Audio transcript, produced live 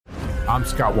I'm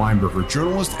Scott Weinberger,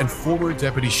 journalist and former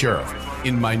deputy sheriff.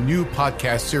 In my new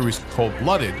podcast series, Cold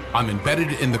Blooded, I'm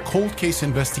embedded in the cold case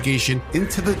investigation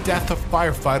into the death of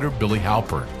firefighter Billy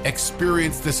Halpern.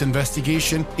 Experience this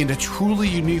investigation in a truly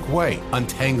unique way,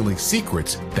 untangling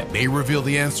secrets that may reveal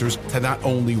the answers to not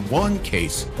only one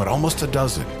case, but almost a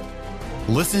dozen.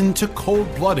 Listen to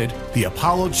Cold Blooded, the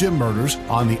Apollo Gym Murders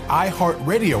on the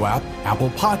iHeartRadio app, Apple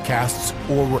Podcasts,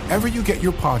 or wherever you get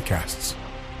your podcasts.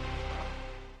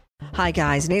 Hi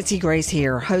guys, Nancy Grace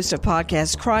here, host of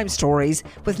podcast Crime Stories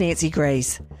with Nancy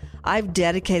Grace. I've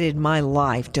dedicated my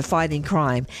life to fighting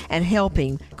crime and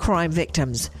helping crime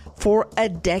victims. For a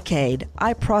decade,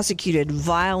 I prosecuted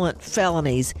violent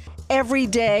felonies. Every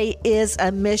day is a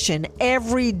mission.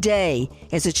 Every day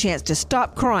is a chance to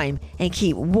stop crime and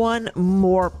keep one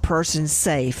more person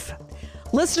safe.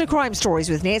 Listen to Crime Stories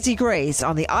with Nancy Grace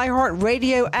on the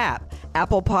iHeartRadio app,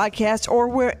 Apple Podcasts, or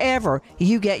wherever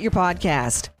you get your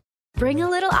podcast. Bring a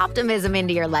little optimism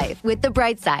into your life with The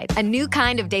Bright Side, a new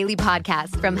kind of daily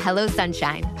podcast from Hello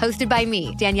Sunshine, hosted by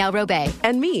me, Danielle Robay.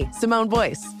 And me, Simone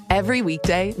Boyce. Every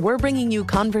weekday, we're bringing you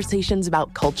conversations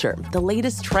about culture, the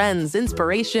latest trends,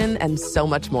 inspiration, and so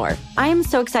much more. I am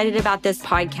so excited about this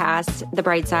podcast, The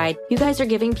Bright Side. You guys are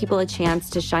giving people a chance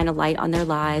to shine a light on their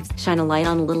lives, shine a light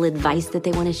on a little advice that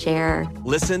they want to share.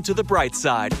 Listen to The Bright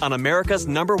Side on America's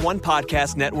 #1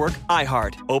 podcast network,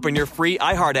 iHeart. Open your free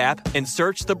iHeart app and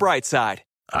search The Bright Side.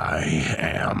 I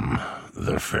am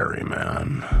the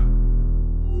ferryman.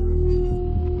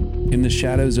 In the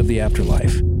shadows of the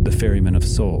afterlife, the Ferryman of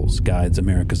Souls guides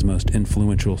America's most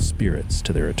influential spirits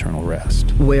to their eternal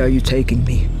rest. Where are you taking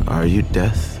me? Are you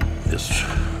death? This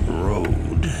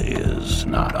road is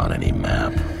not on any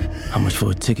map. How much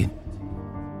for a ticket?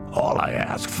 All I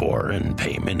ask for in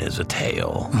payment is a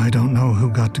tale. I don't know who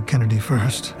got to Kennedy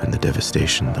first. And the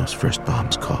devastation those first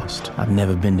bombs caused. I've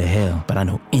never been to hell, but I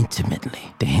know intimately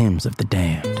the hymns of the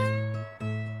damned.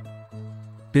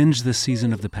 Binge this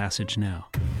season of The Passage now.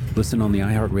 Listen on the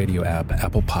iHeartRadio app,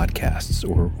 Apple Podcasts,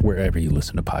 or wherever you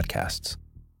listen to podcasts.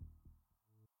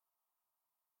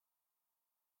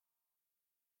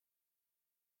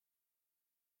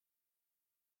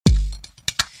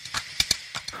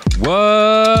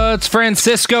 What's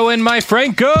Francisco and my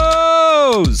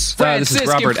Francos? Francisco this is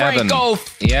Robert Franco. Evan.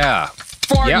 Yeah.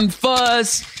 Farting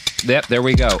fuzz. Yep, there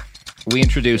we go. We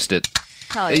introduced it.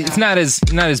 Hell yeah. It's not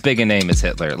as big a name as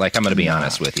Hitler. Like, I'm going to be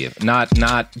honest with you. Not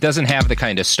doesn't have the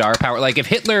kind of star power. Like, if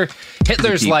Hitler's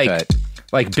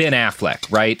like Ben Affleck,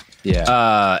 right?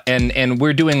 Yeah. And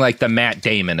we're doing like the Matt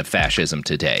Damon of fascism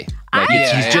today. Like,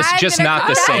 he's just not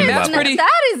the same level.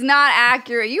 That is not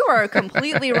accurate. You are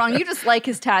completely wrong. You just like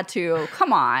his tattoo.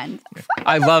 Come on.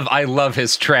 I love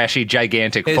his trashy,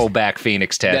 gigantic full-back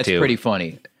phoenix tattoo. That's pretty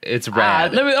funny. It's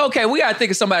rad. We gotta think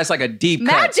of somebody that's like a deep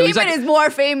Matt cut. So Damon is more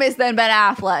famous than Ben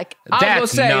Affleck. I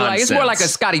was gonna say, nonsense. like, it's more like a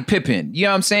Scottie Pippen. You know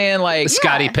what I'm saying? Like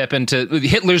Scottie Pippen to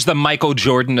Hitler's the Michael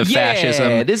Jordan of fascism.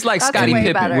 Yeah, this is like Scottie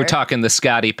Pippen. Better. We're talking the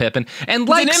Scottie Pippen, and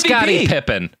like Scottie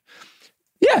Pippen.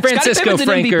 Yeah, Francisco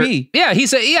Franco. Yeah,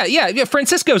 he's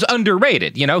Francisco's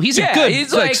underrated. You know, he's a good,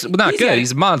 he's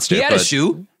a monster. He had a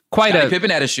shoe. Scottie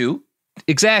Pippen had a shoe.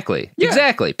 Exactly.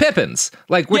 Pippins.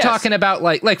 Like, we're talking about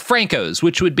like Franco's,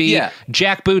 which would be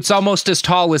jack boots almost as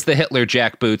tall as the Hitler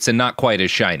jack boots and not quite as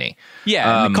shiny.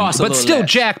 Yeah, and it costs a but little still less.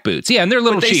 jack boots. Yeah, and they're a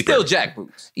little But they cheaper. still jack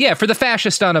boots. Yeah, for the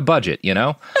fascist on a budget, you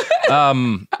know?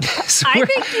 So I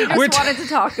think you just wanted to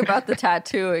talk about the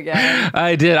tattoo again.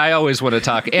 I did. I always want to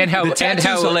talk. And how the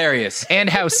tattoo's hilarious. And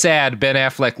how sad Ben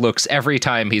Affleck looks every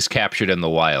time he's captured in the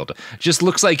wild. Just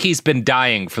looks like he's been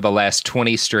dying for the last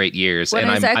 20 straight years, When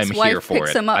and his I'm ex-wife here for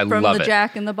picks it. him up I from love the it.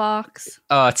 Jack in the Box.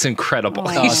 Oh, it's incredible.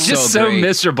 Oh, He's just so great.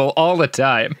 miserable all the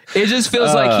time. It just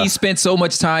feels like he spent so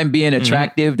much time being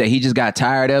attractive that he just got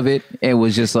tired of it and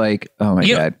was just like, oh my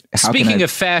God. Speaking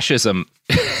of fascism,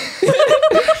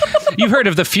 you've heard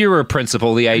of the Führer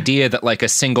principle, the idea that like a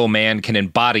single man can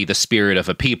embody the spirit of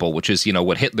a people, which is, you know,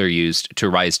 what Hitler used to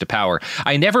rise to power.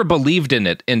 I never believed in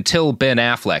it until Ben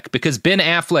Affleck, because Ben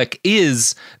Affleck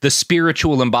is the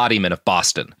spiritual embodiment of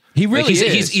Boston. He really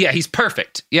is. He's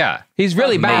perfect. Yeah. He's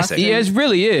really amazing. He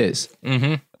really is.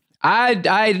 Mm-hmm.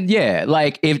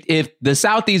 Like if the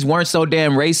Southeast weren't so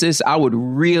damn racist, I would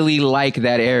really like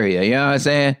that area. You know what I'm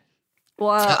saying?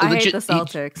 Well, I hate the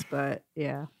Celtics, but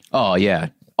yeah. Oh, yeah.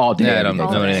 All day. Yeah, I don't know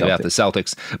anything about the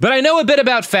Celtics. But I know a bit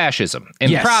about fascism.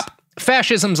 And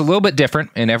fascism's a little bit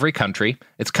different in every country.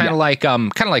 It's kind of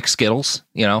like Skittles,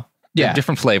 you know? Yeah.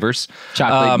 Different flavors.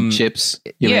 Chocolate and chips.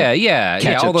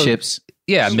 Ketchup all those chips.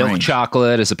 Yeah, Strange. milk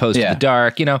chocolate as opposed to the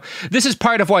dark. You know, this is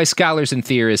part of why scholars and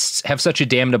theorists have such a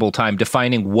damnable time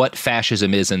defining what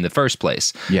fascism is in the first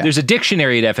place. Yeah. There's a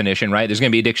dictionary definition, right? There's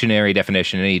going to be a dictionary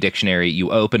definition in any dictionary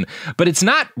you open, but it's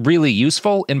not really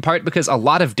useful, in part because a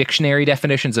lot of dictionary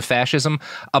definitions of fascism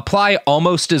apply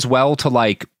almost as well to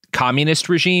like communist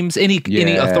regimes, any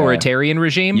authoritarian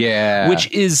regime,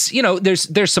 which is, you know,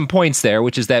 there's some points there,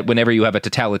 which is that whenever you have a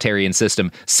totalitarian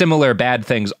system, similar bad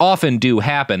things often do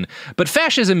happen. But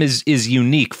fascism is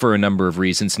unique for a number of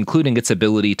reasons, including its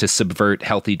ability to subvert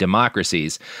healthy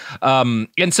democracies.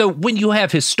 And so when you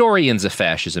have historians of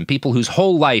fascism, people whose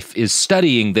whole life is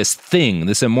studying this thing,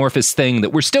 this amorphous thing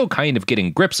that we're still kind of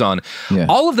getting grips on,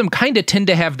 all of them kind of tend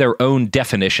to have their own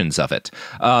definitions of it.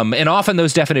 And often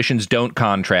those definitions don't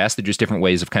contrast. They're just different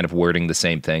ways of kind of wording the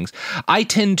same things. I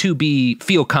tend to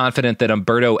feel confident that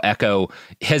Umberto Eco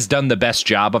has done the best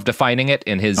job of defining it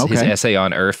in his essay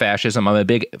on fascism. I'm a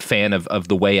big fan of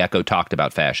the way Eco talked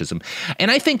about fascism.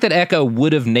 And I think that Eco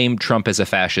would have named Trump as a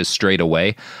fascist straight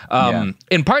away,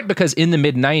 in part because in the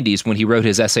mid-90s, when he wrote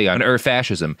his essay on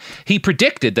fascism, he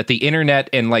predicted that the internet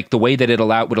and like the way that it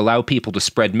would allow people to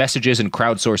spread messages and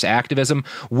crowdsource activism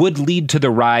would lead to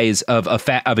the rise of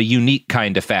a unique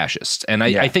kind of fascist. And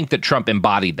I think that Trump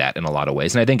embodied that in a lot of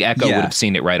ways. And I think Eco would have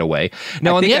seen it right away.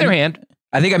 Now, on the other hand,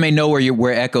 I think I may know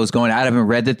where Echo's going. I haven't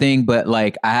read the thing, but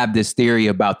like I have this theory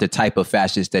about the type of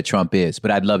fascist that Trump is,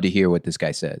 but I'd love to hear what this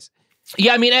guy says.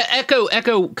 Yeah, I mean,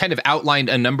 Eco kind of outlined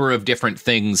a number of different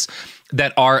things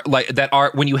that are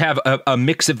when you have a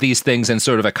mix of these things and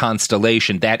sort of a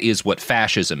constellation, that is what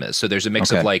fascism is. So there's a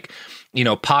mix of like, you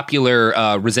know,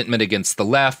 popular resentment against the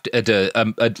left,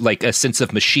 like a sense of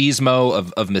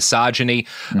machismo, of misogyny,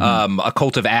 a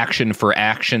cult of action for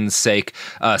action's sake,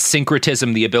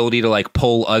 syncretism, the ability to like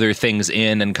pull other things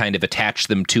in and kind of attach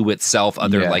them to itself,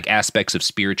 other like aspects of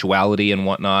spirituality and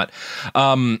whatnot.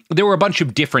 There were a bunch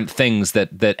of different things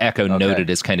that Eco noted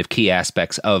as kind of key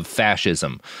aspects of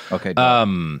fascism. Okay. Now,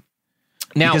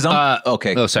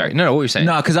 okay. Oh, sorry. No, what were you saying?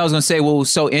 No, because I was going to say, what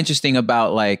was so interesting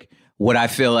about like what I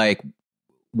feel like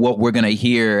what we're going to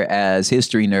hear as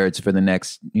history nerds for the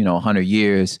next, 100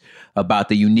 years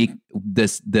about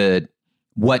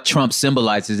what Trump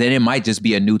symbolizes. And it might just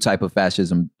be a new type of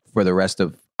fascism for the rest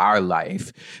of our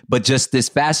life, but just this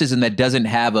fascism that doesn't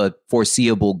have a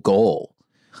foreseeable goal.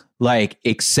 Like,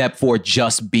 except for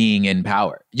just being in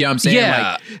power. You know what I'm saying?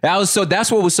 Yeah. Like,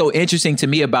 that's what was so interesting to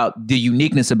me about the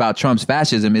uniqueness about Trump's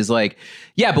fascism is like,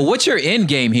 yeah, but what's your end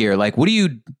game here? Like, what are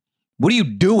you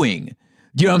doing?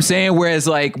 You know what I'm saying? Whereas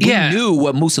like, we knew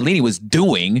what Mussolini was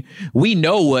doing. We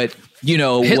know what,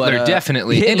 Hitler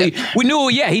definitely. We knew,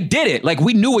 he did it. Like,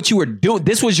 we knew what you were doing.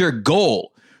 This was your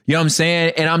goal. You know what I'm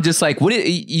saying? And I'm just like, what are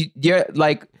you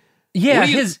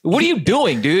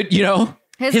doing, dude? You know?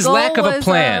 His lack of a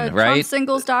plan, right?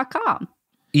 TrumpSingles.com.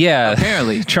 Yeah,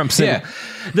 apparently Trump. Yeah,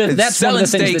 that's one of the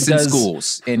things that in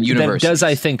schools and universities.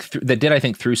 That did I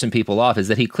think threw some people off is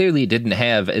that he clearly didn't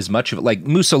have as much of like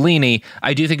Mussolini.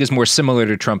 I do think is more similar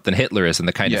to Trump than Hitler is in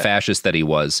the kind of fascist that he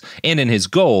was and in his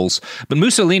goals. But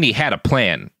Mussolini had a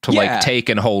plan to like take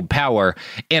and hold power.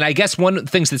 And I guess one of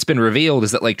the things that's been revealed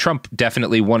is that like Trump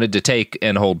definitely wanted to take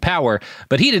and hold power,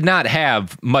 but he did not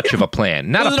have much of a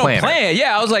plan. Not a planner. No plan.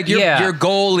 Yeah, I was like, your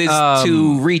goal is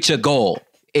to reach a goal.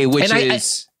 Your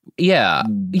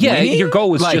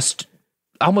goal was like, just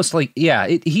almost like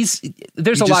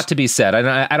there's a lot to be said.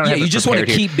 I don't have you just want to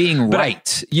keep being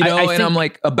right, and I'm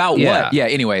like, about what? Yeah,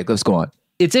 anyway, let's go on.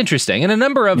 It's interesting. And a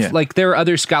number of there are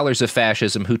other scholars of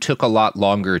fascism who took a lot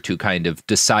longer to kind of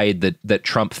decide that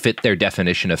Trump fit their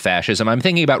definition of fascism. I'm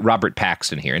thinking about Robert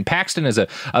Paxton here. And Paxton is a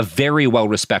very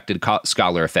well-respected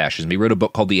scholar of fascism. He wrote a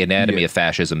book called The Anatomy of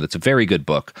Fascism. That's a very good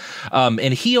book. And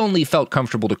he only felt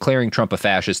comfortable declaring Trump a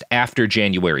fascist after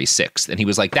January 6th. And he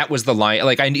was like, that was the line.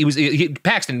 Like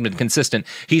Paxton had been consistent.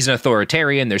 He's an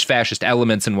authoritarian. There's fascist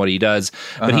elements in what he does.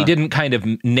 But he didn't kind of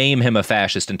name him a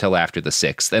fascist until after the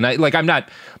 6th. And I'm not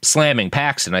slamming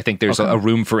Paxton. I think there's a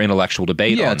room for intellectual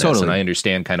debate on this, totally. And I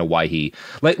understand kind of why he,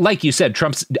 like you said,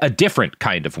 Trump's a different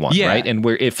kind of one, right? And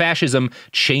where if fascism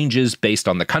changes based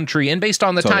on the country and based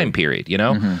on the time period,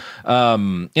 and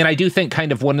I do think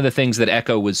kind of one of the things that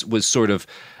Eco was sort of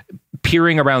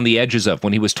peering around the edges of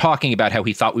when he was talking about how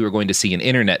he thought we were going to see an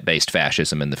internet-based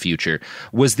fascism in the future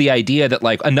was the idea that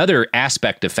like another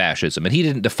aspect of fascism, and he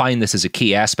didn't define this as a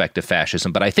key aspect of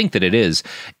fascism, but I think that it is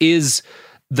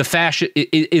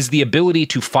the ability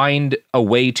to find a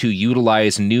way to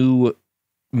utilize new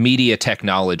media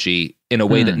technology in a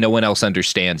way that no one else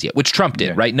understands yet, which Trump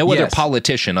did, right? No other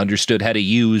politician understood how to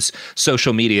use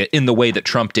social media in the way that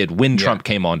Trump did when Trump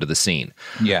came onto the scene.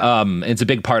 It's a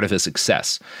big part of his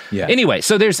success. Anyway,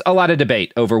 so there's a lot of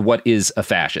debate over what is a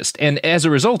fascist. And as a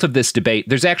result of this debate,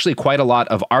 there's actually quite a lot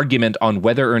of argument on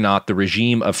whether or not the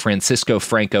regime of Francisco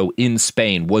Franco in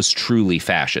Spain was truly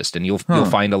fascist. And you'll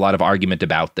find a lot of argument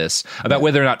about this, about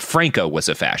whether or not Franco was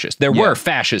a fascist. There were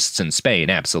fascists in Spain,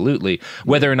 absolutely.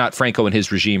 Whether or not Franco and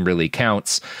his regime really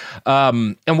counts.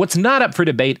 And what's not up for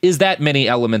debate is that many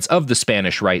elements of the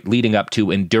Spanish right leading up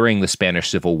to and during the Spanish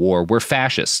Civil War were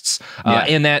fascists.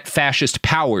 And that fascist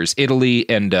powers, Italy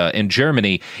and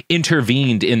Germany,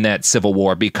 intervened in that civil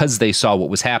war because they saw what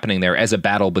was happening there as a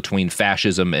battle between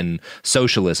fascism and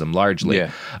socialism, largely.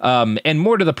 And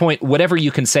more to the point, whatever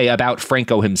you can say about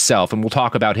Franco himself, and we'll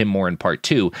talk about him more in part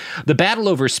 2, the battle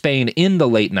over Spain in the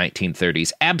late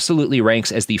 1930s absolutely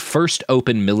ranks as the first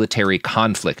open military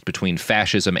conflict between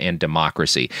fascism and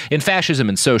democracy. And fascism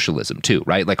and socialism, too,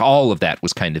 right? Like all of that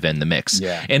was kind of in the mix.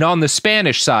 And on the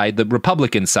Spanish side, the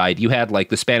Republican side, you had like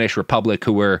the Spanish Republic,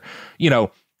 who were, you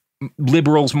know,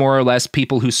 liberals, more or less,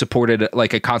 people who supported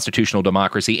like a constitutional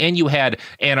democracy. And you had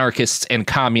anarchists and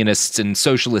communists and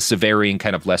socialists of varying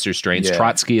kind of lesser strains,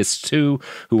 Trotskyists too,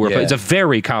 who were, it's a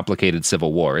very complicated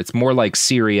civil war. It's more like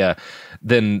Syria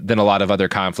than a lot of other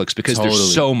conflicts because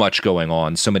there's so much going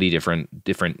on, so many different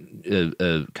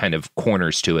kind of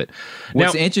corners to it.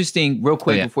 What's interesting, real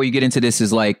quick, before you get into this,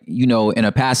 is like, you know, in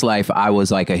a past life, I was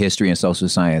like a history and social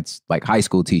science, like high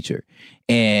school teacher.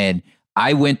 And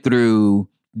I went through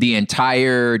the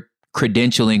entire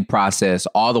credentialing process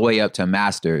all the way up to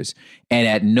master's. And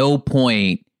at no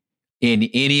point in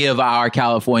any of our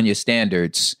California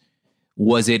standards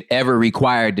was it ever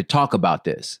required to talk about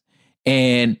this.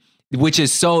 And which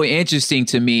is so interesting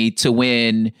to me, to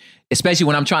when, especially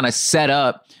when I'm trying to set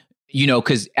up, you know,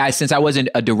 because since I wasn't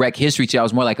a direct history teacher, I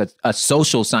was more like a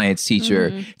social science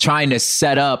teacher, trying to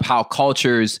set up how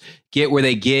cultures get where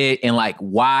they get and like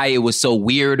why it was so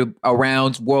weird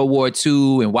around World War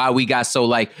II and why we got so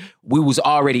like, we was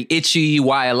already itchy,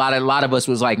 why a lot of us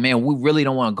was like, man, we really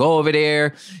don't want to go over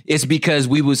there. It's because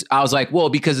I was like, well,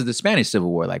 because of the Spanish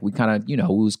Civil War, like we kind of, you know,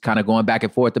 we was kind of going back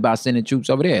and forth about sending troops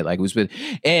over there. Like it was,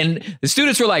 and the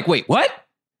students were like, wait, what?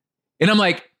 And I'm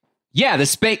like,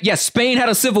 Spain had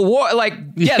a civil war. Like,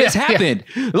 this happened.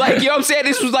 Like, you know what I'm saying?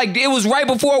 This was like, it was right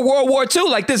before World War II.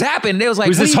 Like, this happened. It was like,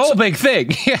 it was this whole big thing.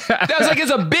 That was like,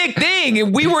 it's a big thing.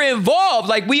 And we were involved.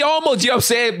 Like, we almost, you know what I'm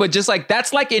saying? But just like,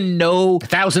 that's like in no.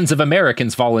 Thousands of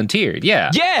Americans volunteered.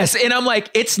 Yeah. Yes. And I'm like,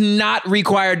 it's not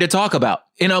required to talk about.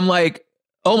 And I'm like,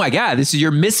 oh my God,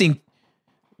 you're missing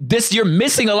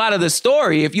a lot of the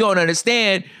story if you don't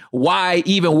understand why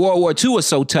even World War II was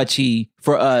so touchy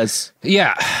for us.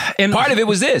 Yeah. And part of it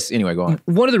was this. Anyway, go on.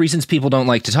 One of the reasons people don't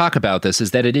like to talk about this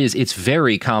is that it's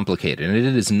very complicated, and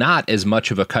it is not as much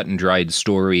of a cut and dried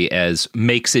story as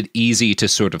makes it easy to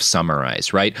sort of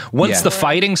summarize, right? Once the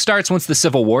fighting starts, once the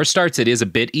Civil War starts, it is a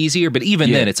bit easier, but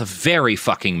even then it's a very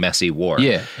fucking messy war.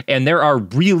 Yeah. And there are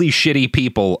really shitty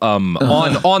people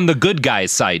on the good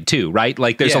guys' side too, right?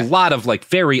 Like there's a lot of like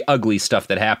very ugly stuff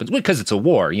that happens because it's a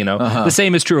war, you know? The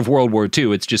same is true of World War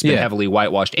II. It's just been heavily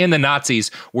whitewashed. And the Nazis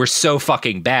were so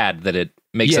fucking bad that it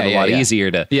makes it a lot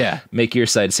easier to make your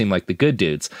side seem like the good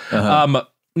dudes.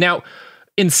 Now,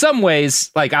 in some ways,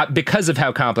 like because of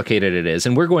how complicated it is,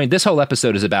 and this whole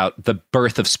episode is about the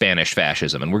birth of Spanish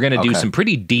fascism, and we're going to do some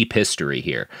pretty deep history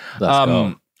here. Let's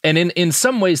go. And in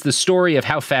some ways, the story of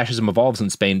how fascism evolves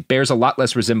in Spain bears a lot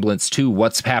less resemblance to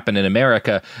what's happened in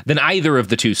America than either of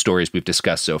the two stories we've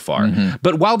discussed so far.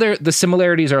 But while the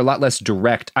similarities are a lot less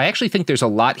direct, I actually think there's a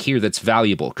lot here that's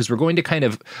valuable because we're going to kind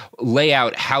of lay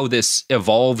out how this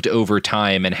evolved over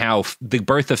time and how the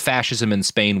birth of fascism in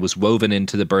Spain was woven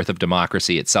into the birth of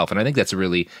democracy itself. And I think that's a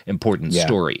really important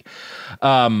story.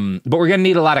 But we're going to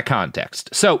need a lot of context.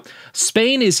 So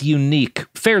Spain is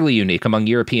fairly unique among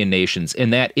European nations in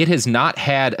that it has not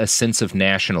had a sense of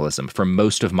nationalism for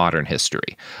most of modern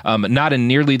history. Not in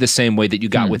nearly the same way that you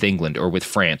got with England or with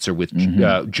France or with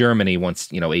Germany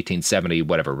once, 1870,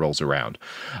 whatever rolls around.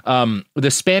 The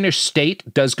Spanish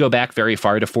state does go back very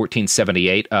far to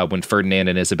 1478 when Ferdinand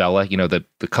and Isabella, the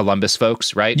Columbus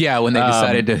folks, right? Yeah, when they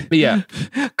decided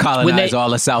to colonize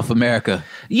all of South America.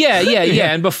 Yeah.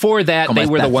 And before that, they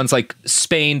were the ones like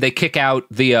Spain. They kick out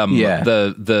the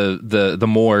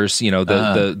Moors,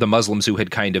 the Muslims who had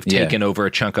kind kind of taken over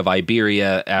a chunk of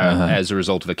Iberia as a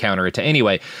result of a counterattack.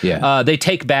 Anyway, they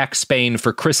take back Spain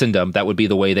for Christendom. That would be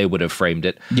the way they would have framed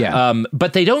it.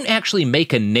 But they don't actually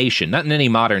make a nation, not in any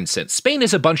modern sense. Spain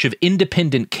is a bunch of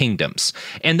independent kingdoms.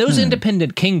 And those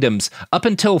independent kingdoms, up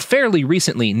until fairly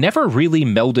recently, never really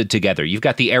melded together. You've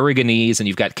got the Aragonese, and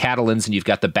you've got Catalans, and you've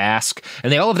got the Basque,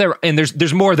 and they all have their, and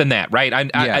there's more than that, right?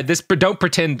 Don't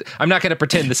pretend, I'm not going to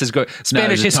pretend this is good.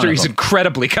 Spanish history is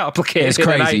incredibly complicated. It's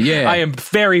crazy, I am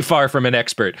very far from an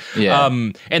expert.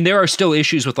 And there are still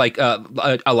issues with like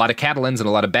a lot of Catalans and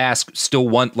a lot of Basque still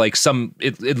want like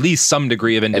at least some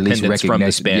degree of independence from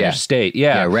the Spanish state.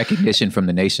 Recognition from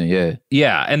the nation.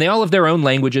 Yeah, and they all have their own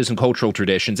languages and cultural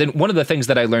traditions. And one of the things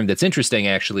that I learned that's interesting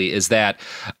actually is that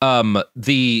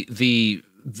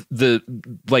the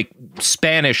like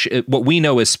Spanish, what we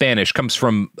know as Spanish, comes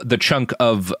from the chunk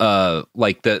of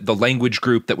like the language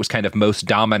group that was kind of most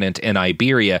dominant in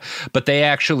Iberia, but they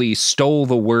actually stole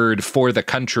the word for the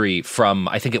country from,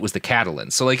 I think it was the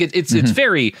Catalans. So like it's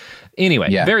very,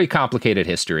 very complicated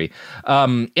history.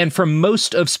 And for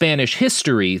most of Spanish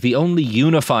history, the only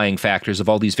unifying factors of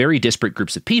all these very disparate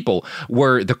groups of people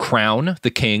were the crown, the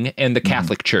king, and the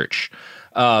Catholic Church.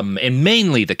 And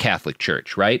mainly the Catholic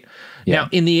Church, right? Now,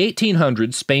 in the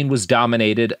 1800s, Spain was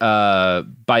dominated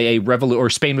by a revolution, or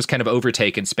Spain was kind of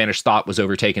overtaken, Spanish thought was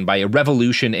overtaken by a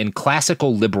revolution in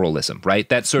classical liberalism, right?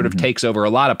 That sort of takes over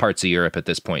a lot of parts of Europe at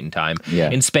this point in time.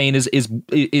 And Spain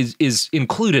is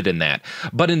included in that.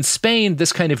 But in Spain,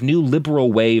 this kind of new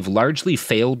liberal wave largely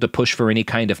failed to push for any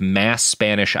kind of mass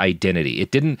Spanish identity.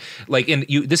 It didn't, like,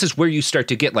 this is where you start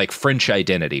to get like French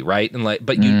identity, right? And like,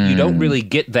 but you don't really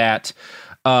get that.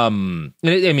 I mean,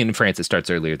 in France, it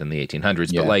starts earlier than the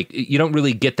 1800s, but like you don't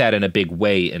really get that in a big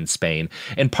way in Spain.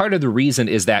 And part of the reason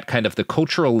is that kind of the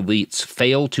cultural elites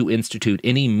fail to institute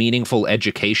any meaningful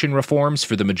education reforms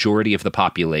for the majority of the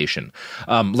population.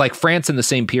 Like France in the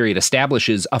same period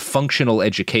establishes a functional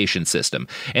education system.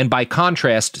 And by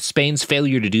contrast, Spain's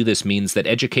failure to do this means that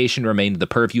education remained the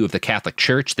purview of the Catholic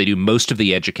Church. They do most of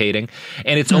the educating,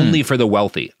 and it's only for the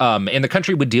wealthy. And the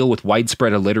country would deal with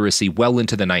widespread illiteracy well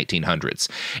into the 1900s.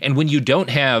 And when you don't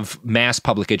have mass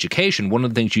public education, one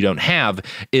of the things you don't have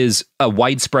is a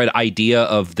widespread idea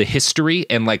of the history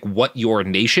and like what your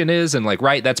nation is. And like,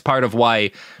 right, that's part of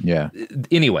why.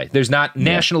 Anyway,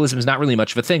 nationalism is not really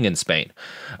much of a thing in Spain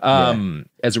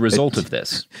as a result of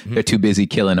this. They're too busy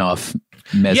killing off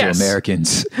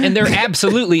Mesoamericans. And they're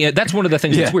absolutely, that's one of the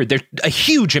things that's weird. They're a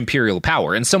huge imperial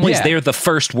power. In some ways, they're the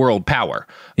first world power.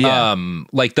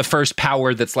 Like the first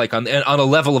power that's like on a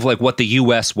level of like what the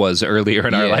U.S. was earlier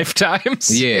in our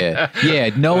lifetimes.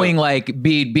 Knowing like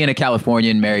being a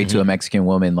Californian married to a Mexican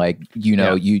woman, like, you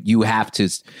know, you have to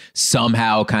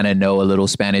somehow kind of know a little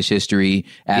Spanish history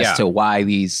as to why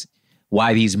these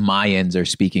Mayans are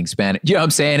speaking Spanish. You know what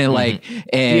I'm saying? And like,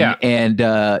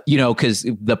 you know, because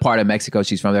the part of Mexico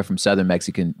she's from, they're from southern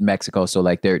Mexico. So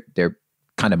like they're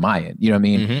kind of Mayan, you know what I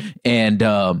mean? And,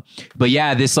 but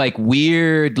yeah, this like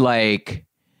weird, like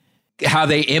how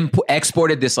they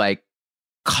exported this like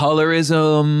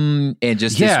colorism and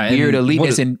just this weird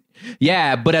eliteness.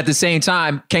 But at the same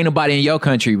time, can't nobody in your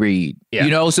country read, you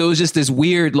know? So it was just this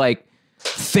weird like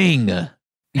thing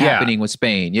happening with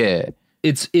Spain.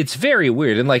 It's very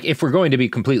weird. And like, if we're going to be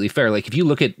completely fair, like if you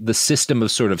look at the system of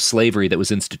sort of slavery that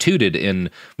was instituted in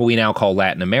what we now call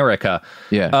Latin America,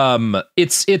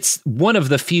 it's one of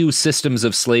the few systems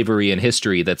of slavery in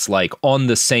history that's like on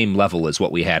the same level as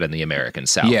what we had in the American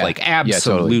South. Like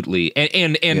absolutely. And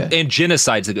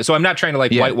genocides. So I'm not trying to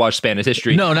like whitewash Spanish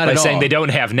history by saying they don't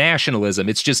have nationalism.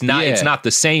 It's just not, it's not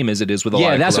the same as it is with a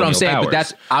lot of that's what I'm saying. powers. But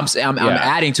that's, I'm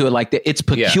adding to it. Like it's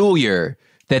peculiar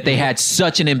that they had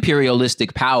such an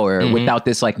imperialistic power without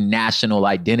this like national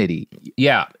identity.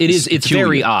 It's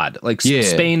very odd. Like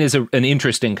Spain is an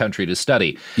interesting country to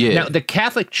study. Now, the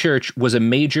Catholic Church was a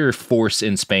major force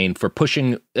in Spain for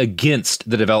pushing against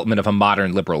the development of a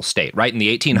modern liberal state, right? In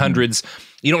the 1800s,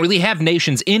 you don't really have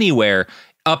nations anywhere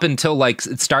up until like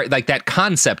that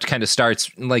concept kind of starts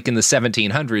like in the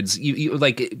 1700s. You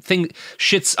like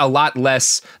shit's a lot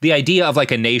less. The idea of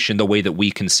like a nation, the way that we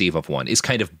conceive of one, is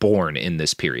kind of born in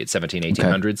this period,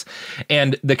 1800s.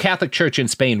 And the Catholic Church in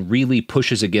Spain really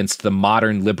pushes against the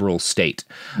modern liberal state.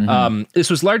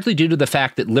 This was largely due to the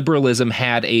fact that liberalism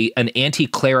had an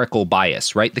anti-clerical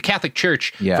bias, right? The Catholic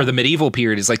Church for the medieval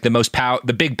period is like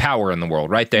the big power in the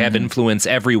world, right? They have influence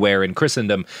everywhere in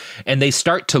Christendom, and they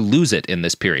start to lose it in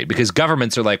this period because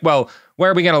governments are like, well,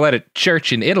 where are we going to let a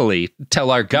church in Italy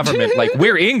tell our government like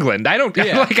we're England? I don't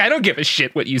give a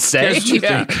shit what you say.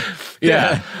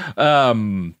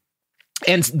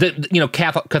 And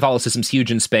Catholicism's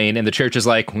huge in Spain, and the church is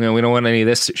like, we don't want any of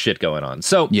this shit going on.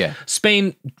 So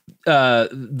Spain,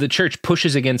 the church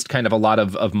pushes against kind of a lot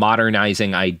of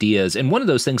modernizing ideas. And one of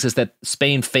those things is that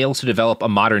Spain fails to develop a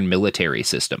modern military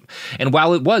system. And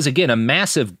while it was, again, a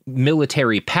massive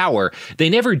military power, they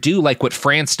never do like what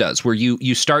France does, where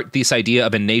you start this idea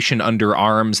of a nation under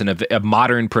arms and a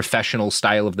modern professional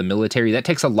style of the military. That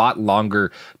takes a lot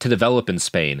longer to develop in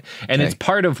Spain. And it's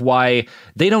part of why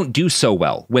they don't do so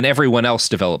well when everyone else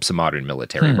develops a modern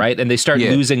military, right? And they start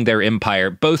losing their empire,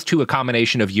 both to a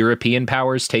combination of European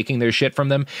powers taking their shit from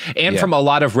them and from a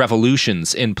lot of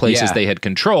revolutions in places they had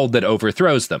controlled that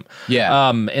overthrows them.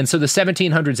 And so the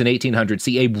 1700s and 1800s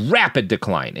see a rapid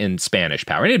decline in Spanish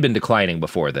power. It had been declining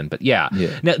before then, but Now,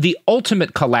 the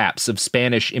ultimate collapse of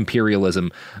Spanish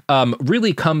imperialism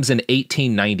really comes in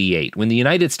 1898, when the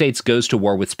United States goes to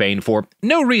war with Spain for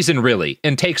no reason really,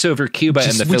 and takes over Cuba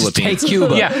and the Philippines. Just take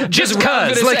Cuba. Just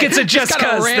cause. Like, it's a just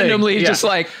cause thing. Randomly, just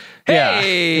like,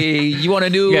 hey, you want a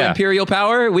new imperial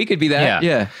power? We could be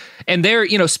that. And there,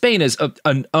 Spain is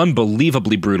an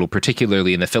unbelievably brutal,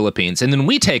 particularly in the Philippines. And then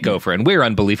we take over and we're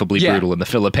unbelievably brutal in the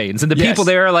Philippines. And the people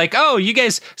there are like, oh, you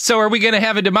guys, so are we going to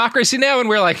have a democracy now? And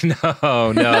we're like, no.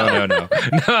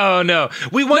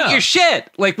 We want your shit.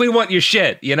 Like, we want your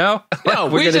shit, No,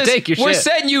 we're going to take your shit. We're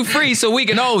setting you free so we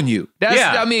can own you.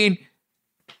 I mean...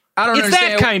 I don't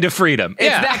understand. It's that kind of freedom. It's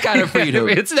that kind of freedom.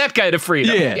 It's that kind of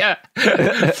freedom. Yeah.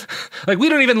 Like, we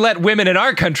don't even let women in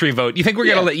our country vote. You think we're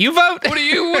going to let you vote? What are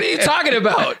you talking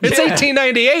about? It's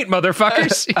 1898,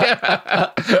 motherfuckers.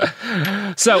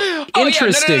 So,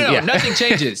 interesting. No. Nothing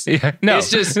changes. No. It's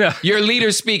just your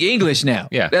leaders speak English now.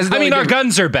 Our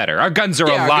guns are better. Our guns are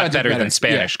a lot better than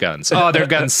Spanish guns. Oh, their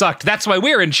guns sucked. That's why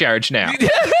we're in charge now.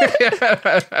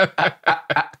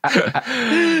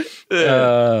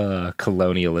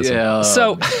 Colonialism.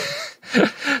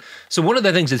 So one of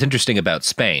the things that's interesting about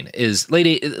Spain is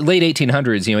late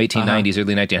 1800s, 1890s,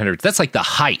 early 1900s. That's like the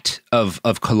height of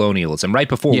colonialism, right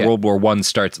before World War I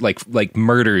starts, like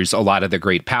murders a lot of the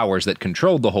great powers that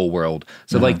controlled the whole world.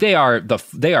 So like they are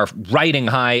riding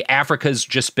high. Africa's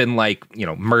just been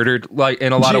murdered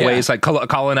in a lot of ways, like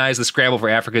colonized. The scramble for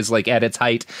Africa is like at its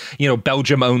height.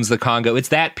 Belgium owns the Congo. It's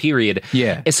that period.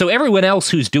 And so everyone else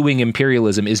who's doing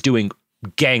imperialism is doing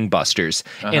gangbusters,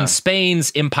 and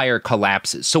Spain's empire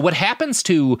collapses. So what happens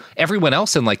to everyone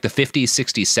else in like the 50s,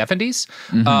 60s, 70s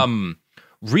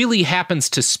really happens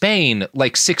to Spain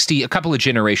like a couple of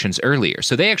generations earlier.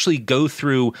 So they actually go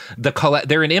through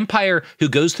they're an empire who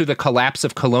goes through the collapse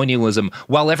of colonialism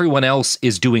while everyone else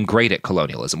is doing great at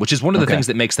colonialism, which is one of the things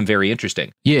that makes them very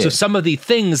interesting. So some of the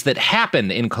things that happen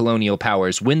in colonial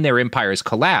powers when their empires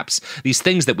collapse, these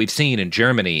things that we've seen in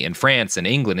Germany and France and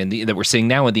England and that we're seeing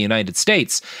now in the United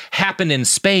States, happen in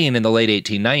Spain in the late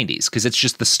 1890s, because it's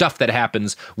just the stuff that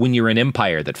happens when you're an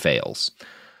empire that fails.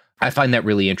 I find that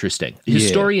really interesting.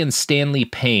 Historian Stanley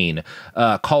Payne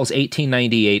calls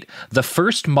 1898 the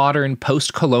first modern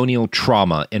post-colonial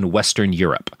trauma in Western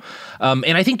Europe.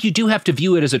 And I think you do have to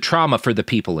view it as a trauma for the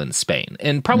people in Spain.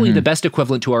 And probably the best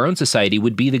equivalent to our own society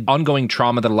would be the ongoing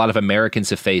trauma that a lot of Americans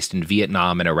have faced in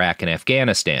Vietnam and Iraq and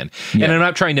Afghanistan. And I'm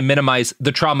not trying to minimize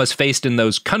the traumas faced in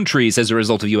those countries as a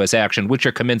result of U.S. action, which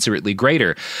are commensurately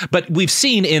greater. But we've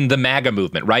seen in the MAGA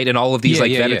movement, right? And all of these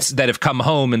that have come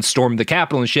home and stormed the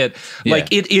Capitol and shit. Like,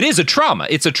 it is a trauma.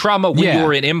 It's a trauma when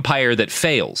you're an empire that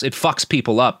fails. It fucks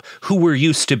people up who were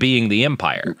used to being the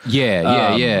empire.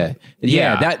 That's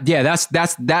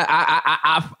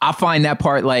I find that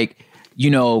part, like,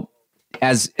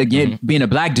 as again being a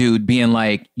black dude, being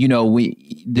like,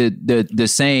 the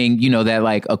saying, that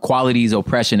like equality is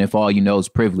oppression if all you know is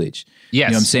privilege. You know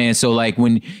what I'm saying? So like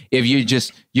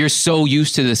if you're so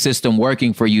used to the system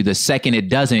working for you, the second it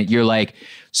doesn't, you're like,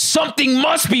 something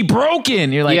must be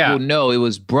broken. You're like, well, no, it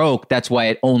was broke. That's why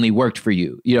it only worked for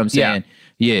you. You know what I'm saying?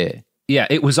 Yeah,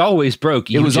 it was always broke.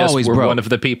 You were one of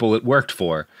the people it worked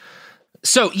for.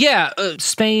 So,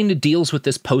 Spain deals with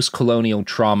this post-colonial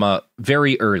trauma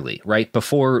very early, right?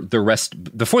 Before the rest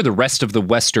of the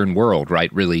Western world,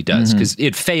 right, really does, because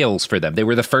it fails for them. They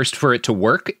were the first for it to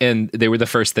work, and they were the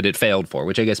first that it failed for,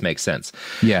 which I guess makes sense.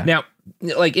 Now,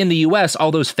 like in the U.S., all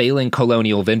those failing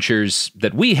colonial ventures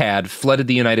that we had flooded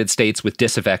the United States with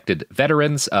disaffected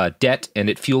veterans, debt, and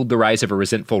it fueled the rise of a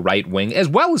resentful right wing, as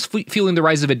well as fueling the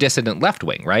rise of a dissident left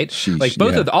wing, right?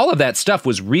 Sheesh, all of that stuff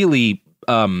was really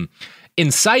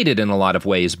incited in a lot of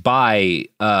ways by,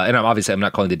 and obviously I'm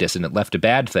not calling the dissident left a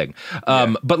bad thing,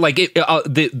 but like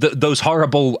those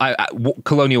horrible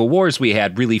colonial wars we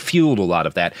had really fueled a lot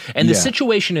of that. And the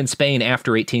situation in Spain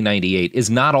after 1898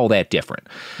 is not all that different.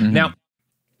 Now,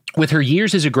 With her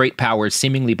years as a great power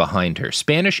seemingly behind her,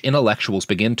 Spanish intellectuals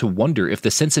began to wonder if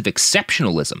the sense of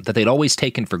exceptionalism that they'd always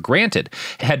taken for granted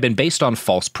had been based on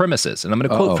false premises. And I'm going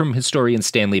to quote from historian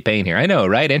Stanley Payne here. I know,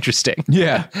 right? Interesting.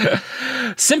 Yeah.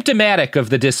 Symptomatic of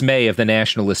the dismay of the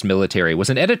nationalist military was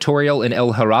an editorial in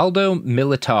El Heraldo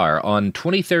Militar on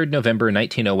 23rd November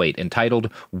 1908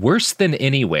 entitled Worse Than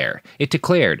Anywhere. It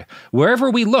declared, "Wherever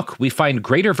we look, we find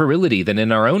greater virility than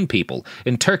in our own people.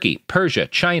 In Turkey, Persia,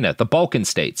 China, the Balkan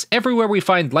states, everywhere we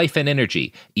find life and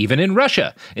energy. Even in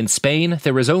Russia. In Spain,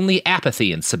 there is only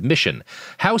apathy and submission.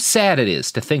 How sad it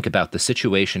is to think about the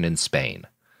situation in Spain."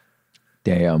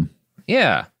 Damn.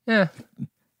 Yeah.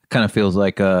 Kind of feels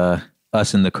like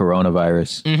us in the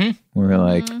coronavirus. Mm-hmm. We're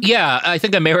like... Yeah, I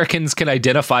think Americans can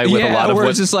identify with a lot of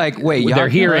what just like, wait, they're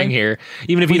hearing here.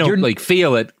 Even if you don't like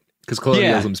feel it, because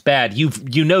colonialism's bad,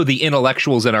 you know the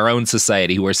intellectuals in our own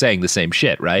society who are saying the same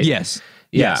shit, right? Yes.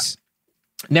 Yeah. Yes.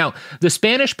 Now, the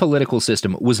Spanish political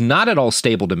system was not at all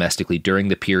stable domestically during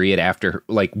the period after,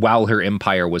 while her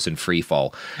empire was in free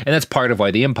fall. And that's part of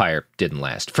why the empire didn't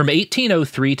last. From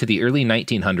 1803 to the early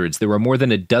 1900s, there were more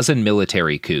than a dozen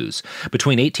military coups.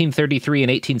 Between 1833 and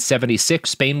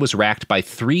 1876, Spain was racked by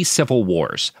 3 civil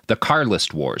wars, the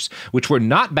Carlist Wars, which were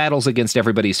not battles against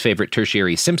everybody's favorite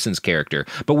tertiary Simpsons character,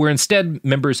 but were instead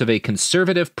members of a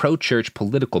conservative pro-church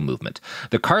political movement.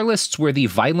 The Carlists were the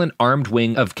violent armed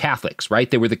wing of Catholics, right?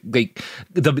 They were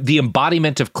the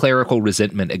embodiment of clerical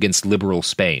resentment against liberal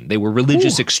Spain. They were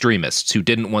religious extremists who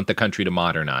didn't want the country to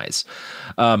modernize.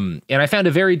 And I found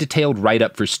a very detailed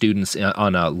write-up for students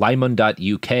on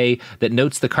Limon.uk that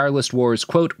notes the Carlist Wars,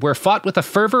 quote, were fought with a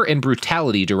fervor and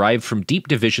brutality derived from deep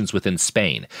divisions within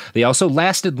Spain. They also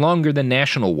lasted longer than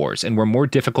national wars and were more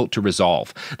difficult to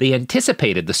resolve. They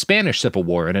anticipated the Spanish Civil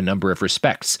War in a number of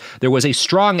respects. There was a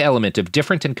strong element of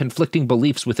different and conflicting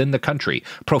beliefs within the country,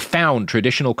 profound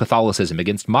traditional Catholicism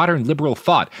against modern liberal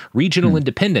thought, regional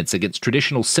independence against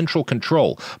traditional central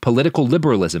control, political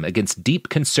liberalism against deep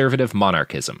conservative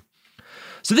monarchism.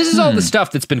 So this is all the stuff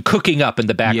that's been cooking up in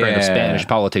the background of Spanish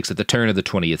politics at the turn of the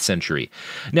 20th century.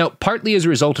 Now, partly as a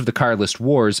result of the Carlist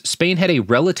Wars, Spain had a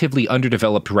relatively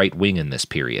underdeveloped right wing in this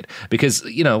period because,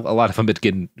 a lot of them had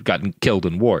gotten killed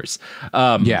in wars.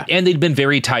 And they'd been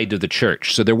very tied to the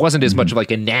church, so there wasn't as much of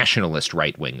a nationalist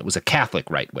right wing. It was a Catholic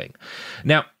right wing.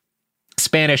 Now,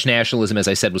 Spanish nationalism, as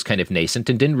I said, was kind of nascent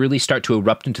and didn't really start to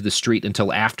erupt into the street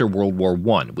until after World War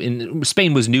I.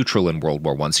 Spain was neutral in World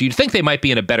War I, so you'd think they might be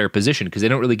in a better position because they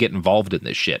don't really get involved in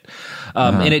this shit.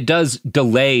 And it does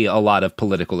delay a lot of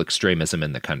political extremism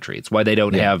in the country. It's why they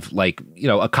don't have,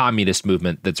 a communist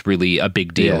movement that's really a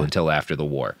big deal until after the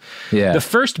war. Yeah. The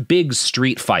first big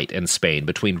street fight in Spain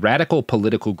between radical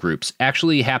political groups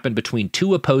actually happened between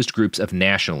 2 opposed groups of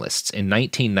nationalists in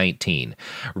 1919.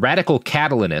 Radical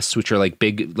Catalanists, which are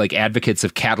big advocates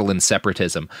of Catalan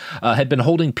separatism, had been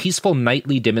holding peaceful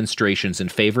nightly demonstrations in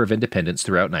favor of independence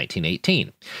throughout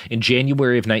 1918. In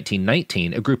January of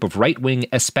 1919, a group of right-wing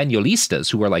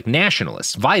Españolistas, who were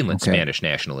nationalists, violent Spanish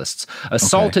nationalists,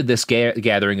 assaulted this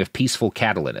gathering of peaceful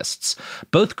Catalanists.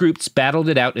 Both groups battled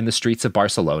it out in the streets of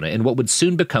Barcelona in what would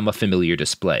soon become a familiar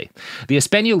display. The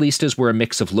Españolistas were a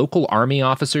mix of local army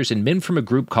officers and men from a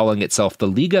group calling itself the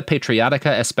Liga Patriótica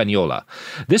Española.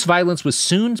 This violence was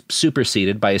soon superseded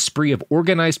by a spree of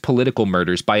organized political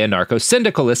murders by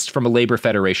anarcho-syndicalists from a labor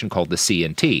federation called the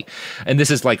CNT. And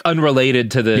this is unrelated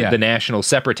to the national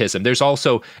separatism. There's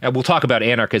also, and we'll talk about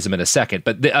anarchism in a second,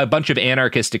 but a bunch of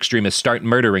anarchist extremists start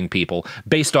murdering people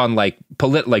based on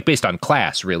based on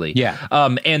class, really. Yeah.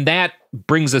 And that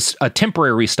brings us a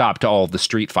temporary stop to all of the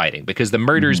street fighting because the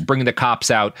murders bring the cops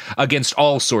out against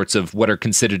all sorts of what are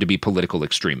considered to be political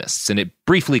extremists. And it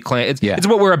briefly it's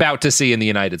what we're about to see in the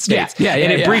United States.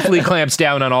 It briefly clamps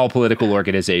down on all political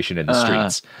organization in the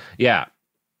streets. Yeah.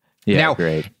 Now,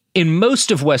 great. In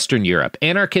most of Western Europe,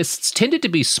 anarchists tended to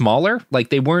be smaller.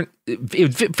 They weren't. It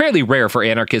was fairly rare for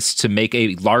anarchists to make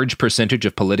a large percentage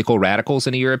of political radicals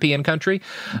in a European country.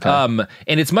 And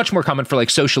it's much more common for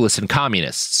socialists and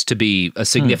communists to be a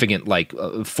significant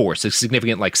force, a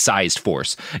significant sized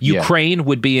force. Ukraine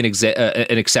would be an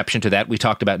exception to that. We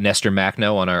talked about Nestor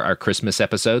Makhno on our Christmas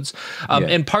episodes.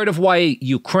 And part of why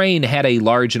Ukraine had a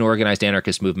large and organized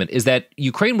anarchist movement is that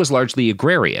Ukraine was largely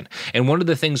agrarian. And one of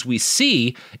the things we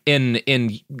see in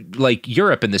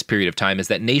Europe in this period of time is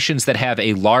that nations that have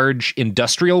a large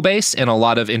industrial base and a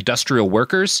lot of industrial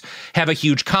workers have a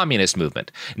huge communist movement.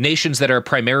 Nations that are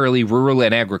primarily rural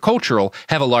and agricultural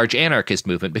have a large anarchist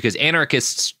movement because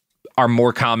anarchists are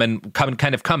more common,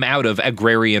 kind of come out of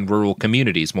agrarian rural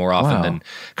communities more often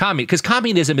than because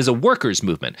communism is a workers'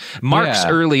 movement. Marx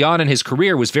early on in his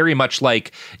career was very much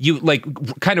like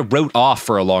kind of wrote off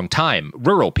for a long time.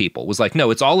 Rural people was like,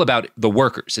 no, it's all about the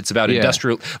workers. It's about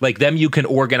industrial, like them you can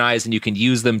organize and you can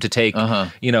use them to take,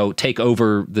 take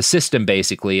over the system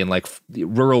basically. And like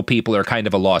rural people are kind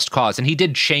of a lost cause. And he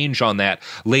did change on that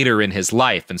later in his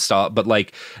life and stuff. But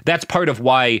like, that's part of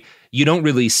why you don't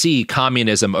really see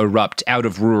communism erupt out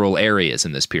of rural areas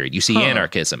in this period. You see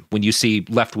anarchism when you see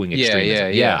left-wing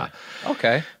extremism. Yeah.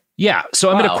 Okay. Yeah. So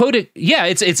I'm going to quote it. Yeah,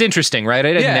 it's interesting, right?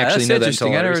 I didn't actually know that until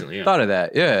I never recently. thought of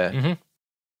that. Yeah. Mm-hmm.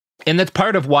 And that's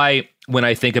part of why when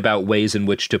I think about ways in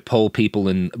which to pull people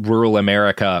in rural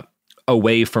America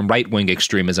away from right-wing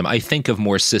extremism, I think of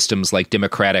more systems like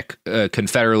democratic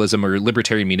confederalism or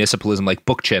libertarian municipalism like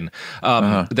Bookchin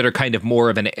that are kind of more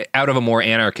of out of a more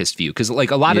anarchist view. Because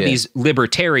like a lot of these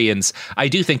libertarians, I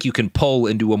do think you can pull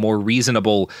into a more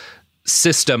reasonable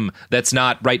system that's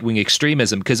not right-wing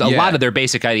extremism, because a lot of their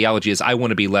basic ideology is I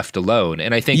want to be left alone.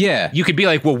 And I think you could be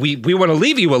like, well, we want to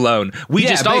leave you alone. We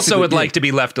just also would like to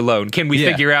be left alone. Can we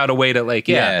figure out a way to like,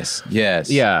 Yes.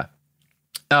 Yeah.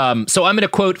 So I'm going to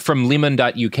quote from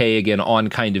Lehman.uk again on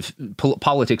kind of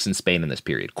politics in Spain in this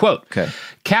period. Quote,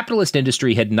 capitalist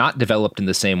industry had not developed in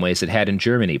the same ways it had in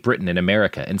Germany, Britain, and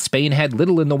America, and Spain had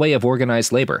little in the way of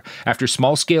organized labor. After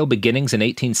small-scale beginnings in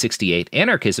 1868,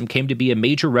 anarchism came to be a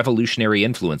major revolutionary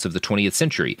influence of the 20th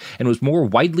century and was more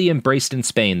widely embraced in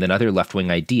Spain than other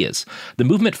left-wing ideas. The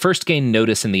movement first gained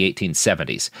notice in the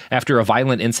 1870s. After a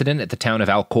violent incident at the town of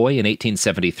Alcoy in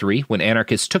 1873, when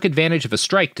anarchists took advantage of a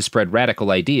strike to spread radical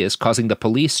ideas, causing the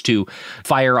police to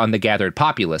fire on the gathered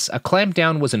populace, a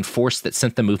clampdown was enforced that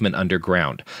sent the movement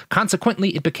underground.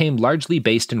 Consequently, it became largely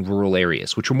based in rural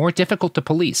areas, which were more difficult to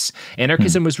police.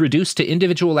 Anarchism was reduced to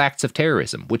individual acts of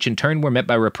terrorism, which in turn were met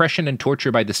by repression and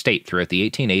torture by the state throughout the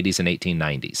 1880s and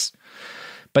 1890s.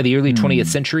 By the early 20th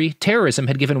century, terrorism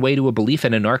had given way to a belief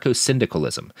in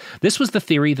anarcho-syndicalism. This was the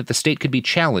theory that the state could be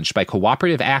challenged by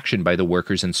cooperative action by the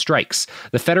workers in strikes.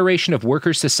 The Federation of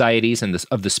Workers' Societies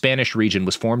of the Spanish region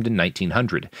was formed in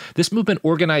 1900. This movement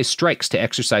organized strikes to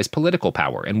exercise political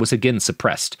power and was again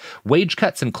suppressed. Wage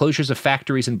cuts and closures of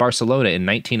factories in Barcelona in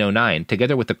 1909,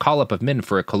 together with the call-up of men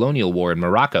for a colonial war in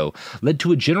Morocco, led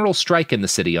to a general strike in the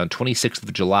city on 26th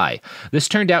of July. This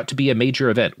turned out to be a major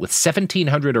event, with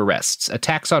 1,700 arrests,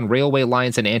 attacks on railway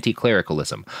lines, and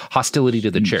anti-clericalism, hostility to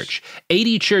the church.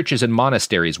 80 churches and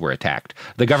monasteries were attacked.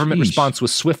 The government response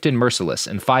was swift and merciless,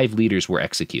 and 5 leaders were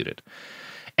executed.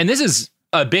 And this is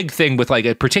a big thing with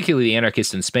particularly the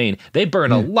anarchists in Spain. They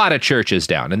burn a lot of churches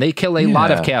down, and they kill a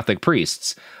lot of Catholic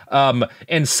priests. And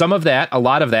a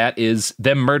lot of that is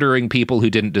them murdering people who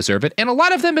didn't deserve it. And a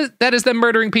lot of that is them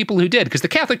murdering people who did, because the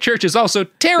Catholic Church is also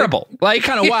terrible. Like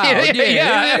kind of wild.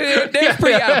 They're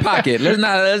pretty out of pocket. Let's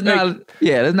not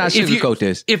sugarcoat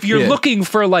this. If you're looking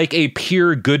for like a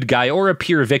pure good guy or a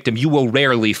pure victim, you will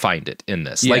rarely find it in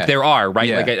this. Like there are, right?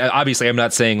 Yeah. Like obviously I'm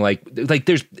not saying like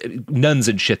there's nuns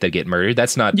and shit that get murdered.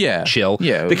 That's not chill.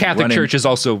 Yeah. The Catholic Church is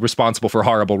also responsible for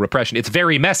horrible repression. It's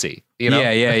very messy. You know?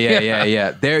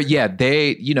 Yeah.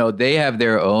 They have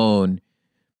their own,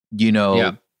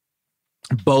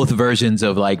 both versions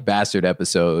of like Bastard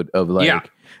episode of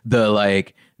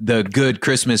the good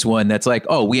Christmas one that's like,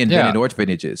 oh, we invented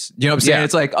orphanages. You know what I'm saying? Yeah.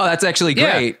 It's like, oh, that's actually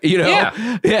great. Yeah.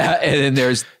 And then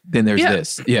there's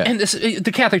this. Yeah. And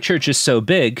the Catholic Church is so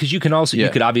big because you can also,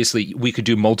 we could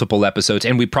do multiple episodes,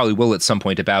 and we probably will at some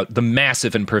point, about the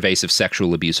massive and pervasive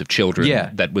sexual abuse of children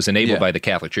that was enabled by the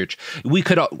Catholic Church. We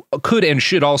could and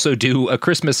should also do a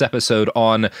Christmas episode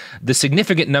on the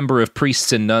significant number of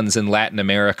priests and nuns in Latin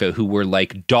America who were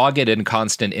like dogged and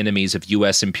constant enemies of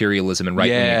U.S. imperialism and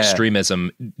right-wing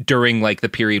extremism during like the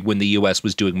period when the U.S.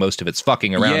 was doing most of its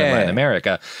fucking around in Latin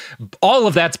America. All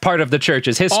of that's part of the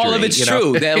church's history. All of it's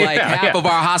true. That like half of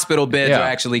our hospital beds are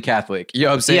actually Catholic. You know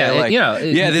what I'm saying?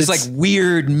 This like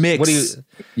weird mix.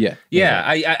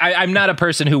 I'm not a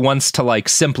person who wants to like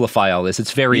simplify all this.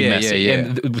 It's very messy.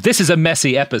 And this is a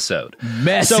messy episode.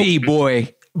 Messy,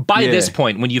 boy. By this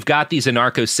point, when you've got these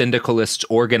anarcho-syndicalists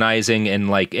organizing and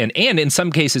in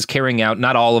some cases carrying out,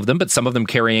 not all of them, but some of them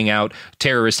carrying out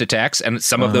terrorist attacks, and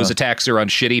some of those attacks are on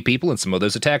shitty people, and some of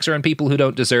those attacks are on people who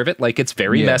don't deserve it. Like, it's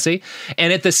very messy.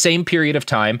 And at the same period of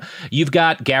time, you've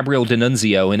got Gabriel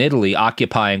D'Annunzio in Italy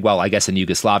occupying, well, I guess in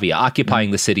Yugoslavia,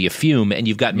 occupying the city of Fiume, and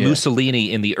you've got Mussolini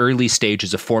in the early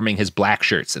stages of forming his black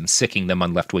shirts and sicking them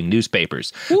on left-wing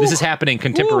newspapers. This is happening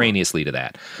contemporaneously to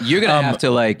that. You're gonna have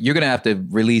to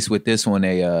release with this one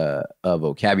a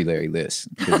vocabulary list.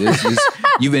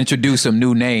 you've introduced some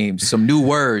new names, some new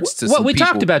words to some we people.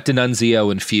 talked about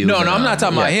D'Annunzio and Few. No, I'm not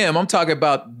talking about him. I'm talking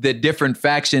about the different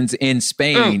factions in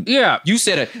Spain. Yeah. You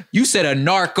said a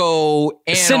narco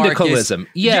syndicalism.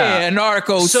 Yeah, a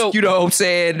narco, so, you know what I'm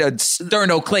saying, a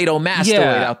sternocleidomastoid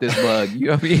out this bug. You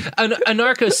know what I mean? A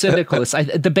narco-syndicalist,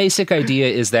 the basic idea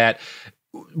is that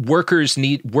workers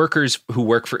who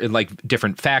work for in like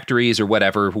different factories or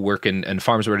whatever, who work in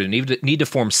farms or whatever, need to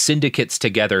form syndicates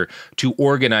together to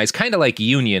organize, kind of like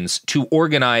unions, to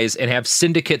organize and have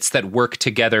syndicates that work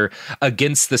together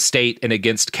against the state and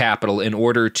against capital in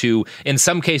order to, in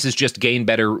some cases, just gain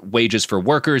better wages for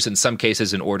workers, in some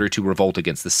cases in order to revolt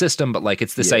against the system. But like,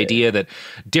 it's this idea that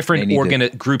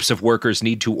different groups of workers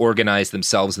need to organize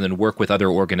themselves and then work with other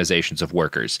organizations of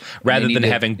workers rather than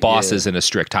having bosses in a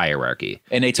strict hierarchy.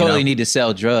 And they totally need to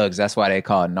sell drugs. That's why they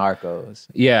call it narcos.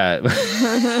 Yeah.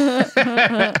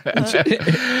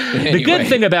 Anyway. The good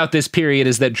thing about this period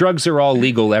is that drugs are all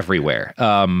legal everywhere.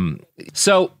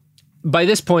 So by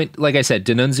this point, like I said,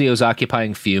 D'Annunzio's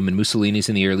occupying Fiume and Mussolini's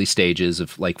in the early stages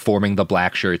of like forming the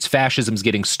Black Shirts. Fascism's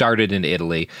getting started in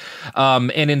Italy.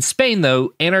 And in Spain,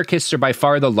 though, anarchists are by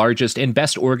far the largest and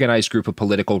best organized group of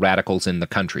political radicals in the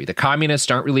country. The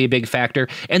communists aren't really a big factor,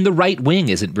 and the right wing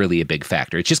isn't really a big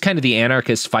factor. It's just kind of the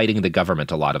anarchists fighting the government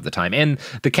a lot of the time. And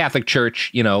the Catholic Church,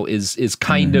 you know, is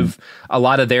kind of, a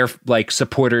lot of their like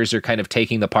supporters are kind of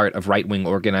taking the part of right wing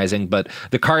organizing, but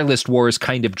the Carlist Wars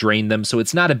kind of drained them, so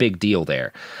it's not a big deal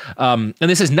there. And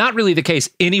this is not really the case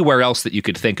anywhere else that you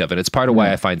could think of, and it's part of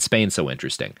why I find Spain so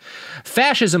interesting.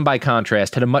 Fascism, by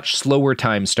contrast, had a much slower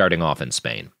time starting off in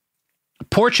Spain.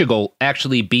 Portugal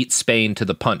actually beat Spain to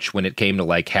the punch when it came to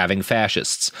like having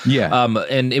fascists. Yeah.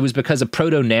 And it was because a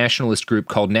proto-nationalist group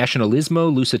called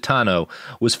Nacionalismo Lusitano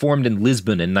was formed in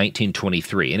Lisbon in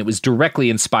 1923, and it was directly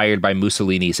inspired by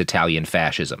Mussolini's Italian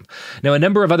fascism. Now, a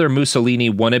number of other Mussolini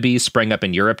wannabes sprang up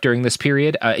in Europe during this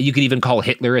period. You could even call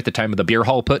Hitler at the time of the beer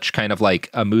hall putsch kind of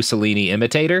like a Mussolini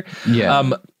imitator.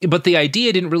 Yeah. But the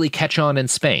idea didn't really catch on in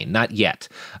Spain, not yet.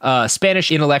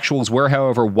 Spanish intellectuals were,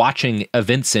 however, watching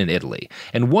events in Italy.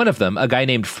 And one of them, a guy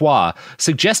named Foix,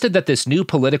 suggested that this new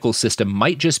political system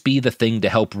might just be the thing to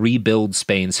help rebuild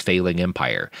Spain's failing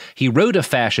empire. He wrote of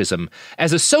fascism,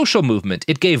 as a social movement,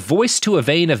 it gave voice to a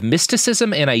vein of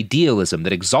mysticism and idealism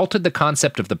that exalted the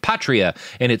concept of the patria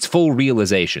in its full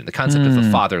realization, the concept of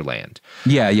the fatherland.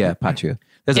 Yeah, patria.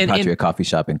 There's a patria coffee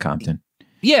shop in Compton.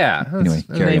 Yeah, anyway,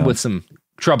 a name with some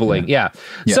troubling. Yeah.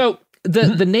 So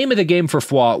the name of the game for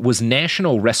Foix was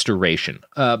National Restoration,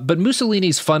 but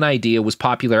Mussolini's fun idea was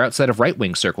popular outside of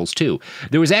right-wing circles, too.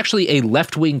 There was actually a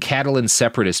left-wing Catalan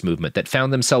separatist movement that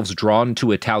found themselves drawn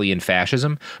to Italian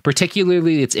fascism,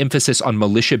 particularly its emphasis on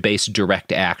militia-based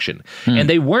direct action. And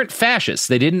they weren't fascists.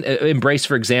 They didn't embrace,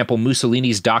 for example,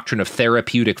 Mussolini's doctrine of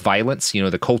therapeutic violence, you know,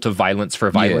 the cult of violence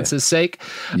for violence's sake.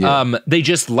 They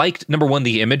just liked, number one,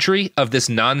 the imagery of this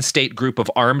non-state group of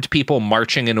armed people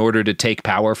marching in order to take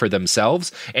power for themselves,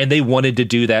 and they wanted to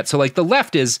do that. So like the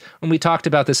left is, when we talked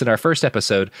about this in our first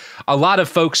episode, a lot of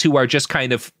folks who are just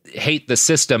kind of hate the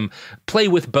system play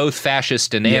with both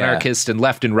fascist and anarchist and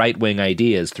left and right wing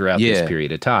ideas throughout this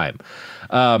period of time.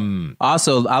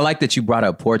 Also, I like that you brought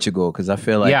up Portugal, because I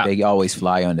feel like they always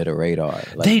fly under the radar.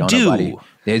 Like, they do.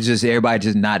 Everybody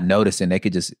just not noticing. They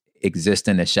could just exist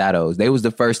in the shadows. They was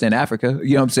the first in Africa.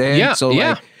 You know what I'm saying? Yeah. So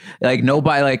like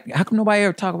nobody, like, how come nobody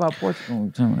ever talk about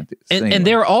Portugal? And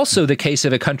they're also the case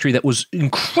of a country that was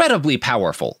incredibly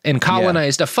powerful and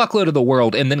colonized a fuckload of the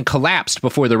world and then collapsed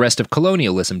before the rest of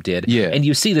colonialism did. Yeah. And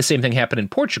you see the same thing happen in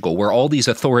Portugal, where all these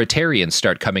authoritarians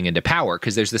start coming into power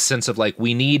because there's this sense of like,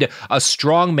 we need a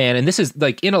strong man. And this is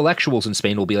like, intellectuals in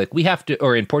Spain will be like, we have to,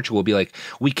 or in Portugal will be like,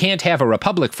 we can't have a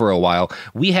republic for a while.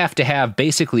 We have to have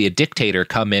basically a dictator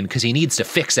come in because he needs to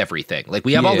fix everything. Like,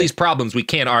 we have all these problems. We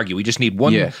can't argue. We just need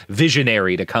one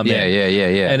visionary to come in.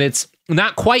 Yeah. And it's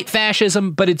not quite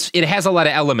fascism, but it has a lot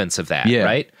of elements of that,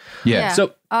 right? Yeah.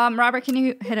 So, Robert, can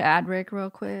you hit an ad break real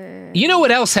quick? You know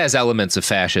what else has elements of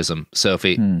fascism,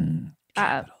 Sophie?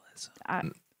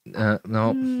 Capitalism.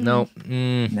 No.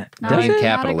 Capitalism.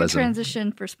 Not a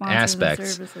transition for sponsors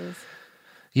aspects. And services.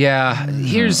 Yeah.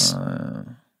 Here's.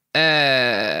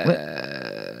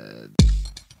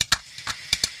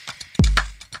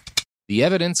 The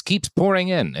evidence keeps pouring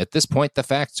in. At this point, the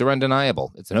facts are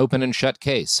undeniable. It's an open and shut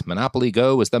case. Monopoly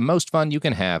Go is the most fun you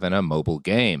can have in a mobile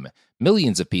game.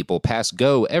 Millions of people pass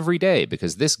Go every day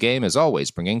because this game is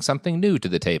always bringing something new to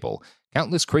the table.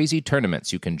 Countless crazy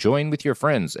tournaments you can join with your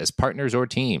friends as partners or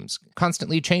teams.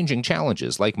 Constantly changing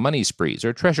challenges like money sprees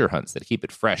or treasure hunts that keep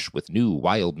it fresh with new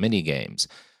wild mini-games.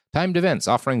 Timed events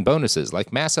offering bonuses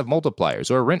like massive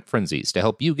multipliers or rent frenzies to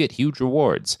help you get huge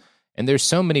rewards. And there's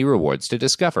so many rewards to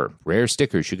discover. Rare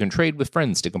stickers you can trade with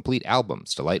friends to complete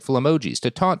albums, delightful emojis to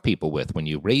taunt people with when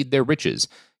you raid their riches,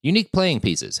 unique playing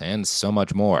pieces, and so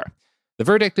much more. The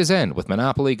verdict is in with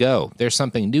Monopoly Go. There's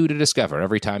something new to discover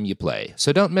every time you play.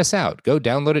 So don't miss out. Go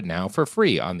download it now for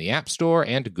free on the App Store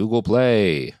and Google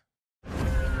Play.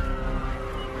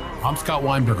 I'm Scott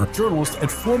Weinberger, journalist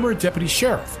and former deputy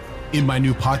sheriff. In my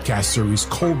new podcast series,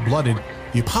 Cold Blooded,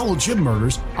 The Apollo Gym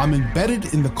Murders, I'm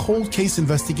embedded in the cold case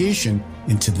investigation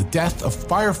into the death of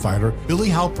firefighter Billy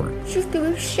Halpern. It's just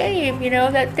a shame,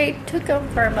 that they took him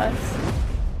from us.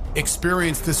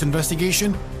 Experience this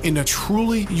investigation in a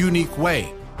truly unique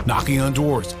way, knocking on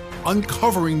doors,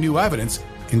 uncovering new evidence,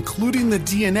 including the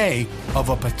DNA of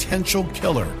a potential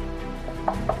killer.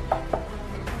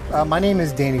 My name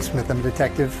is Danny Smith. I'm a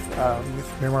detective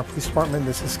with Miramar Police Department.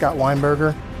 This is Scott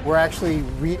Weinberger. We're actually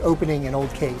reopening an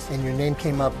old case, and your name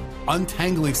came up.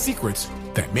 Untangling secrets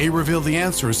that may reveal the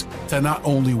answers to not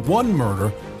only one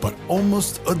murder, but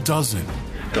almost a dozen.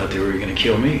 I thought they were going to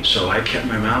kill me, so I kept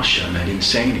my mouth shut and I didn't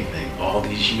say anything. All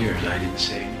these years, I didn't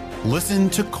say anything. Listen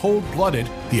to Cold Blooded,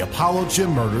 The Apollo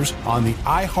Gym Murders on the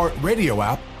iHeartRadio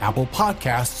app, Apple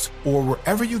Podcasts, or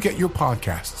wherever you get your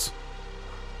podcasts.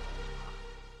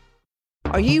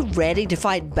 Are you ready to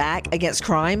fight back against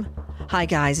crime? Hi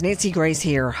guys, Nancy Grace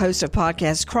here, host of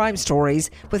podcast Crime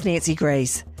Stories with Nancy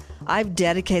Grace. I've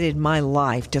dedicated my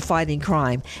life to fighting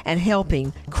crime and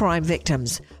helping crime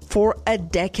victims. For a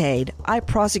decade, I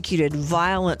prosecuted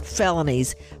violent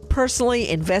felonies, personally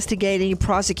investigating,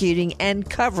 prosecuting, and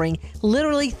covering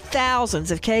literally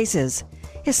thousands of cases.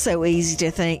 It's so easy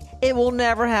to think it will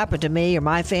never happen to me or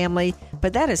my family,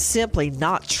 but that is simply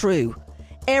not true.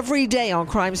 Every day on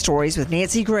Crime Stories with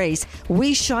Nancy Grace,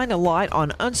 we shine a light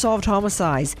on unsolved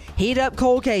homicides, heat up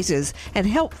cold cases, and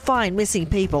help find missing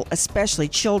people, especially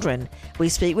children. We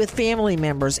speak with family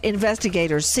members,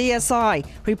 investigators, CSI,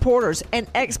 reporters, and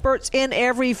experts in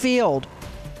every field.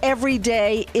 Every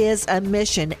day is a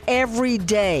mission. Every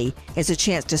day is a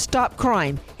chance to stop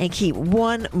crime and keep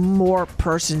one more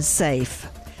person safe.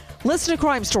 Listen to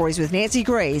Crime Stories with Nancy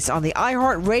Grace on the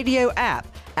iHeartRadio app,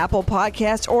 Apple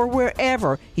Podcasts, or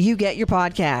wherever you get your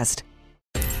podcast.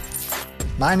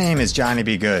 My name is Johnny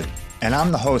B. Good, and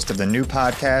I'm the host of the new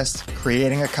podcast,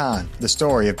 Creating a Con, the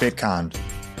story of Bitcon.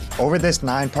 Over this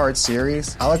 9-part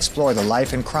series, I'll explore the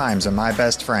life and crimes of my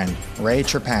best friend, Ray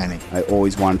Trapani. I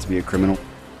always wanted to be a criminal.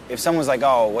 If someone's like,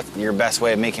 oh, what's your best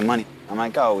way of making money? I'm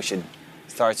like, oh, we should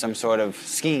start some sort of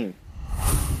scheme.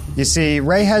 You see,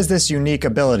 Ray has this unique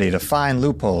ability to find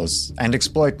loopholes and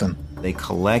exploit them. They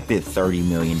collected $30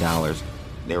 million.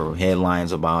 There were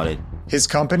headlines about it. His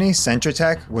company,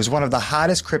 Centratech, was one of the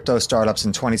hottest crypto startups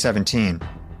in 2017.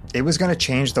 It was going to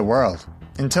change the world,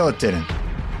 until it didn't.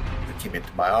 I came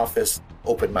into my office,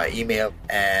 opened my email,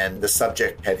 and the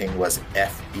subject heading was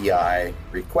FBI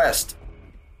request.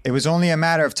 It was only a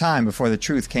matter of time before the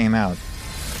truth came out.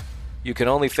 You can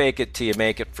only fake it till you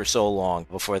make it for so long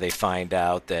before they find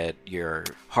out that your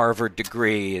Harvard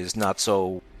degree is not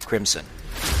so crimson.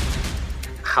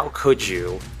 How could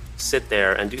you sit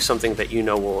there and do something that you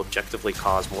know will objectively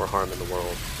cause more harm in the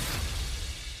world?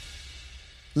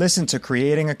 Listen to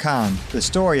Creating a Con, the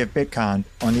story of Bitcon,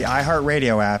 on the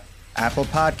iHeartRadio app, Apple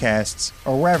Podcasts,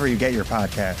 or wherever you get your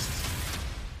podcasts.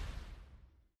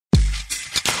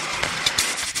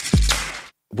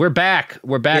 We're back.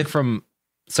 From...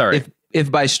 Sorry.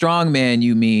 If by strong man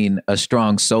you mean a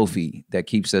strong Sophie that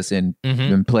keeps us in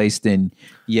placed in,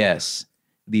 yes,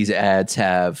 these ads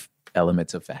have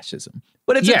elements of fascism,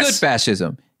 but it's a good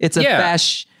fascism. It's a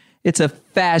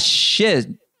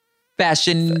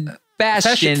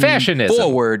fashionism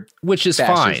forward, which is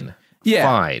fascism. Fine. Yeah,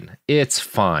 fine. It's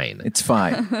fine. It's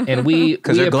fine, and we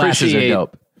glasses are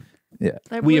dope. Yeah,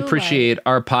 we appreciate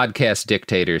our podcast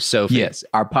dictator, Sophie. Yes,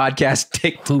 our podcast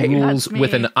dictator who rules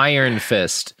with an iron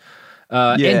fist.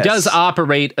 And does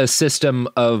operate a system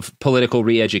of political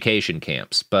re-education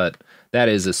camps, but that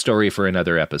is a story for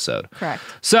another episode. Correct.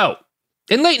 So,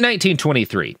 in late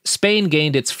 1923, Spain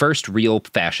gained its first real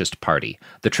fascist party,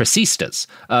 the Tracistas.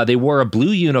 They wore a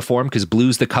blue uniform because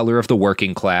blue's the color of the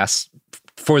working class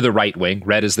for the right wing.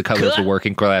 Red is the color of the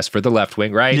working class for the left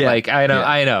wing, right? Yeah. Like, I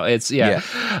know. It's,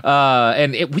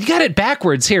 and we got it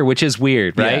backwards here, which is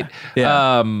weird, right?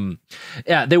 Yeah.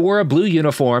 Yeah, they wore a blue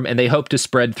uniform and they hoped to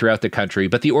spread throughout the country,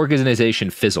 but the organization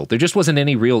fizzled. There just wasn't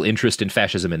any real interest in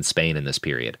fascism in Spain in this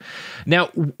period. Now,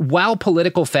 while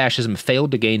political fascism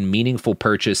failed to gain meaningful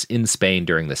purchase in Spain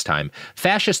during this time,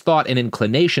 fascist thought and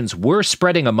inclinations were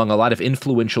spreading among a lot of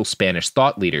influential Spanish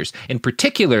thought leaders, and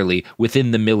particularly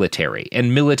within the military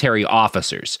and military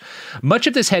officers. Much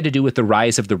of this had to do with the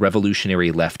rise of the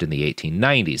revolutionary left in the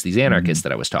 1890s, these anarchists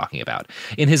that I was talking about.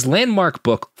 In his landmark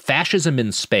book, Fascism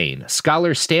in Spain,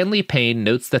 scholar Stanley Payne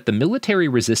notes that the military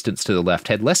resistance to the left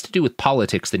had less to do with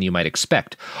politics than you might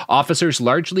expect. Officers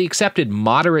largely accepted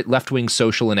moderate left-wing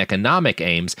social and economic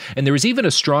aims, and there was even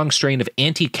a strong strain of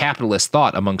anti-capitalist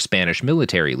thought among Spanish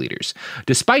military leaders.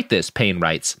 Despite this, Payne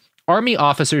writes, Army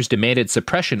officers demanded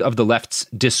suppression of the left's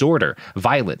disorder,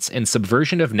 violence, and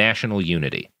subversion of national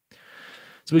unity.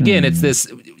 So again, it's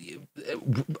this...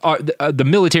 the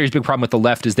military's big problem with the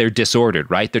left is they're disordered,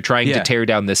 right? They're trying to tear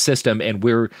down this system, and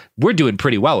we're doing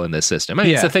pretty well in this system. I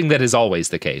mean, it's the thing that is always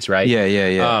the case, right?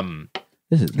 Yeah.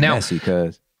 This is messy,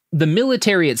 cuz. The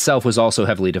military itself was also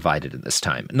heavily divided in this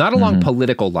time, not along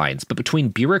political lines, but between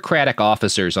bureaucratic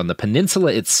officers on the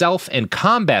peninsula itself and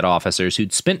combat officers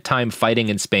who'd spent time fighting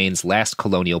in Spain's last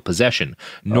colonial possession,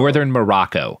 northern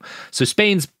Morocco. So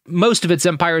most of its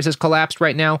empires has collapsed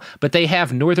right now, but they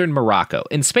have northern Morocco.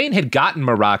 And Spain had gotten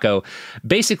Morocco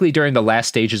basically during the last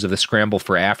stages of the scramble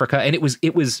for Africa, and it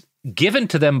was given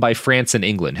to them by France and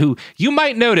England, who you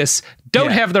might notice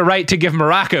don't have the right to give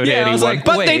Morocco to anyone,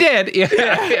 but they did.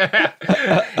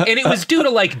 And it was due to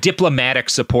like diplomatic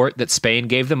support that Spain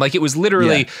gave them. Like it was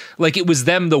literally like it was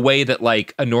them the way that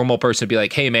like a normal person would be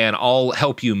like, hey man, I'll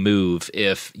help you move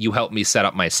if you help me set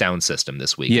up my sound system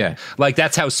this week. Yeah. Like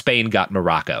that's how Spain got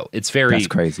Morocco. It's That's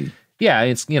crazy. Yeah,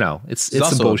 it's it's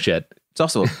some bullshit. It's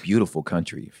also a beautiful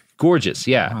country. Gorgeous,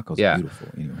 yeah. Morocco's beautiful.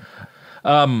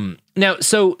 Anyway. Now,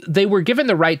 so they were given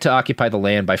the right to occupy the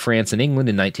land by France and England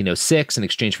in 1906 in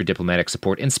exchange for diplomatic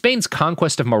support. And Spain's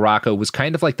conquest of Morocco was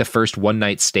kind of like the first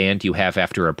one-night stand you have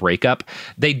after a breakup.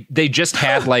 They just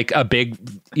had like a big,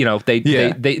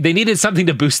 they needed something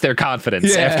to boost their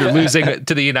confidence after losing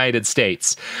to the United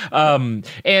States. And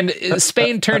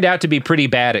Spain turned out to be pretty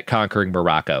bad at conquering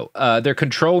Morocco. Their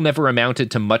control never amounted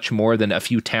to much more than a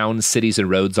few towns, cities, and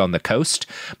roads on the coast.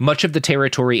 Much of the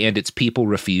territory and its people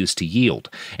refused to yield.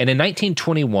 And in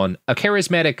 1921, a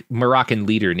charismatic Moroccan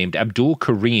leader named Abdul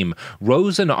Karim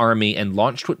rose an army and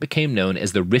launched what became known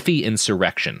as the Rifi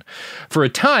Insurrection. For a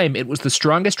time, it was the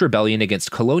strongest rebellion against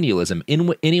colonialism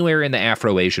anywhere in the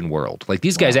Afro-Asian world. Like,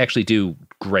 these guys actually do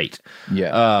great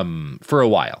for a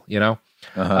while,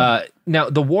 Now,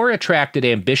 the war attracted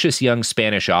ambitious young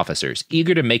Spanish officers,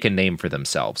 eager to make a name for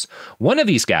themselves. One of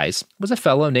these guys was a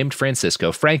fellow named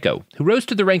Francisco Franco, who rose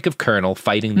to the rank of colonel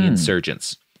fighting the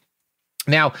insurgents.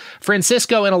 Now,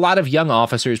 Francisco and a lot of young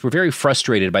officers were very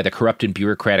frustrated by the corrupt and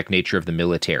bureaucratic nature of the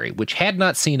military, which had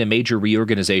not seen a major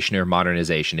reorganization or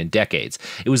modernization in decades.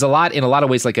 It was in a lot of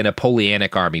ways like a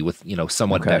Napoleonic army with,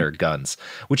 somewhat better guns,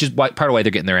 which is part of why they're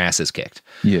getting their asses kicked.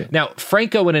 Yeah. Now,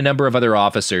 Franco and a number of other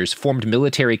officers formed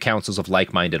military councils of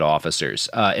like-minded officers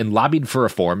and lobbied for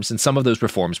reforms, and some of those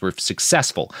reforms were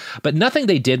successful. But nothing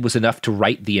they did was enough to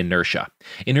right the inertia.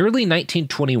 In early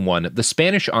 1921, the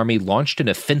Spanish army launched an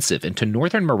offensive into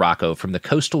northern Morocco from the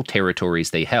coastal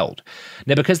territories they held.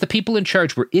 Now, because the people in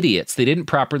charge were idiots, they didn't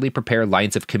properly prepare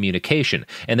lines of communication,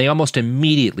 and they almost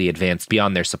immediately advanced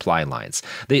beyond their supply lines.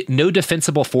 No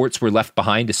defensible forts were left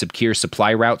behind to secure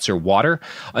supply routes or water,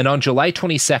 and on July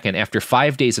 22nd, after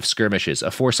 5 days of skirmishes,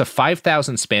 a force of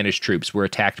 5,000 Spanish troops were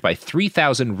attacked by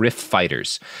 3,000 RIF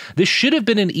fighters. This should have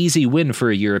been an easy win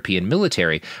for a European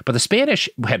military, but the Spanish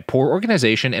had poor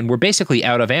organization and were basically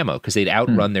out of ammo because they'd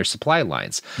outrun their supply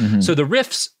lines. So the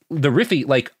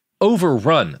Rifi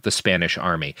overrun the Spanish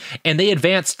army, and they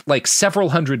advanced like several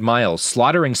hundred miles,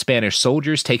 slaughtering Spanish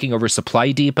soldiers, taking over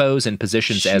supply depots and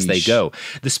positions as they go.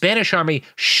 The Spanish army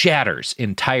shatters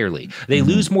entirely. They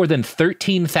lose more than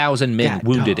 13,000 men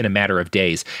wounded in a matter of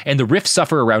days, and the RIF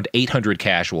suffer around 800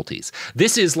 casualties.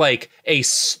 This is like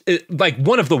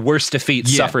one of the worst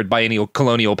defeats suffered by any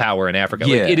colonial power in Africa.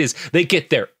 Like, it is. They get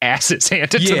their asses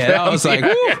handed to them. I was like,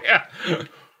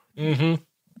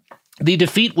 The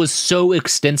defeat was so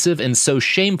extensive and so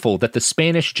shameful that the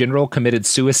Spanish general committed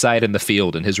suicide in the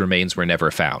field, and his remains were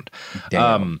never found.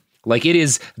 Like it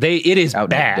is out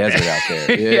bad. In the desert out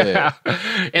there. Yeah.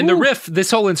 And the RIF,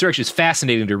 this whole insurrection is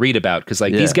fascinating to read about because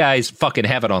these guys fucking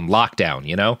have it on lockdown,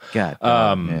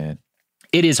 God, man.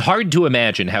 It is hard to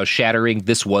imagine how shattering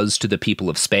this was to the people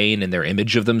of Spain and their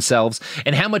image of themselves,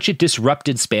 and how much it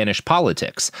disrupted Spanish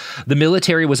politics. The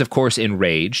military was, of course,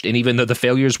 enraged, and even though the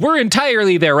failures were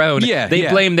entirely their own, they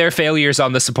blamed their failures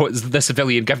on the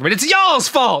civilian government. It's y'all's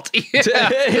fault! It's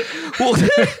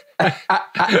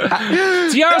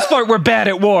y'all's fault we're bad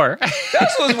at war.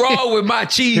 That's what's wrong with my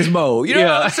cheesemo. You know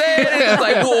what I'm saying? It's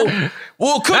like,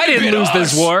 well, I didn't lose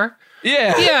this war.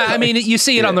 Yeah. I mean, you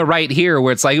see it on the right here,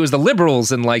 where it's like it was the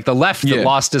liberals and like the left that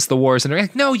lost us the wars, and they're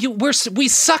like, no, we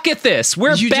suck at this.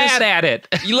 We're bad at it.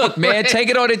 You look, man, take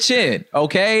it on the chin,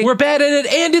 okay? We're bad at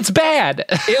it, and it's bad.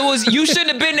 You shouldn't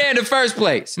have been there in the first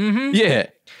place. Mm-hmm. Yeah.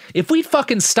 If we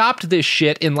fucking stopped this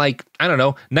shit in like, I don't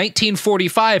know,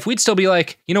 1945, we'd still be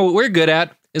like, you know what we're good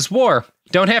at is war.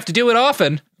 Don't have to do it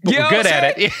often. But we're good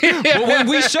at it. But when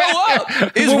we show up,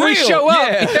 it's real. We show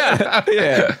up.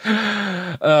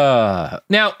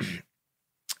 Now,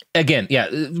 again,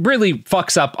 it really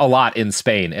fucks up a lot in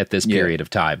Spain at this period of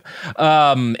time.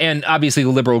 And obviously the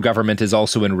liberal government is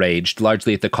also enraged,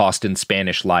 largely at the cost in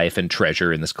Spanish life and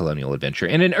treasure in this colonial adventure.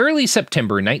 And in early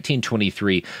September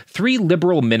 1923, 3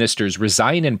 liberal ministers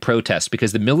resign in protest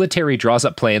because the military draws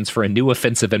up plans for a new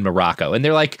offensive in Morocco. And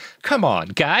they're like, come on,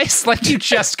 guys, like you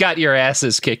just got your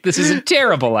asses kicked. This is a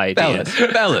terrible idea.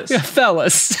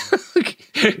 Fellas.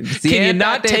 Can you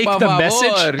not take the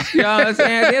message?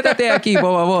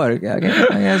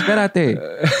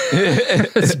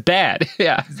 It's bad.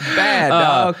 Yeah. It's bad,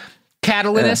 dog.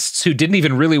 Catalanists who didn't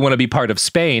even really want to be part of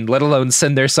Spain, let alone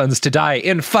send their sons to die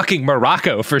in fucking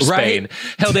Morocco for Spain,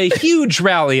 held a huge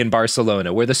rally in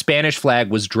Barcelona where the Spanish flag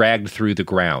was dragged through the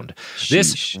ground. Sheesh.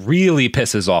 This really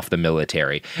pisses off the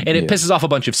military, and it pisses off a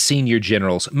bunch of senior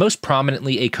generals, most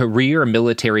prominently a career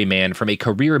military man from a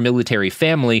career military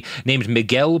family named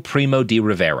Miguel Primo de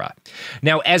Rivera.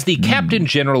 Now, as the captain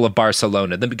general of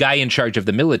Barcelona, the guy in charge of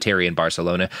the military in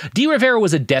Barcelona, de Rivera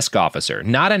was a desk officer,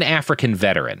 not an African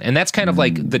veteran, and that's kind of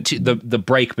like the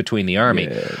break between the army.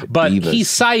 But he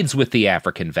sides with the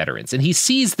African veterans, and he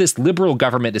sees this liberal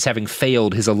government as having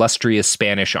failed his illustrious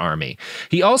Spanish army.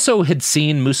 He also had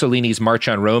seen Mussolini's March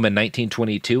on Rome in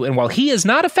 1922, and while he is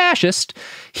not a fascist,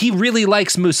 he really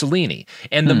likes Mussolini.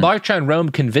 And the March on Rome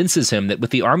convinces him that with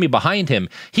the army behind him,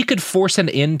 he could force an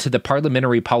end to the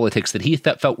parliamentary politics that he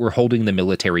felt were holding the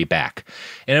military back.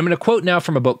 And I'm going to quote now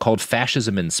from a book called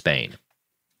Fascism in Spain,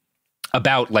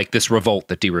 about like this revolt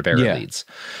that de Rivera leads.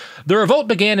 The revolt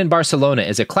began in Barcelona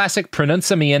as a classic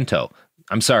pronunciamiento.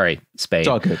 I'm sorry, Spain. It's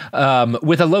all good.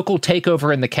 With a local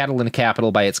takeover in the Catalan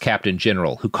capital by its captain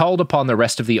general, who called upon the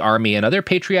rest of the army and other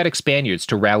patriotic Spaniards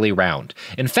to rally round.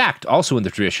 In fact, also in the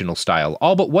traditional style,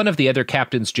 all but one of the other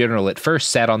captains general at first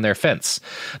sat on their fence.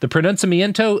 The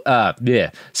pronunciamiento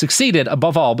succeeded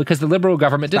above all because the liberal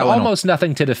government did almost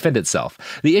nothing to defend itself.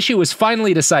 The issue was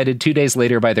finally decided 2 days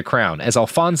later by the crown, as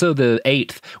Alfonso VIII,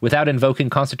 without invoking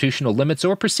constitutional limits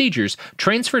or procedures,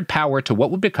 transferred power to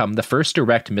what would become the first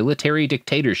direct military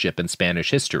dictatorship in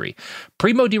Spanish history.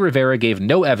 Primo de Rivera gave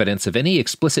no evidence of any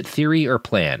explicit theory or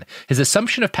plan. His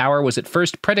assumption of power was at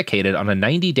first predicated on a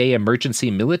 90-day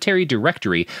emergency military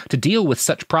directory to deal with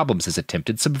such problems as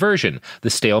attempted subversion,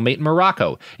 the stalemate in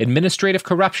Morocco, administrative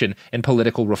corruption, and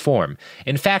political reform.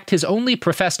 In fact, his only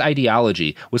professed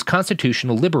ideology was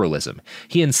constitutional liberalism.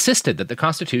 He insisted that the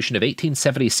Constitution of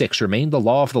 1876 remained the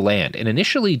law of the land, and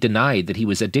initially denied that he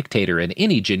was a dictator in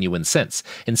any genuine sense,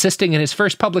 insisting in his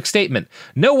first public statement,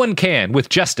 "No one can, with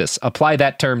justice, apply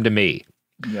that term to me."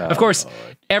 Of course,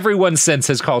 everyone since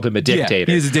has called him a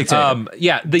dictator. Yeah, he's a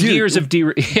dictator. Years of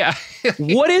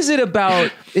What is it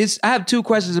about? I have 2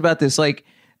 questions about this. Like,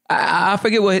 I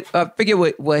forget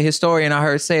what historian I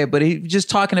heard say it, but he just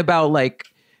talking about like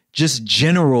just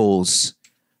generals.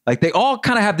 Like they all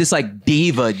kind of have this like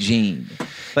diva gene.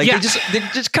 Like they're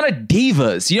just kind of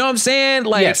divas. You know what I'm saying?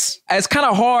 Like it's kind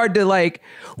of hard to like,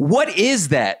 what is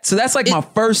that? So that's like my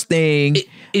first thing.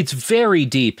 It's very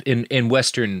deep in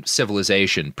Western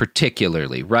civilization,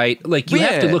 particularly, right? Like you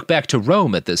have to look back to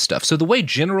Rome at this stuff. So the way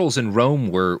generals in Rome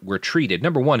were treated,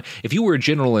 number one, if you were a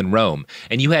general in Rome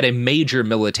and you had a major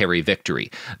military victory,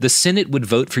 the Senate would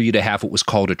vote for you to have what was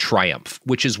called a triumph,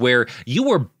 which is where you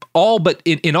were all but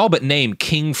in all but name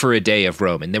king for a day of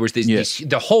Rome. And there was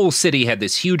the whole city had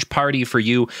this huge party for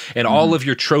you, and all of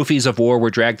your trophies of war were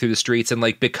dragged through the streets. And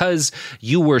like, because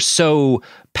you were so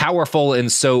powerful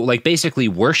and so like basically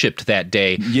worshipped that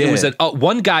day, it was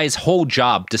one guy's whole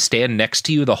job to stand next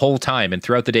to you the whole time and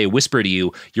throughout the day whisper to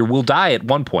you, you will die at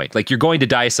one point. Like you're going to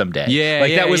die someday.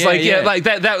 That was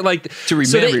to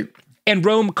remember. And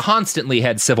Rome constantly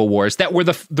had civil wars that were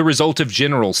the result of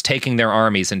generals taking their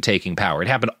armies and taking power. It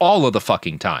happened all of the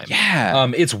fucking time.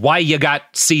 Yeah. It's why you got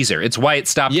Caesar. It's why it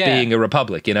stopped being a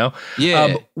republic, you know?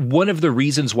 Yeah. One of the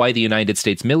reasons why the United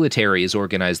States military is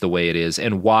organized the way it is,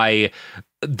 and why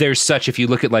there's such, if you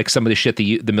look at like some of the shit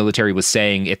the military was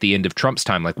saying at the end of Trump's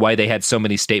time, like why they had so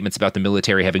many statements about the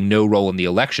military having no role in the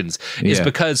elections, is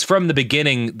because from the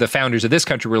beginning, the founders of this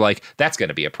country were like, that's going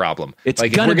to be a problem. It's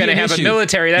like, if we're going to have a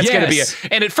military, that's going to be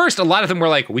and at first, a lot of them were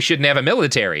like, we shouldn't have a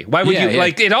military. Why would you,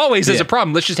 like, it always is a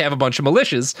problem. Let's just have a bunch of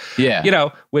militias. Yeah. You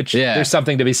know, which there's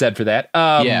something to be said for that.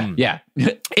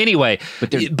 Anyway,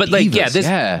 but like,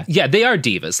 divas, they are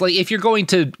divas. Like, if you're going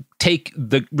to take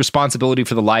the responsibility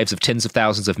for the lives of tens of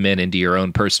thousands of men into your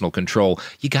own personal control,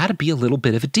 you got to be a little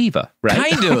bit of a diva,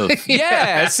 right? Kind of.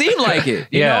 It seemed like it.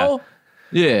 You know?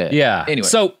 Yeah. Anyway.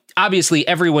 So obviously,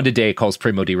 everyone today calls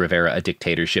Primo de Rivera a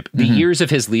dictatorship. The years of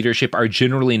his leadership are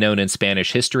generally known in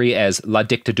Spanish history as La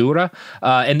Dictadura.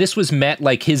 And this was met,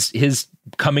 like, his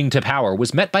coming to power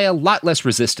was met by a lot less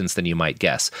resistance than you might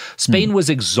guess. Spain was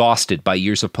exhausted by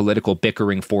years of political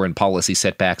bickering, foreign policy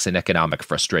setbacks, and economic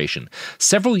frustration.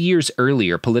 Several years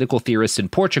earlier, political theorists in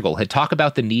Portugal had talked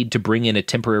about the need to bring in a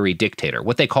temporary dictator,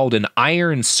 what they called an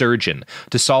iron surgeon,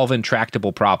 to solve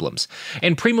intractable problems.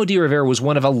 And Primo de Rivera was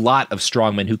one of a lot of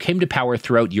strongmen who came to power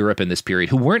throughout Europe in this period,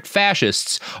 who weren't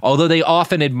fascists, although they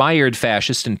often admired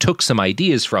fascists and took some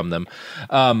ideas from them.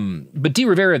 But de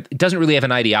Rivera doesn't really have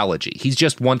an ideology. He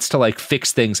just wants to like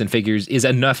fix things and figures is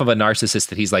enough of a narcissist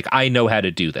that he's like, I know how to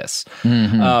do this.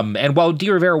 And while de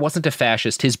Rivera wasn't a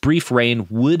fascist, his brief reign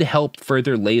would help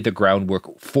further lay the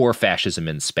groundwork for fascism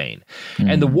in Spain.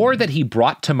 And the war that he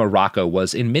brought to Morocco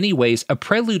was in many ways a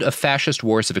prelude of fascist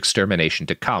wars of extermination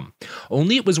to come.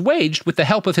 Only it was waged with the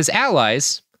help of his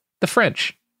allies, the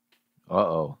French.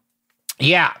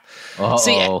 Yeah.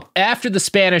 See, after the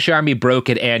Spanish army broke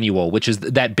at Annual, which is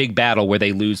that big battle where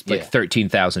they lose like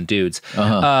 13,000 dudes,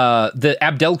 the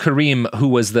Abdel Karim, who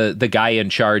was the guy in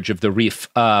charge of the Rif,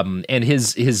 and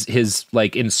his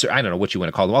like, I don't know what you want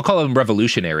to call them. I'll call them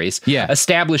revolutionaries,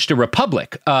 established a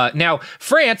republic. Now,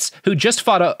 France, who just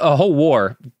fought a whole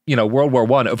war, you know, World War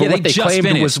I, over what they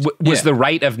claimed was the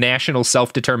right of national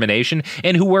self-determination,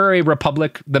 and who were a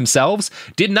republic themselves,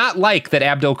 did not like that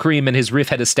Abdel Karim and his Rif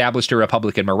had established a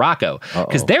republic in Morocco,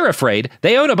 because they're afraid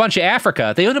they own a bunch of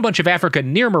Africa. They own a bunch of Africa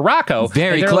near Morocco.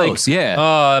 Very close,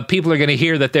 like, people are going to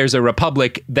hear that there's a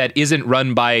republic that isn't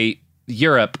run by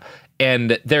Europe,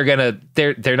 and they're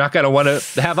not gonna want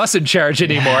to have us in charge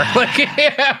anymore. Like,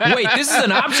 wait, this is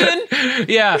an option?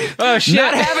 Oh shit!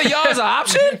 Not having y'all as an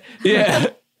option?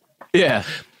 Yeah.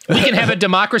 We can have a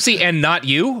democracy and not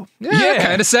you.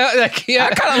 Kind of sound like, I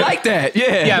kind of like that.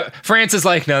 Yeah. France is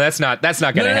like, no, that's not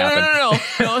going to happen.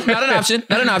 No, not an option.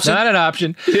 Not an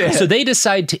option. Yeah. So they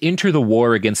decide to enter the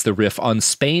war against the Rif on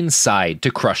Spain's side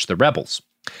to crush the rebels.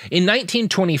 In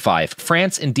 1925,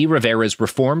 France and de Rivera's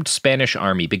reformed Spanish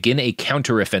army begin a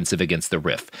counteroffensive against the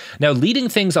Rif. Now, leading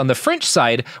things on the French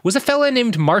side was a fella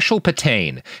named Marshal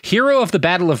Pétain, hero of the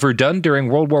Battle of Verdun during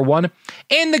World War I,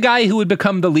 and the guy who would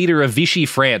become the leader of Vichy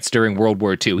France during World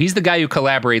War II. He's the guy who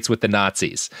collaborates with the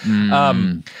Nazis. Now,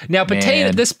 Pétain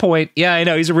at this point, I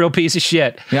know, he's a real piece of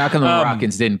shit. Yeah, how come the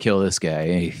Moroccans didn't kill this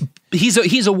guy?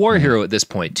 He's a war hero at this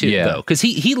point too, though, because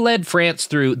he led France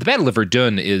through the Battle of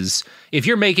Verdun. Is, if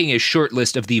you're making a short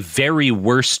list of the very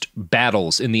worst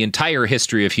battles in the entire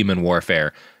history of human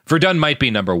warfare, Verdun might be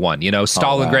number one. You know,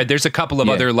 Stalingrad. There's a couple of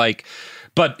other like.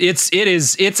 But it's in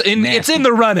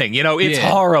the running, you know, it's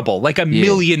horrible. Like 1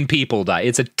 million people die.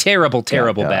 It's a terrible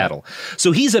battle.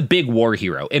 So he's a big war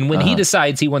hero. And when he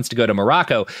decides he wants to go to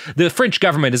Morocco, the French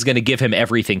government is going to give him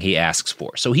everything he asks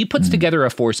for. So he puts together a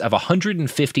force of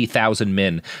 150,000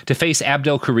 men to face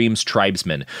Abdel Karim's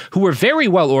tribesmen, who were very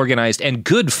well organized and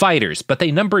good fighters, but they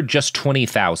numbered just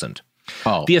 20,000.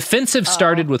 The offensive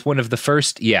started with one of the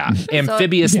first,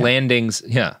 amphibious landings.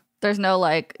 There's no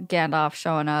like Gandalf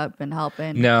showing up and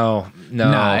helping. No, ain't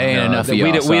enough of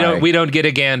y'all. We don't get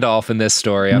a Gandalf in this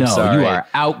story. I'm sorry. You are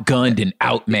outgunned and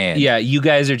outmanned. Yeah, you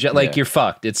guys are just like, you're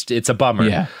fucked. It's a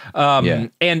bummer.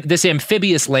 And this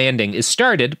amphibious landing is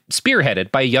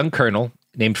spearheaded by a young colonel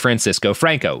named Francisco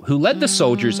Franco, who led the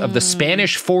soldiers of the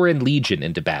Spanish Foreign Legion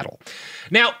into battle.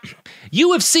 Now,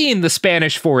 you have seen the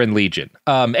Spanish Foreign Legion.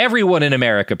 Everyone in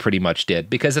America pretty much did,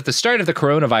 because at the start of the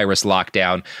coronavirus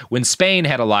lockdown, when Spain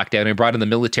had a lockdown and brought in the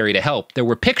military to help, there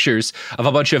were pictures of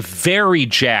a bunch of very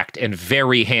jacked and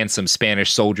very handsome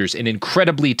Spanish soldiers in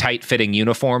incredibly tight-fitting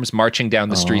uniforms marching down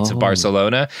the streets of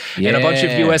Barcelona. And a bunch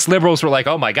of U.S. liberals were like,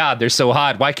 oh my God, they're so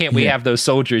hot. Why can't we have those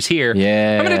soldiers here?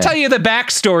 I'm going to tell you the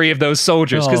backstory of those soldiers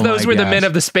soldiers, because those were the men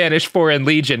of the Spanish Foreign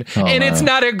Legion, and it's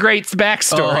not a great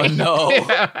backstory. Oh no!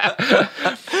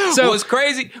 So what's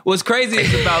crazy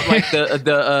is about like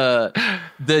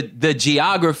the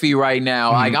geography right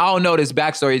now. Like I don't know this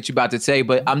backstory that you're about to say,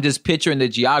 but I'm just picturing the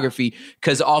geography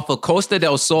because off of Costa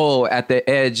del Sol at the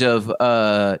edge of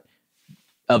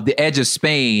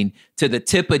Spain to the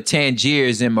tip of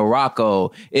Tangiers in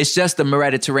Morocco, it's just the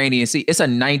Mediterranean Sea. It's a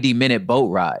 90-minute boat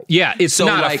ride. Yeah, it's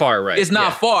not a far ride. It's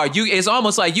not far. It's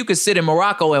almost like you could sit in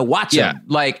Morocco and watch them.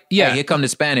 Like, hey, here come the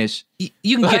Spanish.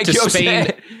 You can get to Spain.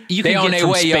 You can get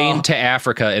from Spain to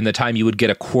Africa in the time you would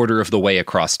get a quarter of the way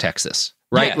across Texas.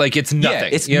 Right? Yeah. Like it's nothing.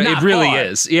 Yeah, it's it really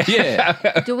is.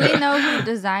 Yeah. Do we know who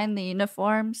designed the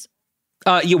uniforms?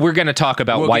 We're going to talk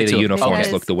about why the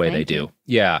uniforms look the way they do.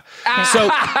 Yeah. So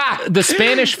the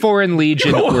Spanish Foreign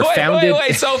Legion were founded.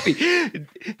 Wait, Sophie.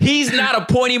 He's not a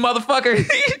pointy motherfucker.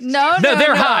 No,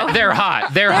 they're hot. They're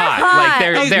hot. They're hot.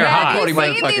 Like they're hot. Have you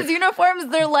seen these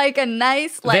uniforms? They're like a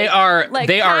nice, like they are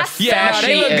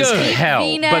fashy as hell,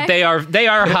 but they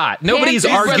are hot. Nobody's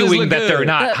arguing that they're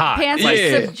not hot. Pants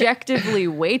are subjectively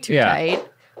way too tight.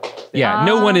 Yeah,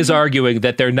 no one is arguing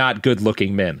that they're not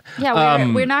good-looking men.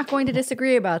 Yeah, we're not going to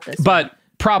disagree about this. But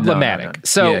problematic. No.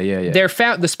 So yeah.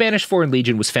 The Spanish Foreign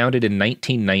Legion was founded in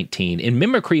 1919 in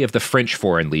mimicry of the French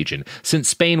Foreign Legion, since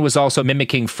Spain was also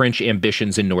mimicking French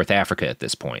ambitions in North Africa at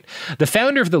this point. The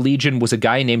founder of the Legion was a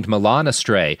guy named Milan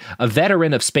Astray, a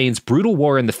veteran of Spain's brutal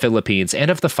war in the Philippines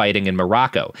and of the fighting in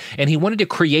Morocco, and he wanted to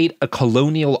create a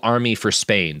colonial army for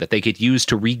Spain that they could use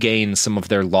to regain some of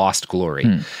their lost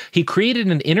glory. He created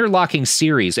an interlocking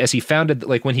series as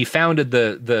when he founded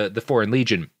the Foreign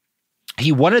Legion.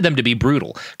 He wanted them to be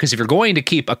brutal, because if you're going to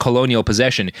keep a colonial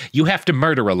possession, you have to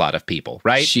murder a lot of people,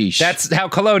 right? Sheesh. That's how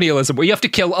colonialism works. You have to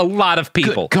kill a lot of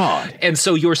people. Good God. And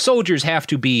so your soldiers have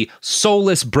to be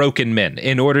soulless, broken men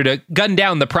in order to gun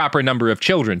down the proper number of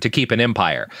children to keep an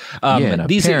empire.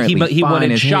 He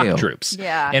wanted shock troops.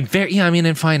 Yeah. And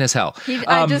and fine as hell.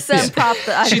 I just sent prop.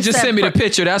 She just sent me the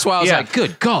picture. That's why I was like,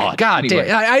 good God. God anyway.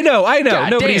 damn. I know.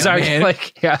 God Nobody's damn, arguing. man.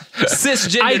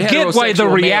 Cisgendered I get why the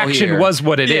reaction was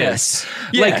what it is.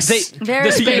 Yes.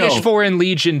 The Spanish Foreign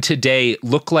Legion today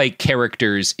look like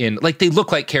characters in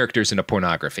a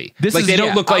pornography. They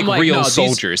don't look like real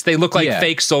soldiers. They look like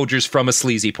fake soldiers from a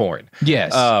sleazy porn.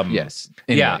 Yes. Yes.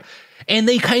 Anyway. Yeah. And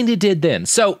they kind of did then.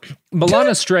 So Milan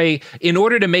Astray, in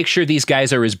order to make sure these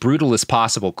guys are as brutal as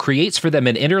possible, creates for them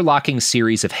an interlocking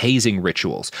series of hazing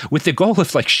rituals with the goal of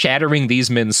shattering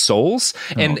these men's souls.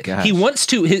 And he wants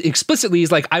to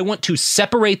he's like, I want to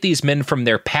separate these men from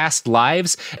their past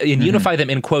lives and unify them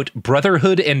in, quote,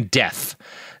 brotherhood and death.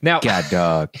 Now, God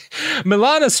dog.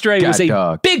 Milan Astray was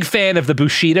a big fan of the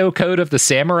Bushido code of the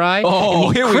samurai. Oh,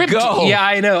 here we go. Yeah,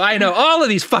 I know. All of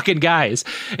these fucking guys.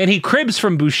 And he cribs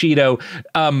from Bushido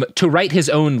to write his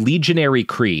own legionary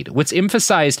creed, which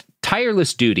emphasized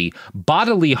tireless duty,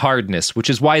 bodily hardness,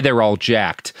 which is why they're all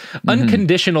jacked,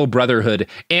 unconditional brotherhood,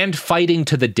 and fighting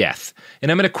to the death. And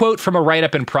I'm going to quote from a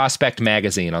write-up in Prospect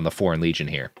magazine on the Foreign Legion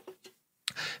here.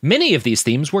 Many of these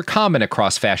themes were common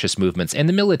across fascist movements and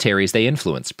the militaries they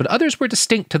influenced, but others were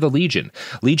distinct to the Legion.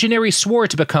 Legionaries swore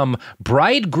to become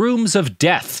bridegrooms of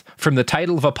death from the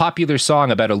title of a popular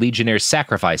song about a legionnaire's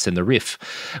sacrifice in the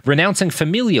Rif, renouncing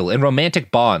familial and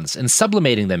romantic bonds and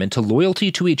sublimating them into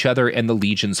loyalty to each other and the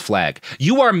Legion's flag.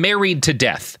 You are married to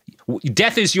death.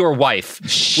 Death is your wife.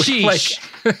 Sheesh.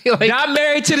 Not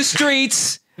married to the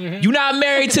streets. You're not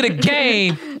married to the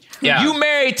game. Yeah. You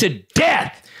married to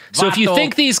death. So if you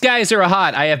think these guys are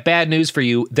hot, I have bad news for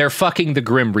you. They're fucking the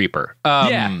Grim Reaper.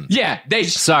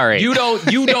 Sorry. You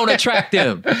don't attract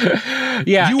them.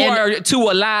 Yeah. You are too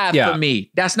alive for me.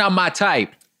 That's not my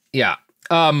type. Yeah.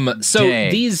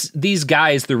 These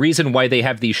guys, the reason why they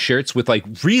have these shirts with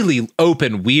really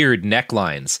open, weird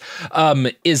necklines,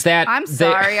 is that I'm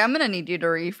sorry, I'm gonna need you to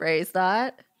rephrase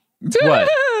that. What?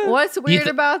 What's weird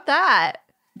about that?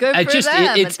 Good for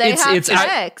them. They have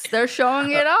sex. They're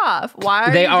showing it off. Why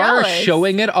are they you jealous?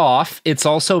 Showing it off. It's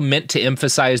also meant to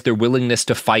emphasize their willingness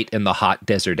to fight in the hot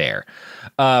desert air.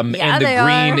 And the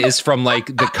green is from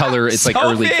the color. It's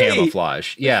early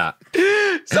camouflage. Yeah.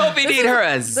 Sophie need her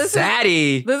a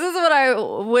zaddy. This is what I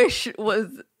wish was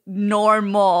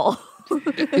normal.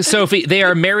 Sophie, they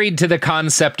are married to the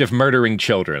concept of murdering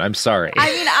children. I'm sorry. I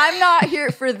mean, I'm not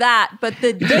here for that, but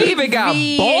they even got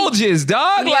bulges,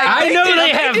 dog. I know they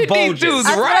have bulges.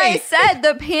 That's what I said.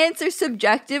 The pants are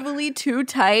subjectively too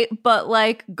tight, but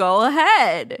go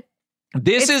ahead.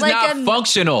 This is not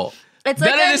functional. It's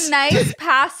a nice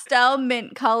pastel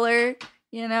mint color,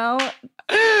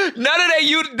 None of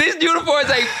that. These uniforms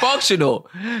ain't functional.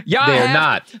 They're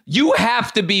not. You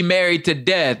have to be married to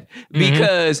death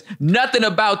because nothing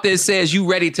about this says you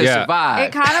ready to survive.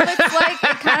 It kind of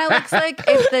looks like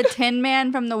if the Tin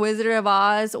Man from The Wizard of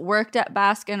Oz worked at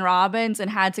Baskin Robbins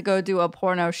and had to go do a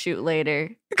porno shoot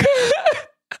later.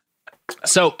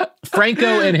 So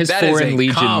Franco and his Foreign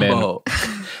Legion men.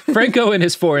 Franco and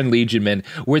his Foreign Legion men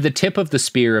were the tip of the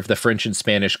spear of the French and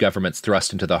Spanish governments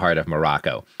thrust into the heart of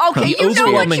Morocco. Okay, you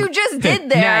know what you just did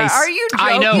there. Nice. Are you joking?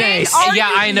 I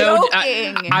know.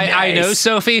 I know. I know,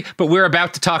 Sophie, but we're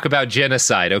about to talk about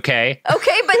genocide, okay?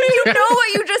 Okay, but you know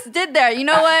what you just did there. You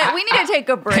know what? We need to take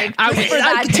a break.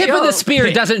 The tip of the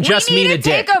spear doesn't just mean a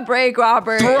dick. Take a break,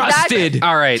 Robert. Thrusted.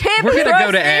 All right, we're going to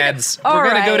go to ads. We're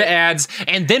going to go to ads,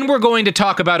 and then we're going to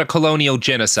talk about a colonial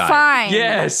genocide. Fine.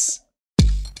 Yes.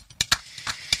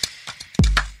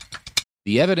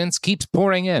 The evidence keeps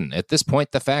pouring in. At this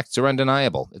point, the facts are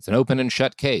undeniable. It's an open and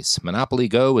shut case. Monopoly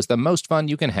Go is the most fun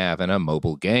you can have in a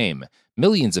mobile game.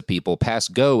 Millions of people pass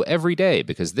Go every day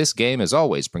because this game is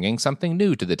always bringing something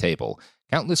new to the table.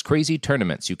 Countless crazy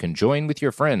tournaments you can join with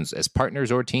your friends as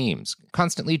partners or teams.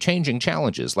 Constantly changing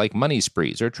challenges like money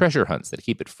sprees or treasure hunts that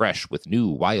keep it fresh with new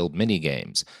wild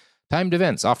mini-games. Timed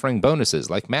events offering bonuses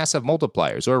like massive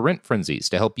multipliers or rent frenzies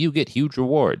to help you get huge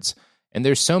rewards. And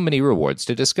there's so many rewards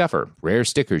to discover. Rare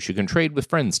stickers you can trade with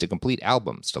friends to complete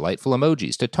albums, delightful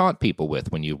emojis to taunt people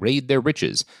with when you raid their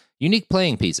riches, unique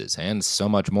playing pieces, and so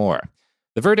much more.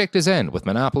 The verdict is in with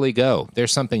Monopoly Go.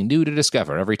 There's something new to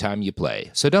discover every time you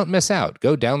play. So don't miss out.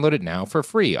 Go download it now for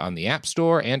free on the App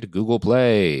Store and Google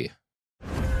Play.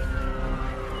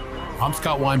 I'm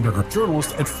Scott Weinberger,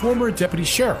 journalist and former deputy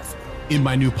sheriff. In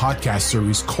my new podcast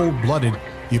series, Cold Blooded,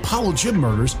 The Apollo Gym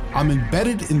Murders, I'm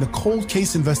embedded in the cold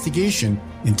case investigation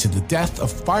into the death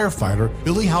of firefighter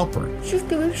Billy Halpern. It's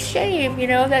just a shame,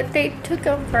 that they took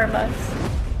him from us.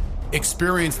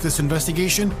 Experience this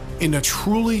investigation in a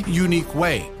truly unique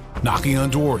way, knocking on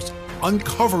doors,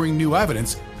 uncovering new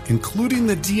evidence, including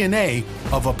the DNA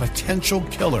of a potential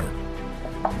killer.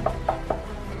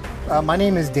 My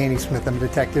name is Danny Smith. I'm a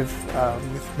detective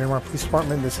with Miramar Police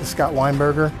Department. This is Scott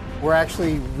Weinberger. We're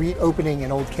actually reopening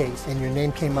an old case, and your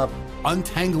name came up.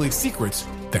 Untangling secrets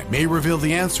that may reveal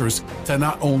the answers to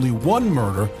not only one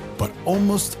murder, but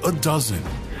almost a dozen.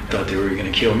 I thought they were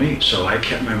going to kill me, so I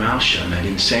kept my mouth shut and I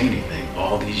didn't say anything.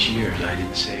 All these years, I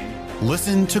didn't say anything.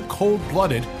 Listen to Cold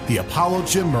Blooded, The Apollo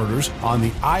Gym Murders on the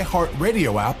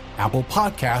iHeartRadio app, Apple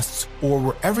Podcasts, or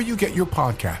wherever you get your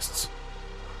podcasts.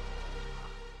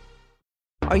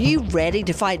 Are you ready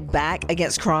to fight back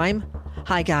against crime?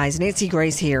 Hi guys, Nancy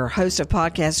Grace here, host of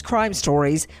podcast Crime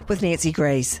Stories with Nancy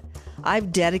Grace.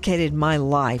 I've dedicated my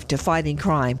life to fighting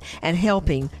crime and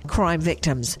helping crime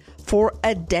victims. For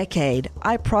a decade,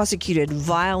 I prosecuted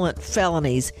violent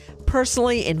felonies,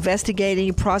 personally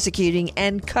investigating, prosecuting,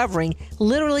 and covering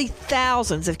literally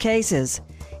thousands of cases.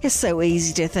 It's so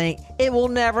easy to think it will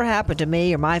never happen to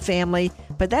me or my family,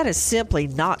 but that is simply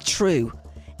not true.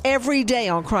 Every day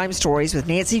on Crime Stories with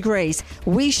Nancy Grace,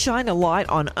 we shine a light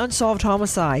on unsolved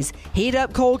homicides, heat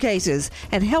up cold cases,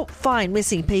 and help find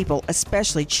missing people,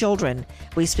 especially children.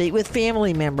 We speak with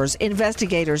family members,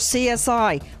 investigators,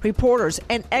 CSI, reporters,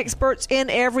 and experts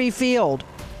in every field.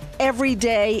 Every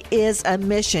day is a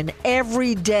mission.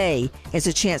 Every day is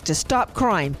a chance to stop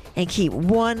crime and keep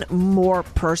one more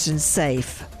person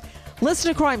safe.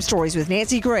 Listen to Crime Stories with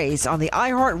Nancy Grace on the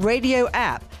iHeartRadio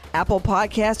app, Apple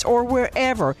Podcasts, or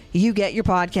wherever you get your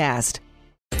podcast.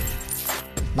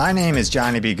 My name is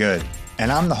Johnny B. Good,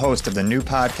 and I'm the host of the new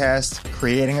podcast,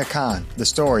 Creating a Con, the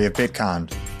story of Bitcon.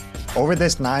 Over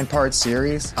this 9-part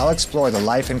series, I'll explore the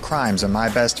life and crimes of my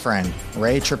best friend,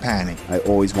 Ray Trapani. I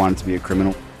always wanted to be a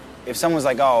criminal. If someone's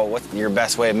like, oh, what's your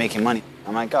best way of making money?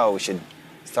 I'm like, oh, we should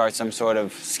start some sort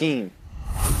of scheme.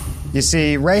 You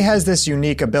see, Ray has this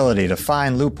unique ability to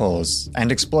find loopholes and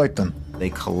exploit them. They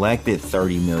collected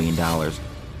 $30 million.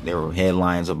 There were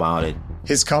headlines about it.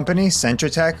 His company,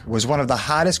 Centratech, was one of the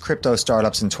hottest crypto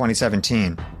startups in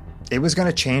 2017. It was going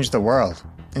to change the world,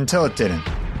 until it didn't.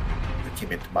 I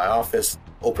came into my office,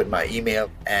 opened my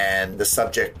email, and the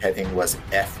subject heading was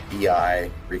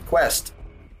FBI request.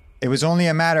 It was only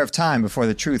a matter of time before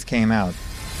the truth came out.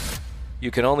 You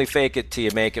can only fake it till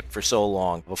you make it for so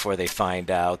long before they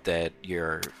find out that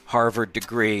your Harvard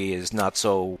degree is not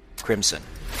so crimson.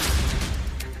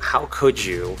 How could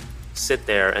you sit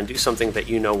there and do something that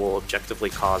you know will objectively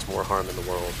cause more harm in the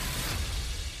world?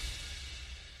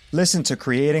 Listen to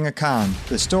Creating a Con,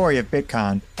 the story of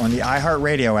Bitcon, on the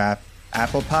iHeartRadio app,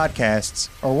 Apple Podcasts,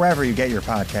 or wherever you get your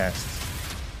podcasts.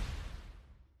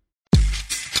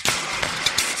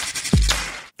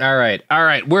 All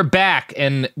right. We're back,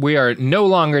 and we are no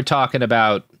longer talking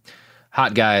about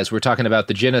hot guys. We're talking about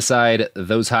the genocide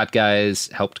those hot guys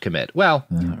helped commit. Well,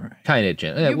 kind of.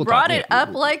 You brought it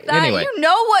up like that. Anyway. You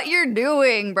know what you're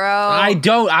doing, bro. I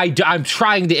don't. I'm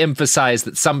trying to emphasize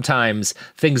that sometimes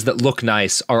things that look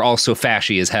nice are also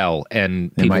fashy as hell,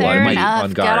 and people might be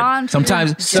on guard.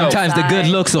 Sometimes the good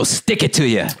looks will stick it to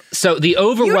you. So the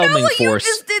overwhelming force.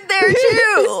 You just did there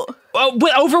too.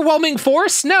 Overwhelming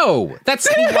force? No, that's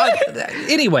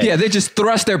anyway. Yeah, they just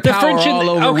thrust their power all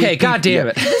over. Okay, god damn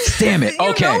it. Damn it.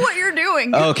 Okay. You know what you're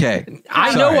doing. Okay.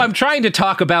 I know I'm trying to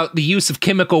talk about the use of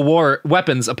chemical war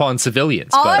weapons upon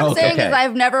civilians. All I'm saying is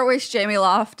I've never wished Jamie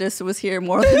Loftus was here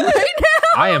more than right now.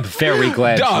 I am very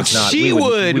glad she's not. She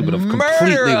would have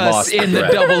murder us lost in the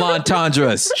double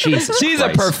entendres. Jesus She's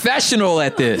Christ. a professional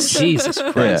at this. Jesus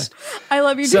Christ. I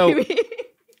love you, Jamie.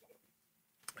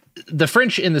 The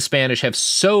French and the Spanish have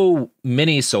so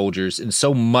many soldiers and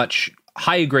so much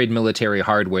high-grade military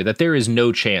hardware that there is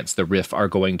no chance the RIF are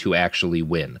going to actually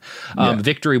win.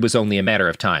 Victory was only a matter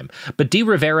of time. But de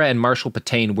Rivera and Marshal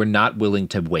Pétain were not willing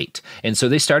to wait, and so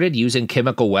they started using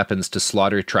chemical weapons to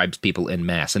slaughter tribespeople en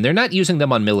masse. And they're not using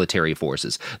them on military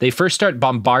forces. They first start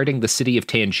bombarding the city of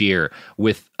Tangier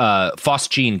with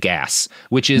phosgene gas,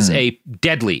 which is a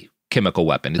deadly chemical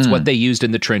weapon. It's what they used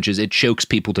in the trenches. It chokes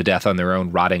people to death on their own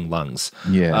rotting lungs.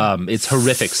 Yeah. It's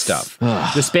horrific stuff.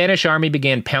 The Spanish army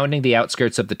began pounding the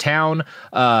outskirts of the town,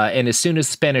 and as soon as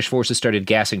Spanish forces started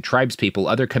gassing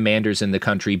tribespeople, other commanders in the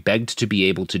country begged to be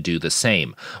able to do the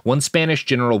same. One Spanish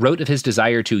general wrote of his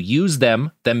desire to use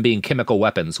them being chemical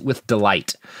weapons, with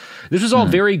delight. This was all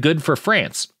very good for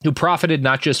France, who profited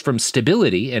not just from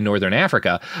stability in northern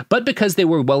Africa, but because they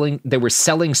were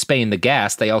selling Spain the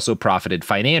gas, they also profited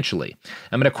financially.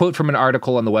 I'm going to quote from an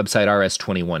article on the website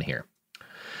RS21 here.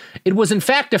 It was in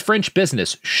fact a French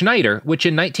business, Schneider, which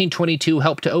in 1922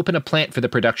 helped to open a plant for the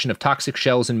production of toxic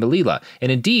shells in Melilla. And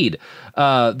indeed,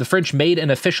 the French made an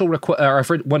official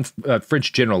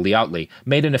French general, Liautli,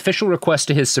 made an official request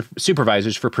to his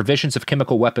supervisors for provisions of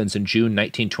chemical weapons in June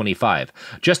 1925,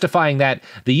 justifying that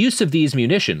the use of these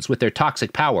munitions with their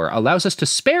toxic power allows us to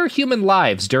spare human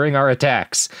lives during our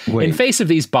attacks. In face of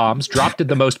these bombs, dropped in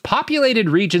the most populated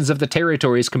regions of the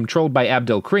territories controlled by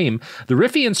Abdelkrim, the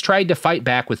Riffians tried to fight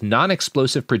back with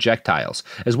non-explosive projectiles,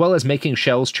 as well as making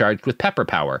shells charged with pepper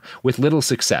power, with little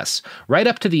success. Right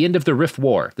up to the end of the Rif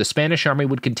War, the Spanish army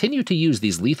would continue to use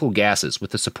these lethal gases with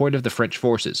the support of the French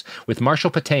forces, with Marshal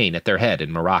Pétain at their head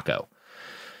in Morocco.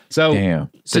 So,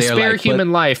 to spare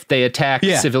human life, they attacked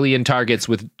civilian targets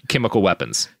with chemical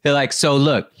weapons. They're like, so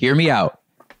look, hear me out.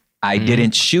 I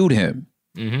didn't shoot him.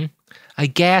 I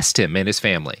gassed him and his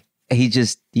family. He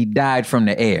died from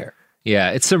the air.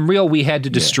 Yeah, it's some real we had to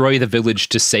destroy the village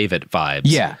to save it vibes.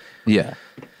 Yeah.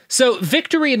 So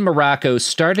Victory in Morocco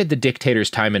started the dictator's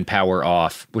time in power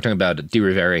off, we're talking about de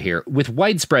Rivera here, with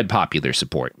widespread popular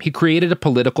support. He created a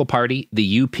political party,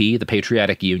 the UP, the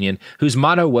Patriotic Union, whose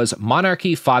motto was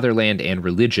monarchy, fatherland, and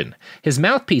religion. His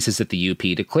mouthpieces at the UP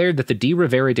declared that the de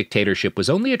Rivera dictatorship was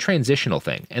only a transitional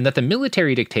thing, and that the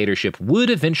military dictatorship would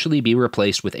eventually be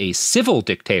replaced with a civil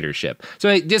dictatorship.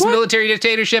 So this military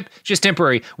dictatorship, just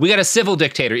temporary. We got a civil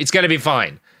dictator. It's going to be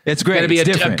fine. It's great. It's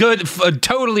going to be a good, a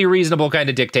totally reasonable kind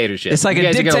of dictatorship. It's like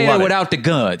a dictator without the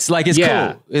guns. Like, it's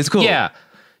cool. It's cool. Yeah.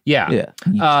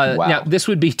 Wow. Now, this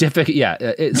would be difficult.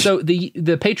 So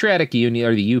the Patriotic Union,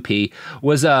 or the UP,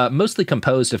 was mostly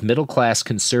composed of middle-class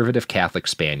conservative Catholic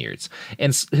Spaniards.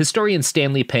 And historian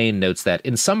Stanley Payne notes that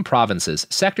in some provinces,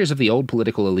 sectors of the old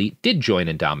political elite did join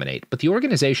and dominate, but the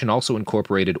organization also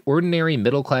incorporated ordinary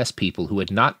middle-class people who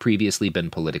had not previously been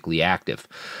politically active.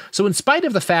 So in spite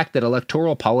of the fact that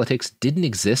electoral politics didn't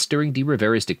exist during de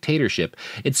Rivera's dictatorship,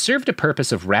 it served a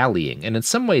purpose of rallying and in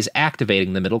some ways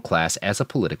activating the middle class as a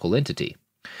political entity.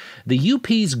 The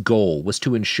UP's goal was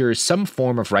to ensure some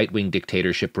form of right-wing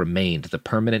dictatorship remained the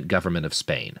permanent government of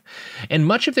Spain, and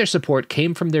much of their support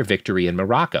came from their victory in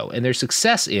Morocco and their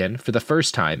success in, for the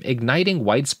first time, igniting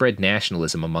widespread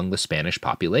nationalism among the Spanish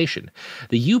population.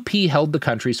 The UP held the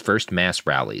country's first mass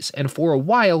rallies, and for a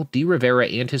while, de Rivera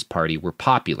and his party were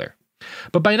popular.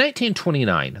 But by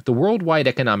 1929, the worldwide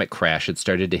economic crash had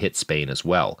started to hit Spain as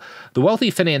well. The wealthy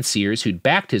financiers who'd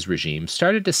backed his regime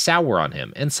started to sour on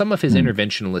him and some of his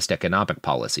interventionist economic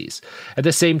policies. At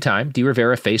the same time, de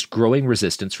Rivera faced growing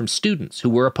resistance from students,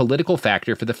 who were a political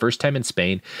factor for the first time in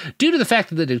Spain due to the fact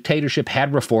that the dictatorship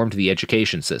had reformed the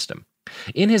education system.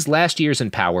 In his last years in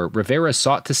power, Rivera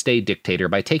sought to stay dictator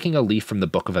by taking a leaf from the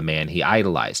book of a man he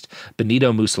idolized,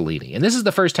 Benito Mussolini. And this is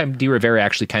the first time de Rivera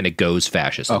actually kind of goes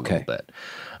fascist a little bit.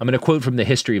 I'm going to quote from the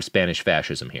History of Spanish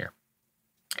Fascism here.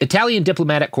 Italian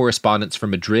diplomatic correspondence from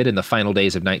Madrid in the final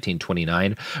days of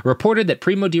 1929 reported that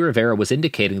Primo de Rivera was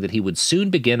indicating that he would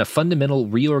soon begin a fundamental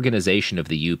reorganization of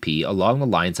the UP along the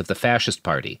lines of the Fascist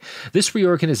Party. This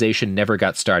reorganization never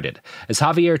got started. As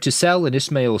Javier Tucel and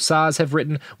Ismael Saz have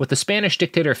written, what the Spanish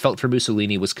dictator felt for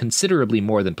Mussolini was considerably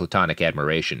more than platonic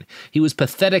admiration. He was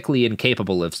pathetically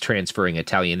incapable of transferring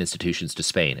Italian institutions to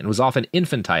Spain and was often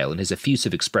infantile in his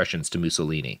effusive expressions to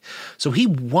Mussolini. So he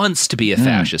wants to be a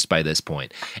fascist by this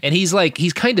point. And he's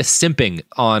kind of simping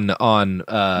on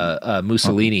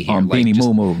Mussolini here. On like Beanie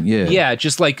Moo Moo, yeah. Yeah,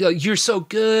 just like, you're so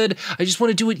good. I just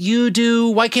want to do what you do.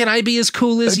 Why can't I be as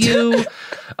cool as you?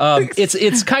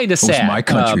 It's kind of sad. My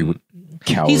country would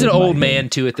cower. He's an old man,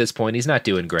 too, at this point. He's not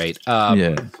doing great.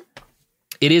 Yeah.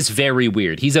 It is very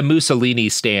weird. He's a Mussolini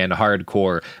stan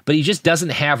hardcore, but he just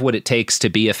doesn't have what it takes to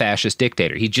be a fascist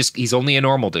dictator. He's only a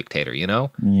normal dictator, you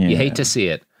know? Yeah. You hate to see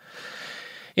it.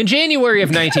 In January of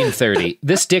 1930,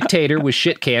 this dictator was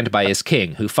shit-canned by his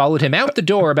king, who followed him out the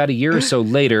door about a year or so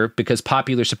later because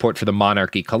popular support for the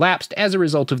monarchy collapsed as a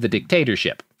result of the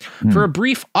dictatorship. For a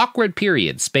brief, awkward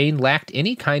period, Spain lacked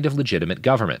any kind of legitimate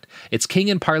government. Its king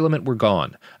and parliament were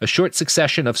gone. A short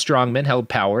succession of strongmen held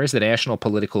power as the national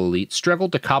political elite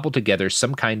struggled to cobble together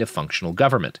some kind of functional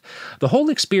government. The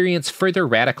whole experience further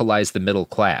radicalized the middle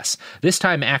class, this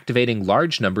time activating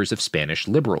large numbers of Spanish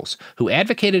liberals, who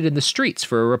advocated in the streets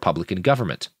for a republican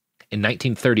government. In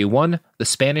 1931, the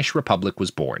Spanish Republic was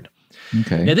born.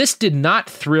 Okay. Now, this did not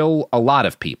thrill a lot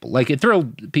of people. Like, it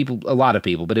thrilled a lot of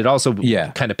people, but it also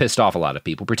kind of pissed off a lot of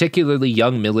people, particularly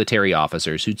young military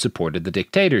officers who'd supported the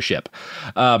dictatorship.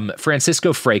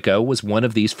 Francisco Franco was one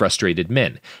of these frustrated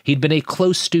men. He'd been a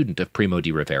close student of Primo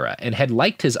de Rivera and had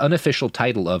liked his unofficial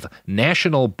title of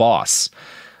national boss.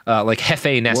 Like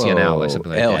Jefe Nacional or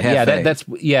something like that.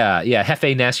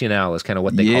 Jefe Nacional is kind of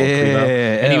what they call Primo.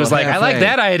 And he was like, I like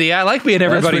that idea. I like being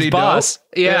everybody's boss. Dope.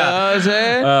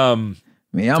 Yeah.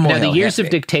 Now, the years of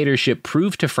dictatorship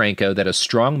proved to Franco that a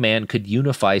strong man could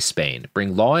unify Spain,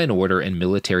 bring law and order and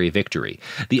military victory.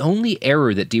 The only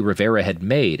error that de Rivera had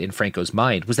made in Franco's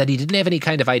mind was that he didn't have any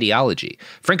kind of ideology.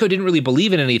 Franco didn't really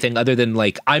believe in anything other than,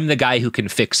 like, I'm the guy who can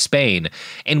fix Spain.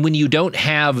 And when you don't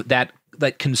have that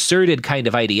concerted kind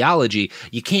of ideology,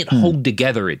 you can't hold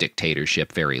together a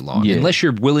dictatorship very long unless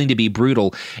you're willing to be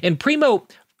brutal. And Primo,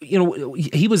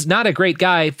 he was not a great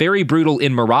guy, very brutal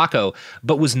in Morocco,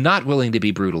 but was not willing to be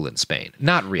brutal in Spain.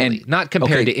 Not really. Not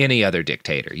compared to any other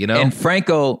dictator, you know? And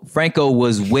Franco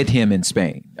was with him in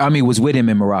Spain. I mean, was with him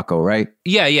in Morocco, right?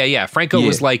 Yeah. Franco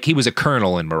was like, he was a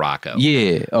colonel in Morocco.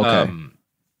 Yeah, okay.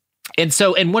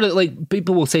 And one of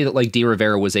people will say that like de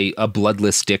Rivera was a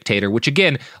bloodless dictator, which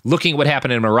again, looking at what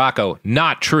happened in Morocco,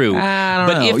 not true.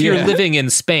 But if you're living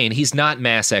in Spain, he's not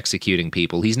mass executing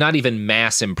people. He's not even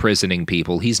mass imprisoning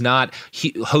people. He's not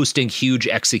hosting huge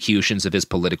executions of his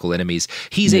political enemies.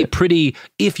 He's a pretty,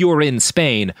 if you're in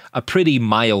Spain, a pretty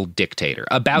mild dictator,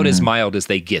 about as mild as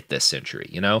they get this century,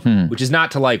 you know, which is not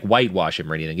to like whitewash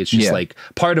him or anything. It's just like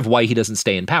part of why he doesn't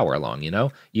stay in power long, you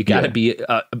know, you got to be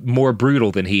more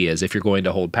brutal than he is if you're going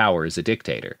to hold power as a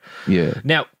dictator. Yeah.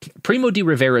 Now, Primo de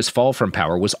Rivera's fall from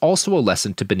power was also a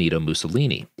lesson to Benito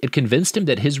Mussolini. It convinced him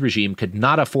that his regime could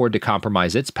not afford to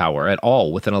compromise its power at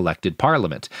all with an elected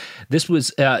parliament. This was,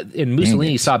 and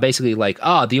Mussolini saw basically like,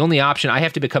 the only option, I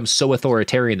have to become so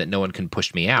authoritarian that no one can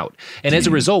push me out. And as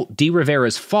a result, de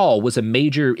Rivera's fall was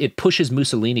it pushes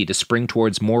Mussolini to spring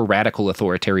towards more radical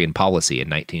authoritarian policy in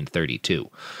 1932.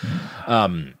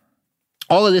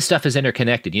 All of this stuff is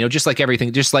interconnected, you know, just like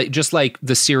everything, just like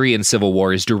the Syrian civil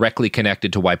war is directly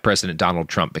connected to why President Donald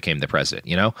Trump became the president,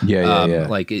 you know? Yeah.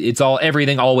 Like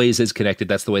everything always is connected.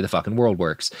 That's the way the fucking world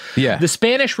works. Yeah. The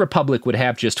Spanish Republic would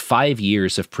have just 5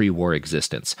 years of pre-war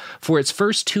existence. For its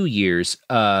first 2 years,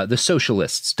 the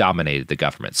socialists dominated the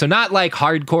government. So not like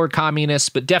hardcore communists,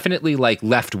 but definitely like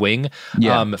left-wing.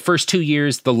 Yeah. First 2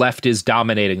 years, the left is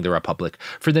dominating the Republic.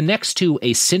 For the next 2,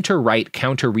 a center-right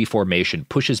counter-reformation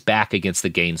pushes back against the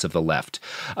gains of the left.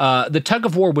 The tug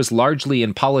of war was largely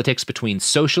in politics between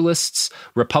socialists,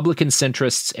 Republican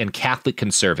centrists, and Catholic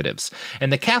conservatives.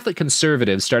 And the Catholic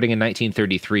conservatives, starting in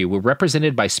 1933, were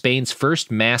represented by Spain's first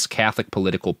mass Catholic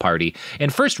political party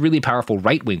and first really powerful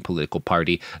right-wing political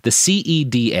party, the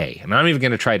CEDA. And I'm not even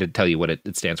going to try to tell you what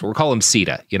it stands for. We'll call them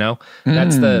CETA, you know?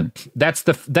 That's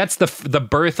the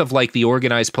birth of like the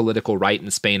organized political right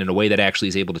in Spain in a way that actually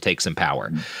is able to take some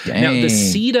power. Dang. Now, the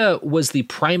CETA was the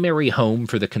primary home home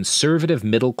for the conservative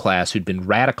middle class who'd been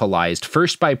radicalized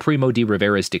first by Primo de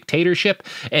Rivera's dictatorship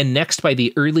and next by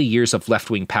the early years of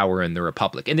left-wing power in the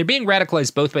Republic. And they're being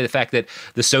radicalized both by the fact that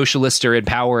the socialists are in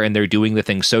power and they're doing the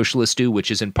things socialists do,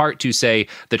 which is in part to say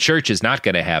the church is not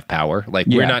going to have power. Like,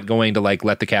 we're not going to like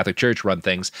let the Catholic Church run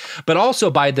things, but also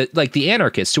by the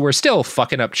anarchists who are still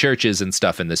fucking up churches and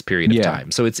stuff in this period of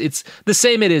time. So it's the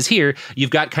same it is here. You've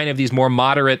got kind of these more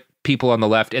moderate people on the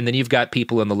left, and then you've got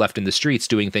people on the left in the streets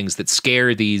doing things that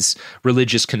scare these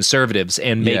religious conservatives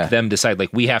and make them decide, like,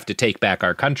 we have to take back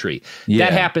our country.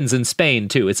 That happens in Spain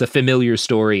too. It's a familiar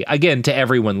story, again, to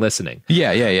everyone listening.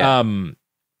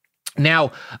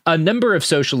 Now, a number of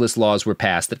socialist laws were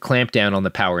passed that clamped down on the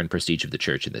power and prestige of the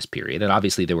church in this period. And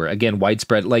obviously there were, again,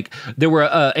 widespread, like there were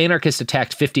anarchists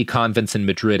attacked 50 convents in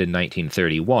Madrid in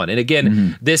 1931. And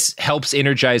again, this helps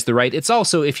energize the right. It's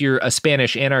also, if you're a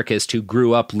Spanish anarchist who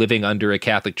grew up living under a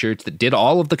Catholic church that did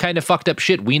all of the kind of fucked up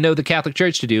shit we know the Catholic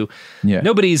Church to do,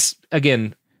 nobody's,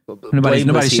 again...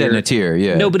 Nobody's shedding a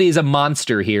tear. Nobody's a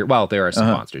monster here. Well, there are some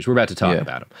monsters. We're about to talk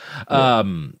about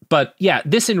them. But yeah,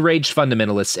 this enraged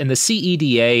fundamentalists, and the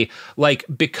CEDA, like,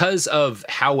 because of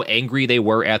how angry they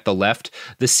were at the left,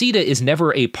 the CEDA is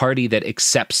never a party that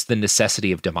accepts the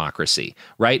necessity of democracy,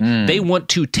 right? They want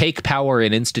to take power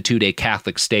and institute a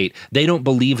Catholic state. They don't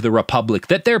believe the republic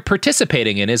that they're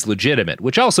participating in is legitimate,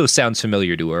 which also sounds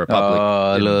familiar to a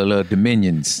republic. Little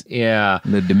dominions. Yeah.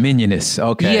 The dominionists.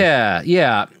 Okay.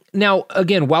 Yeah. Now,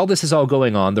 again, while this is all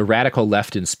going on, the radical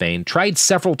left in Spain tried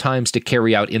several times to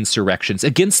carry out insurrections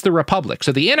against the Republic.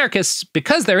 So the anarchists,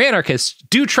 because they're anarchists,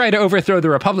 do try to overthrow the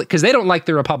Republic because they don't like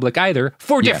the Republic either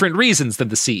for different reasons than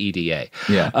the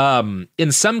CEDA.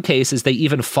 In some cases, they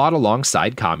even fought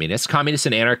alongside communists. Communists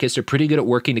and anarchists are pretty good at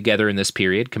working together in this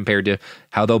period compared to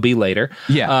how they'll be later.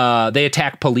 They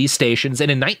attack police stations,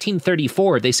 and in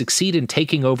 1934, they succeed in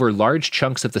taking over large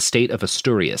chunks of the state of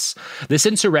Asturias. This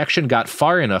insurrection got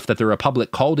far enough that the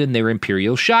Republic called in their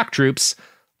imperial shock troops,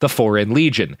 the Foreign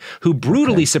Legion, who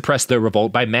brutally suppressed the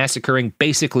revolt by massacring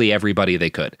basically everybody they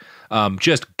could,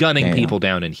 just gunning people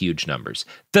down in huge numbers.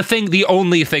 The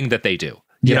only thing that they do,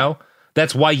 you know?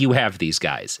 That's why you have these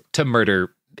guys, to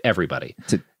murder everybody.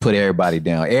 To put everybody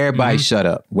down. Everybody shut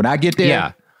up. When I get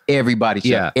there, everybody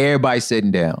shut up. Everybody sitting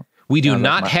down. We do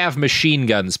not have machine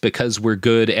guns because we're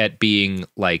good at being,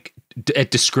 like,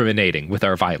 at discriminating with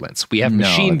our violence. We have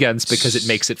machine guns because it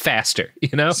makes it faster, you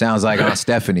know? Sounds like Aunt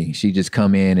Stephanie. She just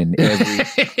come in and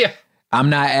I'm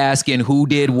not asking who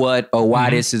did what or why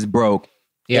this is broke.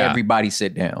 Everybody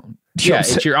sit down.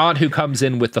 It's your aunt who comes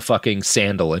in with the fucking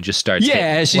sandal and just starts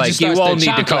hitting. She just starts you all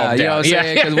need to calm down. You know what I'm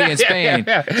saying? Because we in Spain.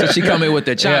 So she come in with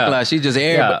the chocolate. She just,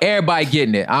 everybody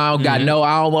getting it. I don't got I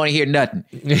don't want to hear nothing.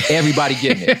 Everybody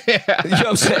getting it. You know what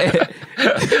I'm saying?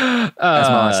 That's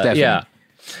my Aunt Stephanie.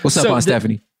 What's up, Aunt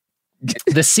Stephanie?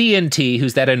 The CNT,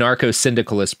 who's that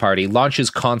anarcho-syndicalist party, launches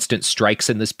constant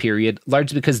strikes in this period,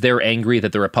 largely because they're angry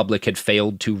that the Republic had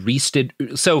failed to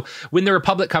So when the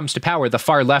Republic comes to power, the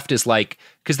far left is like,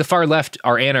 because the far left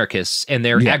are anarchists and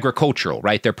they're agricultural,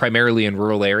 right? They're primarily in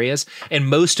rural areas. And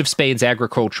most of Spain's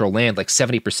agricultural land, like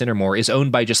 70% or more, is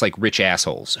owned by just like rich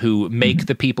assholes who make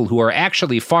the people who are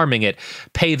actually farming it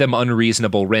pay them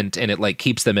unreasonable rent, and it like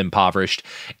keeps them impoverished.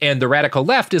 And the radical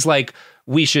left is like,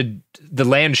 the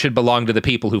land should belong to the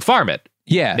people who farm it.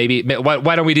 Maybe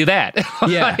why don't we do that?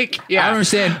 I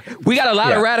understand. We got a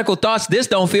lot of radical thoughts. This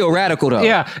don't feel radical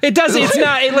though. It does. It's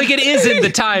not like it is in the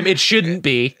time. It shouldn't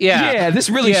be. This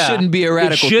really shouldn't be a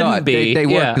radical thought. Be. They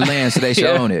work the land, so they should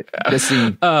own it. Let's see.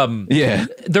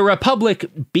 The Republic,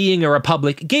 being a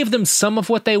republic, gave them some of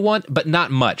what they want, but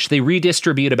not much. They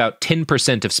redistribute about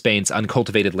 10% of Spain's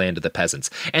uncultivated land to the peasants,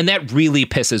 and that really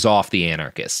pisses off the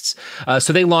anarchists.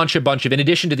 So they launch a bunch of, in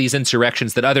addition to these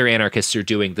insurrections that other anarchists are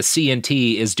doing, the CNT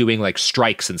is doing like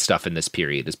strikes and stuff in this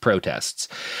period as protests.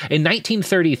 In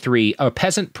 1933, a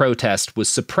peasant protest was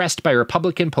suppressed by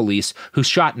Republican police who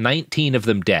shot 19 of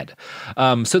them dead.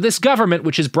 So this government,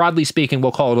 which is broadly speaking,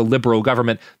 we'll call it a liberal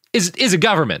government, is a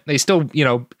government. They still,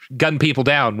 gun people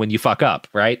down when you fuck up,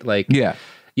 right? Like,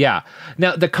 Yeah.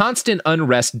 Now, the constant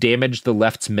unrest damaged the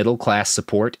left's middle-class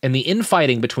support, and the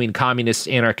infighting between communists,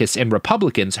 anarchists, and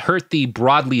Republicans hurt the,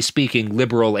 broadly speaking,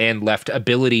 liberal and left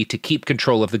ability to keep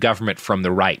control of the government from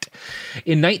the right.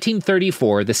 In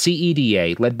 1934, the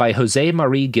CEDA, led by José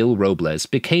María Gil Robles,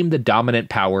 became the dominant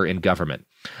power in government.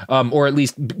 Or at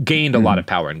least gained a lot of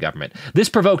power in government. This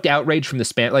provoked outrage from the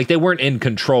Spanish. Like, they weren't in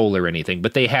control or anything,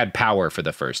 but they had power for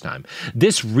the first time.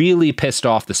 This really pissed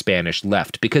off the Spanish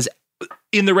left because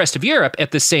in the rest of Europe,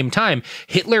 at the same time,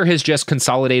 Hitler has just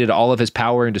consolidated all of his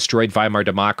power and destroyed Weimar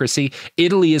democracy.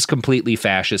 Italy is completely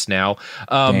fascist now.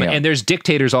 And there's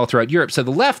dictators all throughout Europe. So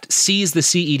the left sees the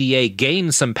CEDA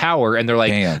gain some power, and they're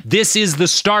like, this is the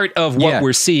start of what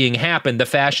we're seeing happen. The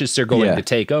fascists are going to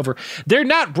take over. They're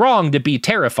not wrong to be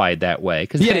terrified that way,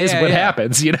 because that is what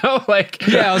happens, you know? Like,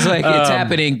 I was like, it's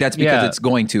happening. That's because it's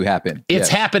going to happen. It's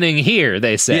happening here,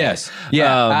 they say. Yes.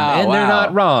 And they're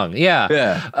not wrong.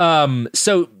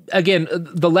 So again,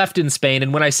 the left in Spain,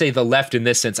 and when I say the left in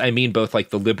this sense, I mean both like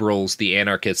the liberals, the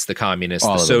anarchists, the communists,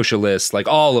 the socialists, like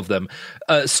all of them,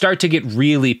 start to get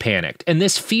really panicked. And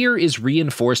this fear is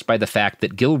reinforced by the fact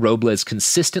that Gil Robles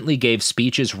consistently gave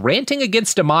speeches ranting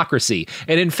against democracy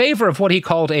and in favor of what he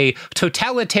called a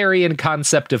totalitarian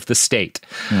concept of the state.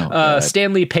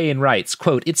 Stanley Payne writes,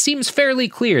 quote, "It seems fairly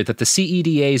clear that the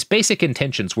CEDA's basic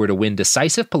intentions were to win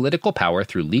decisive political power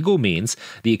through legal means,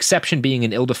 the exception being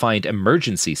an ill-defined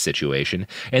emergency situation,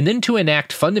 and then to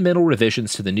enact fundamental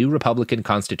revisions to the new Republican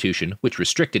Constitution, which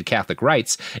restricted Catholic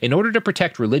rights, in order to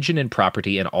protect religion and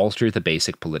property and alter the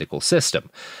basic political system."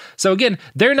 So again,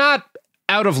 they're not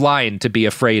out of line to be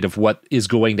afraid of what is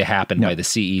going to happen by the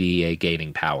CEDA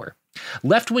gaining power.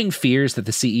 Left-wing fears that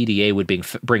the CEDA would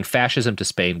bring fascism to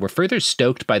Spain were further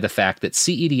stoked by the fact that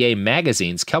CEDA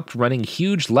magazines kept running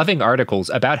huge loving articles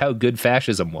about how good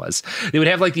fascism was. They would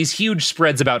have like these huge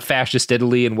spreads about fascist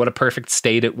Italy and what a perfect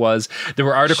state it was. There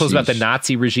were articles about the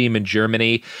Nazi regime in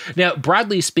Germany. Now,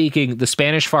 broadly speaking, the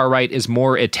Spanish far right is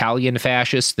more Italian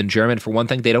fascist than German. For one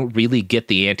thing, they don't really get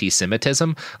the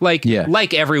anti-Semitism.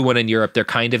 Like everyone in Europe, they're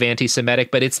kind of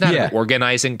anti-Semitic, but it's not an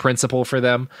organizing principle for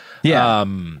them.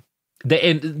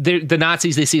 The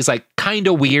Nazis they see is like kind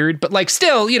of weird, but like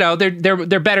still, you know,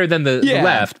 they're better than the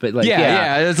left. But like,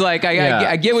 it's like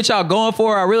I get what y'all going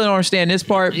for. I really don't understand this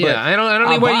part. But I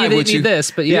don't need where you need this,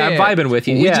 but I'm vibing with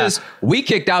you. We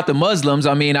kicked out the Muslims.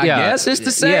 I mean, I guess it's the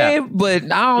same, but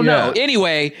I don't know.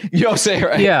 Anyway, you know what I'm saying,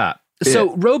 right?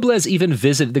 So Robles even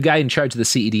visited, the guy in charge of the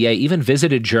CEDA, even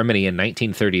visited Germany in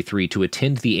 1933 to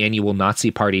attend the annual Nazi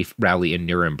Party rally in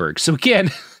Nuremberg. So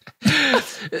again,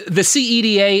 the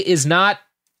CEDA is not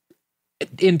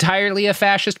entirely a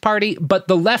fascist party, but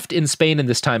the left in Spain in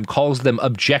this time calls them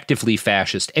objectively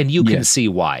fascist, and you can see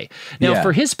why. Now,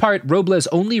 for his part, Robles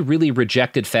only really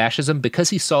rejected fascism because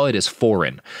he saw it as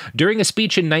foreign. During a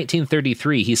speech in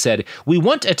 1933, he said, "We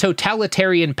want a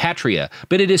totalitarian patria,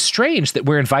 but it is strange that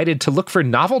we're invited to look for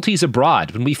novelties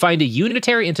abroad when we find a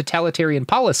unitary and totalitarian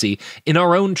policy in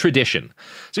our own tradition."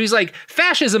 So he's like,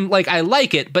 fascism, like, I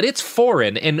like it, but it's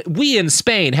foreign, and we in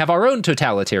Spain have our own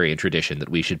totalitarian tradition that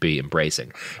we should be embracing.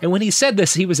 And when he said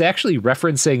this, he was actually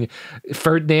referencing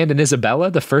Ferdinand and Isabella,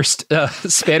 the first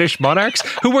Spanish monarchs,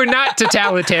 who were not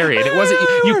totalitarian. It wasn't,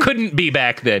 you couldn't be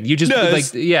back then. You just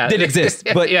didn't exist.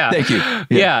 But thank you.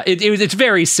 It's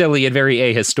very silly and very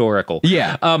ahistorical.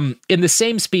 In the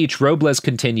same speech, Robles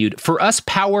continued, "For us,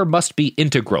 power must be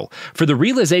integral. For the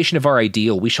realization of our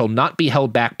ideal, we shall not be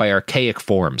held back by archaic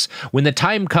forms. When the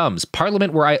time comes,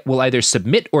 Parliament will either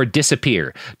submit or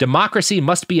disappear. Democracy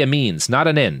must be a means, not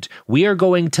an end. We are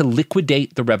going to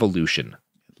liquidate the revolution."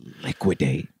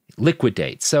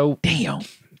 Liquidate. So, damn.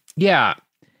 Yeah.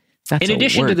 That's in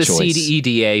addition to the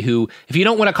CEDA, who, if you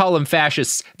don't want to call them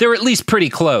fascists, they're at least pretty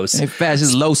close. They're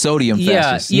fascists, low sodium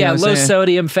fascists. Low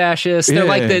sodium fascists.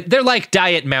 They're like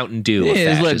Diet Mountain Dew.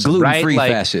 It's like gluten-free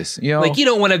fascists. You know? Like you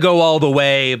don't want to go all the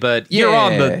way, but you're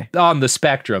on the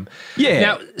spectrum.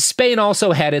 Now, Spain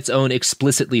also had its own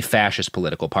explicitly fascist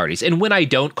political parties, and when I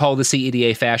don't call the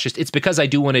CEDA fascist, it's because I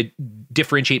do want to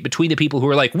differentiate between the people who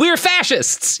are like, we're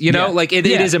fascists. You know, like it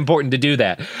is important to do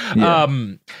that.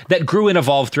 That grew and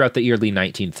evolved throughout the early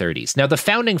 1930s. Now, the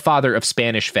founding father of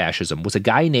Spanish fascism was a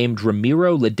guy named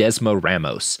Ramiro Ledesma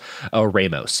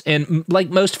Ramos. And like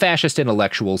most fascist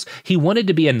intellectuals, he wanted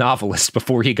to be a novelist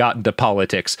before he got into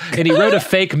politics. And he wrote a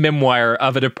fake memoir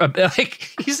of it.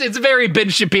 It's very Ben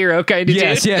Shapiro kind of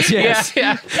dude. Yes.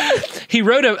 He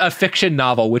wrote a fiction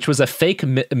novel, which was a fake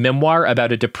memoir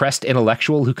about a depressed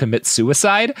intellectual who commits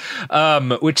suicide,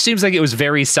 which seems like it was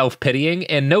very self-pitying.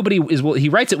 And he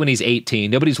writes it when he's 18.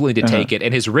 Nobody's willing to take it.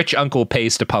 And his rich uncle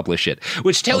pays to publish it,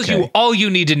 which tells you all you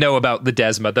need to know about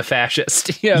Ledesma, the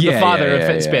fascist, the father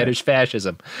of Spanish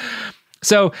fascism.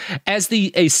 So, as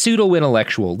a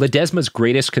pseudo-intellectual, Ledesma's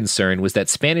greatest concern was that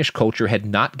Spanish culture had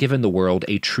not given the world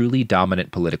a truly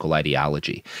dominant political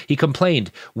ideology. He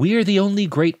complained, "We are the only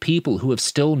great people who have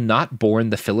still not borne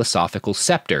the philosophical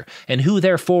scepter, and who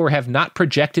therefore have not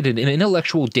projected an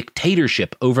intellectual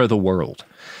dictatorship over the world."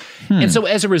 And so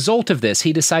as a result of this,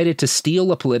 he decided to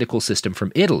steal a political system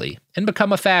from Italy and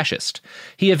become a fascist.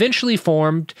 He eventually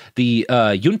formed the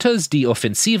Juntas de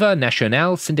Ofensiva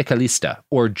Nacional Sindicalista,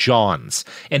 or JONS,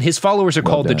 and his followers are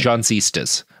called the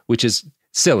Johnsistas, which is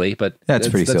silly, but that's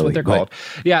silly, what they're called.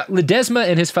 Yeah, Ledesma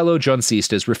and his fellow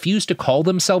Johnsistas refused to call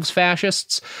themselves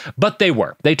fascists, but they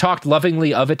were. They talked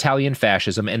lovingly of Italian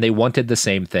fascism, and they wanted the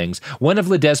same things. One of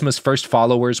Ledesma's first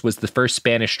followers was the first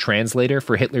Spanish translator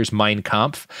for Hitler's Mein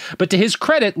Kampf, but to his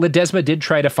credit, Ledesma did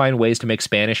try to find ways to make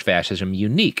Spanish fascism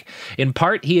unique. In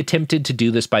part, he attempted to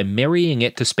do this by marrying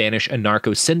it to Spanish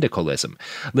anarcho-syndicalism.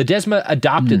 Ledesma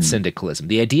adopted syndicalism,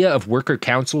 the idea of worker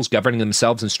councils governing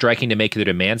themselves and striking to make their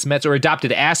demands met, or adopted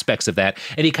aspects of that,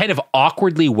 and he kind of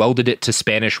awkwardly welded it to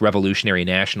Spanish revolutionary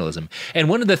nationalism. And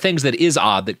one of the things that is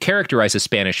odd that characterizes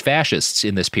Spanish fascists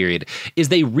in this period is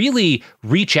they really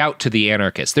reach out to the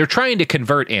anarchists. They're trying to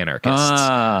convert anarchists.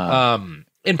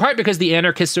 In part because the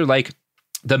anarchists are like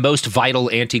the most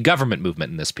vital anti-government movement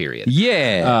in this period.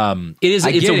 Yeah. It's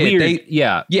a weird...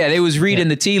 They was reading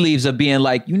the tea leaves of being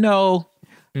like,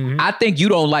 I think you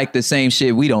don't like the same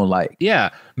shit we don't like. Yeah.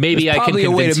 Maybe I can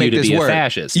convince you to be a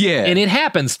fascist. Yeah. And it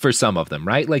happens for some of them,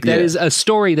 right? Like that is a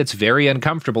story that's very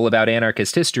uncomfortable about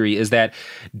anarchist history, is that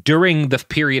during the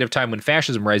period of time when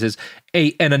fascism rises,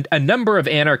 a number of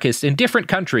anarchists in different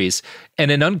countries,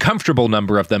 and an uncomfortable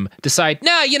number of them, decide,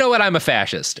 nah, you know what, I'm a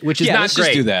fascist, which is not let's great.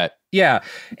 Just do that. Yeah.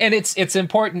 And it's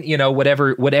important,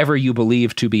 whatever you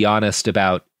believe, to be honest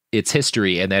about its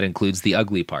history, and that includes the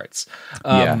ugly parts.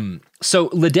 So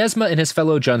Ledesma and his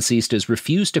fellow Johnsistas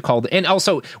refused to call and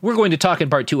also we're going to talk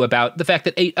in part 2 about the fact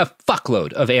that a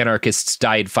fuckload of anarchists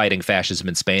died fighting fascism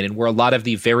in Spain, and were a lot of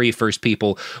the very first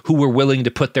people who were willing to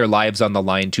put their lives on the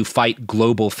line to fight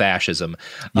global fascism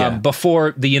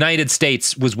before the United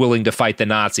States was willing to fight the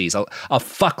Nazis. A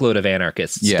fuckload of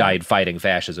anarchists died fighting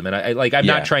fascism, and I'm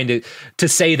not trying to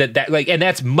say that and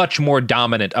that's much more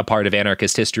dominant a part of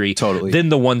anarchist history than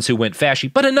the ones who went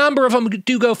fascist, but a number of them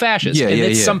do go fascist, and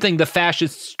it's something the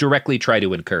fascists directly try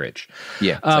to encourage.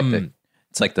 Yeah,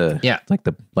 it's like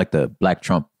the Black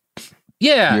Trump.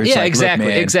 Yeah, like,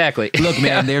 exactly. Look,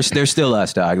 man, they're still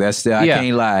us, dog. That's still, I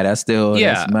can't lie. That's still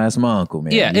that's my uncle,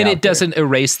 man. Yeah, and it doesn't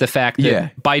erase the fact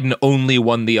that Biden only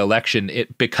won the election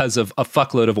because of a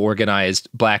fuckload of organized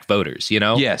black voters,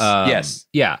 Yes.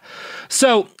 Yeah.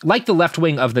 So, like the left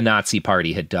wing of the Nazi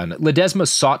Party had done, Ledesma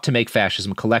sought to make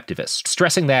fascism collectivist,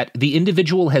 stressing that the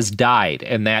individual has died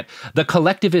and that the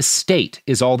collectivist state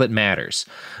is all that matters.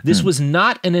 This was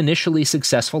not an initially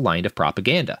successful line of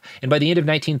propaganda, and by the end of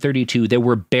 1932, there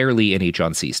were barely any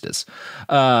Johnsistas.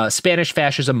 Spanish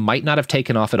fascism might not have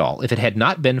taken off at all if it had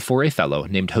not been for a fellow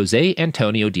named José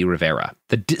Antonio de Rivera,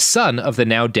 the son of the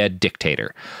now dead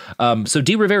dictator. So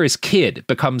de Rivera's kid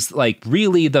becomes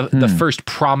really the first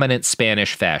prominent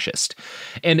Spanish fascist.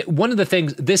 And one of the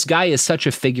things, this guy is such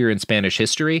a figure in Spanish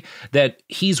history that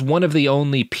he's one of the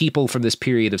only people from this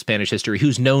period of Spanish history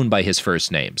who's known by his first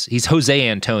names. He's José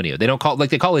Antonio. They don't call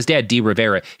they call his dad de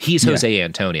Rivera. He's José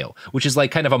Antonio, which is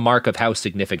kind of a mark of how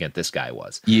significant this guy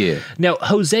was. Yeah. Now,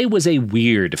 Jose was a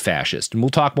weird fascist, and we'll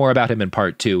talk more about him in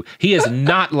part 2. He is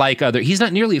not like he's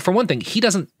not nearly, for one thing, he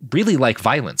doesn't really like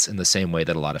violence in the same way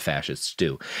that a lot of fascists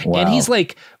do. Wow. And he's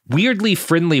weirdly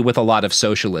friendly with a lot of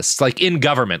socialists, in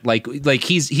government,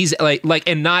 he's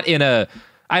and not in a,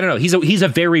 I don't know. He's a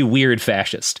very weird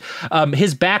fascist.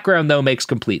 His background, though, makes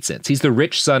complete sense. He's the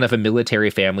rich son of a military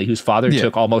family whose father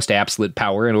took almost absolute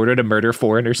power in order to murder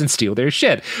foreigners and steal their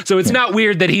shit. So it's not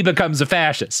weird that he becomes a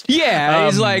fascist. Yeah,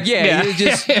 he's it's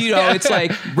just, it's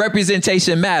like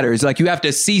representation matters. You have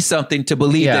to see something to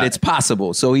believe that it's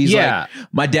possible. So he's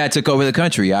my dad took over the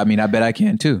country. I mean, I bet I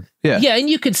can too. Yeah, and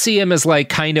you could see him as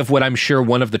kind of what I'm sure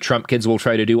one of the Trump kids will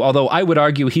try to do, although I would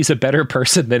argue he's a better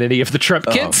person than any of the Trump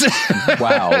kids.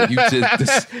 Wow. Wow.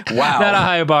 Not a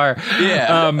high bar.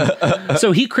 Yeah.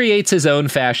 So he creates his own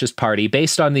fascist party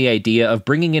based on the idea of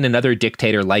bringing in another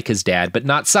dictator like his dad, but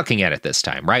not sucking at it this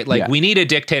time, right? We need a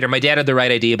dictator. My dad had the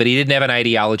right idea, but he didn't have an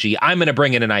ideology. I'm going to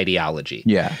bring in an ideology.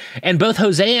 Yeah. And both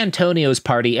José Antonio's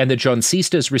party and the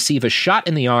Johnsistas receive a shot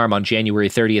in the arm on January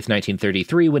 30th,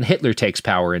 1933, when Hitler takes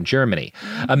power in Germany.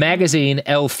 A magazine,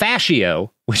 El Fascio,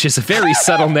 which is a very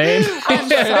subtle name. I'm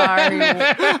sorry.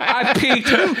 I peaked.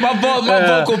 My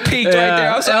vocal peaked right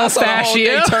there. I saw the whole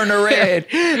thing turn to red.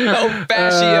 El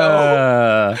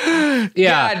Fascio.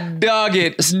 God dog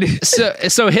it.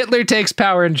 So Hitler takes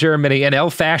power in Germany, and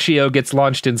El Fascio gets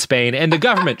launched in Spain, and the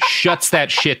government shuts that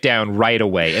shit down right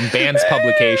away and bans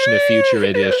publication of future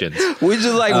editions. Which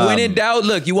is when in doubt,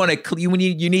 look, you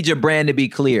need your brand to be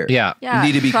clear. Yeah. You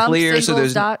need to be clear. So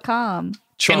there's TrumpSingles.com.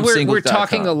 Trump and we're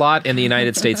talking a lot in the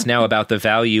United States now about the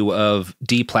value of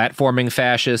deplatforming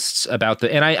fascists,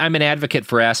 and I'm an advocate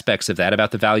for aspects of that,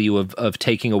 about the value of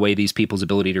taking away these people's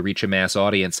ability to reach a mass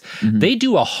audience. Mm-hmm. They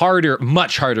do a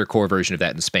much harder core version of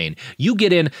that in Spain. You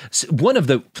get in, one of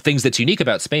the things that's unique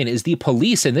about Spain is the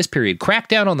police in this period crack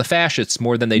down on the fascists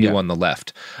more than they do on the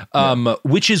left,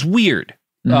 which is weird.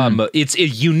 Mm-hmm. It's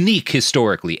unique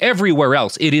historically. Everywhere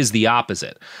else, it is the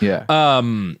opposite. Yeah.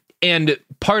 And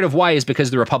part of why is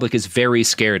because the Republic is very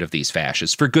scared of these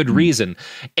fascists for good reason.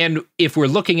 And if we're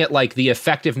looking at like the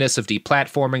effectiveness of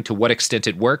deplatforming, to what extent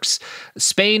it works,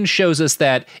 Spain shows us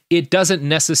that it doesn't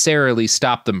necessarily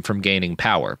stop them from gaining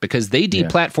power, because they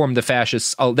deplatform the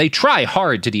fascists. They try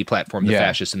hard to deplatform the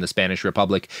fascists in the Spanish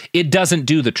Republic. It doesn't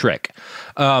do the trick.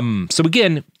 So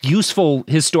again, useful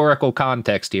historical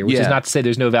context here, which is not to say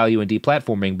there's no value in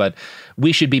deplatforming, but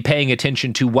we should be paying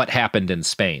attention to what happened in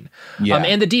Spain.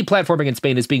 And the deplatforming in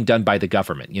Spain is being done by the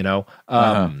government,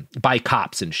 by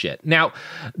cops and shit. Now,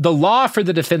 the law for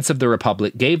the defense of the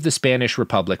Republic gave the Spanish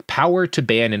Republic power to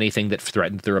ban anything that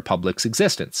threatened the Republic's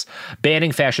existence.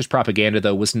 Banning fascist propaganda,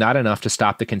 though, was not enough to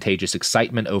stop the contagious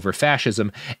excitement over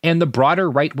fascism and the broader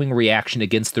right-wing reaction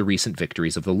against the recent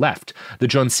victories of the left. The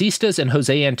Joncistas and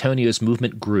José Antonio's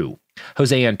movement grew.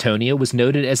 José Antonio was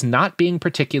noted as not being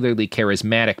particularly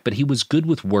charismatic, but he was good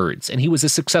with words, and he was a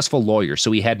successful lawyer,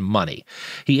 so he had money.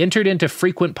 He entered into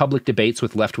frequent public debates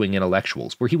with left-wing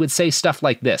intellectuals, where he would say stuff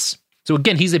like this. So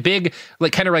again, he's a big,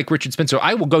 like kind of like Richard Spencer,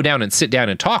 I will go down and sit down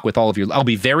and talk with all of you. I'll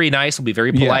be very nice, I'll be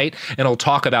very polite, and I'll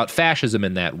talk about fascism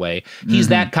in that way. He's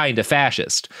that kind of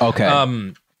fascist.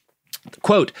 Okay.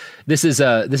 Quote, this is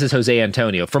José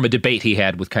Antonio from a debate he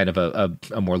had with kind of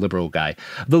a more liberal guy.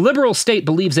 The liberal state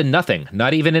believes in nothing,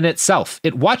 not even in itself.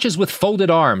 It watches with folded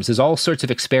arms as all sorts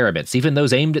of experiments, even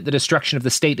those aimed at the destruction of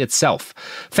the state itself.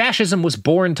 Fascism was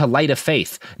born to light a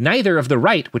faith, neither of the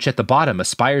right, which at the bottom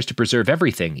aspires to preserve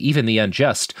everything, even the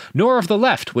unjust, nor of the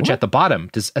left, which at the bottom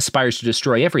aspires to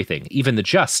destroy everything, even the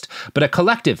just, but a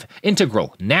collective,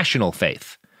 integral, national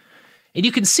faith. And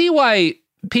you can see why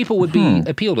people would be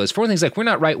appealed to us. For things like, we're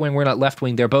not right-wing, we're not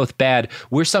left-wing, they're both bad,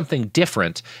 we're something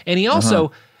different. And he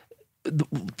also,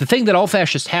 the thing that all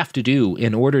fascists have to do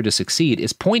in order to succeed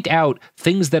is point out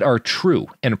things that are true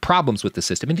and problems with the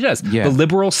system. And he does. The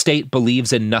liberal state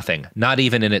believes in nothing, not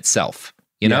even in itself.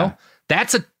 You know?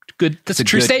 That's a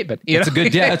true statement. That's a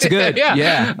good, that's a good. Kind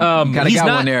of got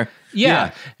one there.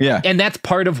 Yeah. And that's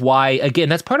part of why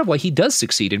he does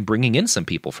succeed in bringing in some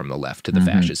people from the left to the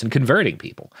fascists and converting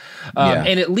people.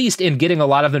 And at least in getting a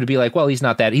lot of them to be like, well, he's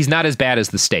not as bad as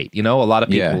the state. A lot of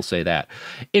people will say that.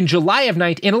 In July of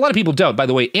and a lot of people don't, by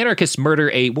the way, anarchists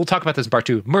we'll talk about this in part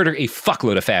 2, murder a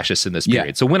fuckload of fascists in this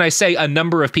period. So when I say a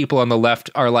number of people on the left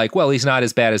are like, well, he's not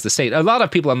as bad as the state, a lot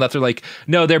of people on the left are like,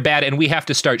 no, they're bad and we have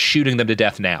to start shooting them to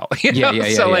death now.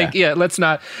 Let's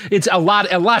not, it's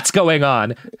lot's going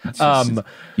on.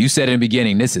 You said in the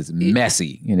beginning, this is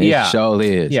messy. It sure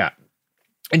is. Yeah.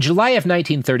 In July of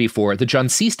 1934, the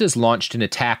Joncistas launched an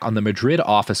attack on the Madrid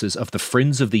offices of the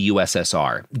Friends of the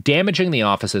USSR, damaging the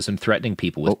offices and threatening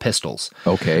people with pistols.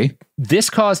 Okay. This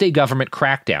caused a government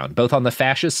crackdown, both on the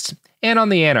fascists and on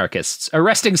the anarchists,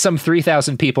 arresting some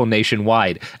 3,000 people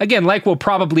nationwide. Again, like we're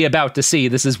probably about to see,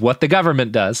 this is what the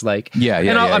government does. I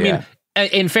mean,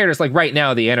 in fairness, like right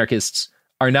now, the anarchists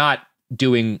are not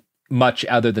doing much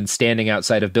other than standing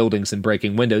outside of buildings and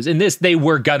breaking windows. In this, they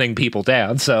were gunning people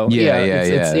down. So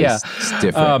it's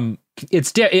different.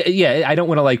 I don't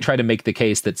want to try to make the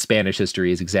case that Spanish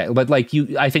history is exact, but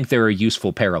I think there are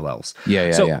useful parallels.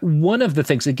 One of the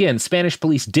things, again, Spanish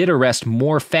police did arrest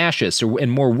more fascists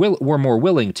were more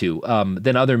willing to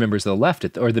than other members of the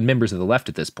left or the members of the left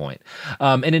at this point.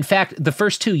 And in fact, the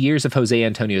first 2 years of José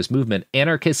Antonio's movement,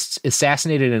 anarchists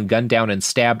assassinated and gunned down and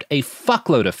stabbed a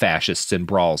fuckload of fascists in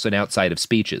brawls and outside of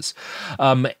speeches.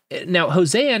 Now,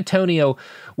 José Antonio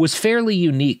was fairly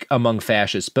unique among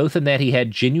fascists, both in that he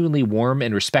had genuinely warm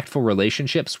and respectful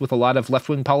relationships with a lot of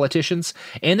left-wing politicians,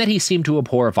 and that he seemed to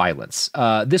abhor violence.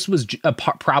 This was a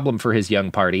problem for his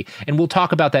young party, and we'll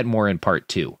talk about that more in part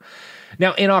 2.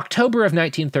 Now, in October of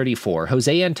 1934,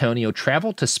 José Antonio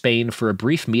traveled to Spain for a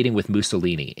brief meeting with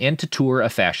Mussolini and to tour a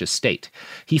fascist state.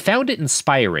 He found it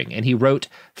inspiring, and he wrote,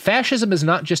 "Fascism is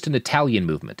not just an Italian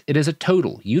movement. It is a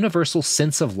total, universal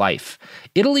sense of life.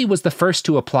 Italy was the first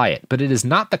to apply it, but it is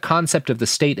not the concept of the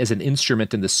state as an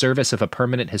instrument in the service of a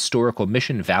permanent historical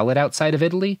mission valid outside of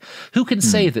Italy. Who can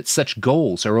say that such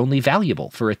goals are only valuable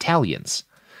for Italians?"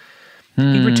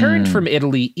 He returned from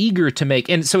Italy eager to make,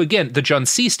 and so again, the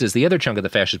Jancistas, the other chunk of the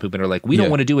fascist movement, are like, we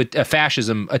don't want to do a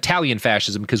fascism, Italian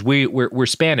fascism, because we're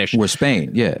Spanish. We're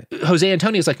Spain, yeah. Jose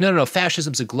Antonio is like, no,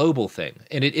 fascism's a global thing,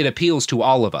 and it appeals to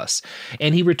all of us.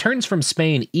 And he returns from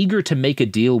Spain eager to make a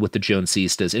deal with the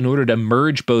Jancistas in order to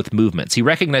merge both movements. He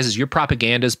recognizes your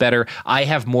propaganda's better. I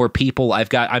have more people.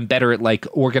 I'm better at like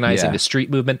organizing the street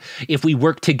movement. If we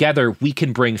work together, we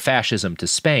can bring fascism to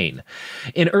Spain.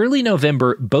 In early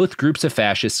November, both groups of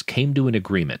fascists came to an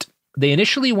agreement. They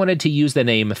initially wanted to use the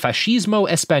name Fascismo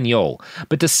Español,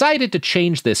 but decided to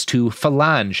change this to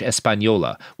Falange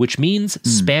Española, which means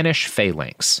Spanish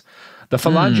phalanx. The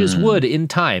Phalanges would, in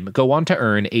time, go on to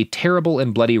earn a terrible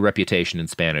and bloody reputation in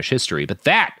Spanish history, but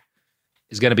that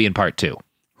is going to be in part 2.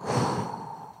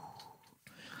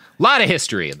 Lot of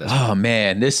history in this. Oh,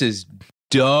 man, this is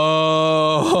dope.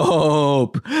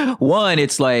 One,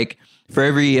 it's like, for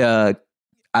every, I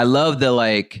love the,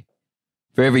 like,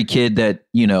 for every kid that,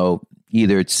 you know,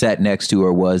 either sat next to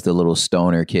or was the little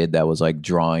stoner kid that was like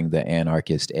drawing the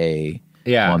anarchist A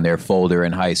on their folder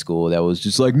in high school, that was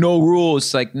just like, no rules.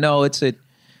 It's like, no, it's a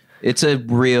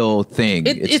real thing.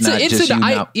 It's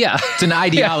an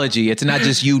ideology. It's not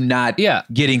just you not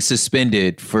getting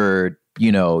suspended for,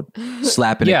 you know,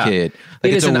 slapping a kid.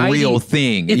 Like, it's a real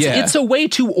thing. It's a way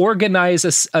to organize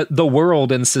the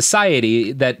world and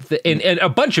society and a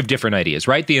bunch of different ideas,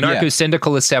 right? The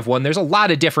anarcho-syndicalists have one. There's a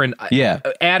lot of different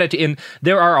attitudes. And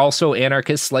there are also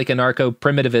anarchists, like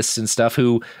anarcho-primitivists and stuff,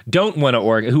 who don't want to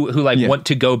want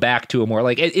to go back to a more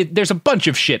like, there's a bunch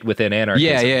of shit within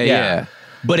anarchism. Yeah.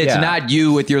 But it's not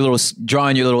you with your little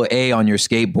drawing your little A on your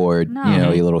skateboard, you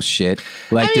know, you little shit.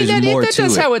 Like, there's more to it.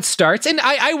 That's how it starts. And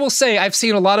I will say, I've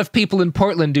seen a lot of people in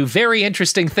Portland do very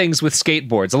interesting things with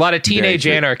skateboards. A lot of teenage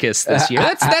anarchists this year.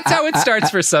 That's how it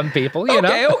starts for some people. You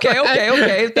know? Okay.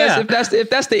 If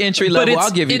that's the entry level,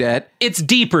 I'll give you that. It's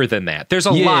deeper than that. There's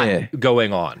a lot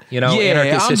going on. You know,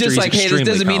 anarchist I'm just like, hey, this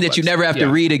doesn't mean that you never have to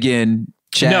read again.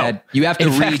 Chad, no. You have to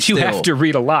read. You have to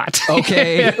read a lot.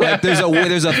 Okay, like there's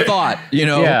a thought, you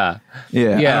know. Yeah. I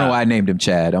don't know why I named him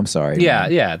Chad. I'm sorry.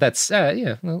 Yeah. That's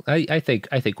Well, I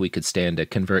think we could stand to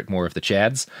convert more of the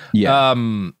Chads. Yeah.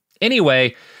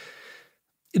 Anyway,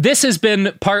 this has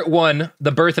been part 1,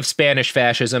 the birth of Spanish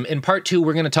fascism. In part 2,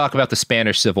 we're going to talk about the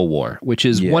Spanish Civil War, which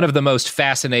is one of the most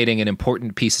fascinating and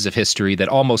important pieces of history that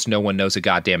almost no one knows a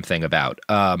goddamn thing about.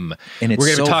 And it's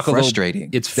we're so talk frustrating.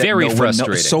 It's very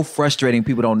frustrating. It's so frustrating.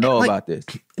 People don't know about this.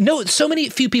 No,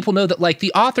 few people know that, like,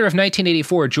 the author of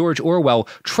 1984, George Orwell,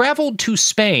 traveled to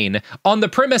Spain on the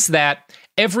premise that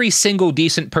every single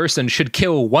decent person should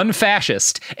kill one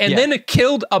fascist, and then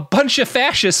killed a bunch of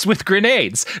fascists with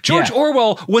grenades. George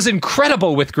Orwell was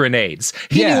incredible with grenades.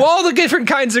 He knew all the different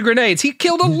kinds of grenades. He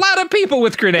killed a lot of people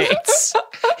with grenades.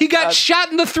 He got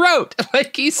shot in the throat.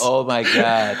 Like, he's... Oh, my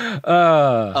God.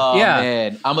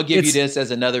 Man. I'm going to give you this as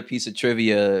another piece of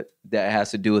trivia that has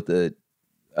to do with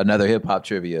another hip-hop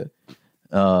trivia.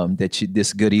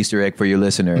 This good Easter egg for your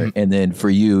listener, and then for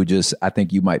you, I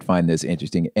think you might find this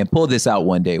interesting, and pull this out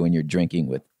one day when you're drinking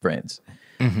with friends.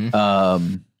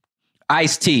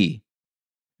 Ice-T,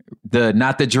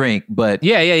 not the drink, but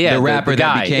the rapper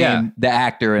that became the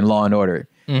actor in Law and Order,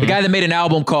 the guy that made an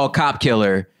album called Cop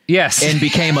Killer, and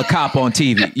became a cop on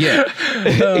TV,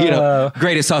 you know,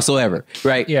 greatest hustle ever,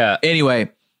 right? Yeah.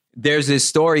 Anyway, there's this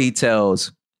story he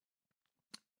tells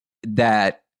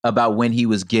about when he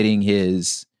was getting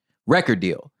his record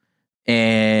deal.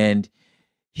 And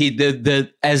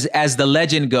as the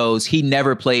legend goes, he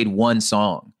never played one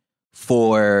song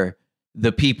for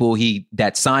the people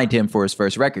that signed him for his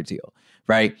first record deal,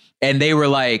 right? And they were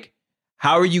like,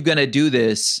 how are you going to do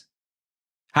this?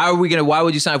 Why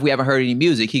would you sign if we haven't heard any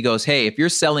music? He goes, hey, if you're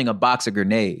selling a box of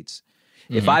grenades,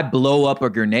 if I blow up a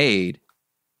grenade,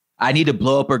 I need to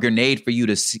blow up a grenade for you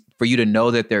to know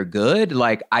that they're good.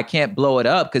 Like, I can't blow it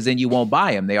up because then you won't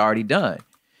buy them. They already done.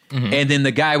 And then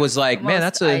the guy was like, man,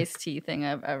 that's a Ice-T thing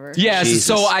I've ever. Yeah, it's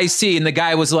so Ice-T. And the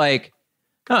guy was like,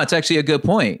 oh, it's actually a good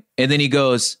point. And then he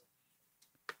goes,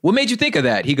 what made you think of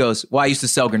that? He goes, well, I used to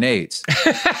sell grenades.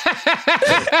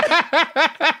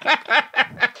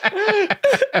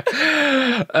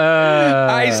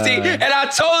 Ice-T, and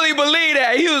I totally believe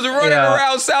that he was running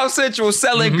around South Central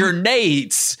selling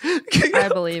grenades. I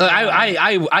believe that.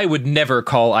 I would never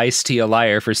call Ice-T a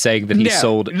liar for saying that he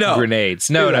sold grenades.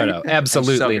 No,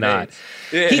 absolutely not.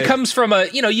 He comes from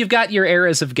you've got your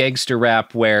eras of gangster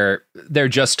rap where they're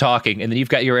just talking, and then you've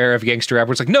got your era of gangster rap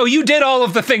where it's like, no, you did all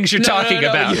of the things you're talking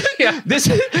about.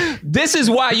 This is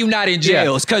why you're not in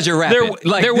jail. It's because you're rapping.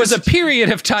 there was a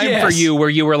period of time for you where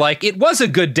you were like, it was a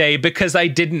good day because I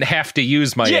didn't have to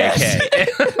use my AK.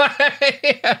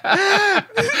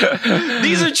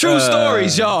 These are true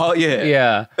stories, y'all.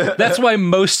 Yeah. That's why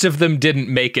most of them didn't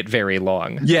make it very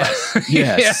long.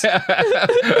 Yes.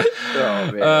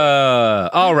 Oh, man.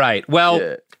 All right.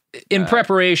 Well, in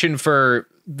preparation for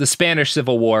the Spanish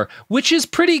Civil War, which is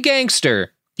pretty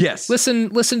gangster. Yes. Listen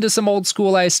to some old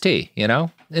school Ice-T,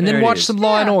 and then watch some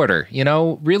Law and Order,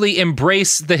 really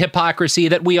embrace the hypocrisy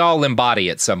that we all embody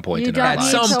at some point in our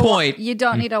lives. At some point. You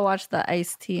don't need to watch the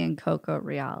Ice-T and Coco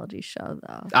reality show,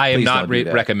 though. I am not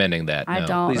recommending that. No. I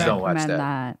don't recommend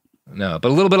that. No, but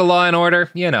a little bit of Law and Order,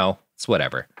 it's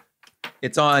whatever.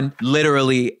 It's on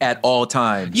literally at all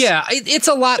times. Yeah, it's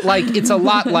a lot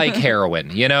like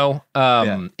heroin,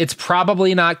 It's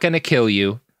probably not going to kill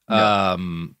you.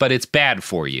 But it's bad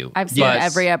for you. I've seen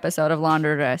every episode of Law &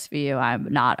 Order SVU. I'm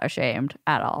not ashamed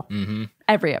at all. Mm-hmm.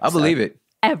 Every episode. I believe it.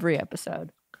 Every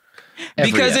episode.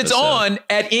 Because it's on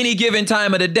at any given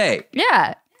time of the day.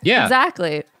 Yeah.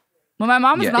 Exactly. When my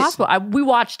mom was in the hospital, we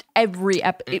watched every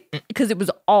episode because it was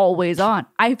always on.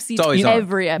 I've seen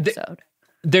every episode.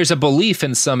 There's a belief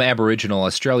in some Aboriginal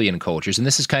Australian cultures, and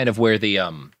this is kind of where the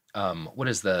what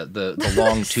is the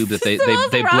long tube that they blow?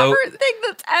 Thing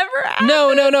that's ever happened.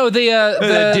 No. The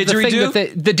didgeridoo.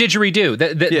 The didgeridoo.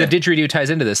 The didgeridoo ties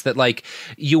into this. That like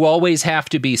you always have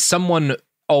to be someone.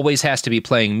 Always has to be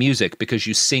playing music because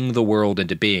you sing the world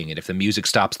into being, and if the music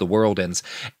stops, the world ends.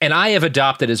 And I have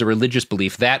adopted as a religious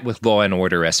belief that with Law and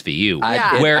Order SVU,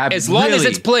 where as long as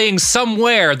it's playing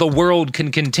somewhere, the world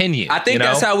can continue. I think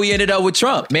that's how we ended up with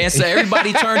Trump, man. So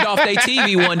everybody turned off their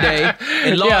TV one day,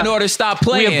 and Law and Order stopped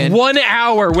playing. We have 1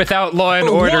 hour without Law and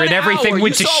Order, and everything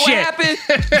went to shit.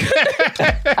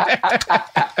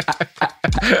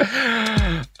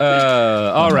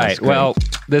 All right. Well,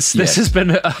 this has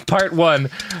been part one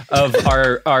of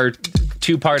our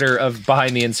two-parter of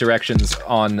Behind the Insurrections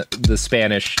on the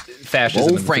Spanish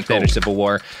fascism and the Spanish Civil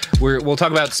War. We'll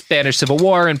talk about Spanish Civil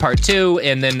War in part 2,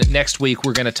 and then next week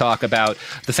we're going to talk about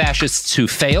the fascists who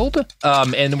failed,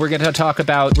 and we're going to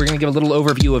give a little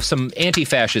overview of some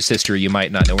anti-fascist history you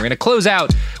might not know. We're going to close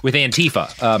out with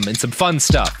Antifa and some fun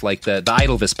stuff like the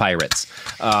Edelweiss Pirates,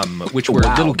 which were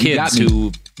little kids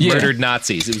who murdered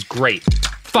Nazis. It was great.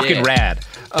 Fucking rad.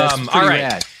 All right.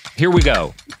 Rad. Here we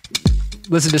go.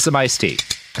 Listen to some Ice-T.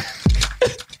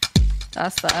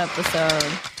 That's the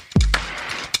episode.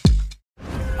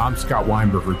 I'm Scott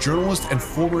Weinberger, journalist and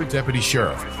former deputy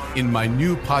sheriff. In my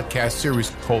new podcast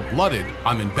series called Blooded,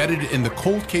 I'm embedded in the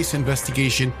cold case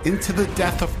investigation into the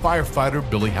death of firefighter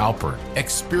Billy Halpern.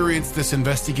 Experience this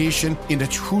investigation in a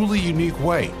truly unique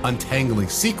way, untangling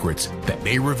secrets that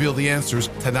may reveal the answers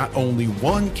to not only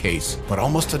one case, but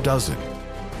almost a dozen.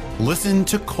 Listen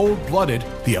to Cold Blooded,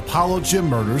 the Apollo Gym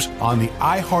Murders on the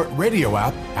iHeartRadio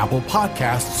app, Apple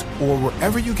Podcasts, or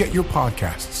wherever you get your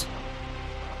podcasts.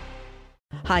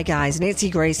 Hi guys, Nancy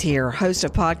Grace here, host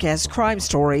of podcast Crime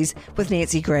Stories with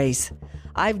Nancy Grace.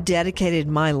 I've dedicated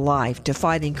my life to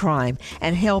fighting crime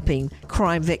and helping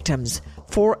crime victims.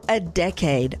 For a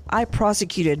decade, I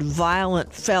prosecuted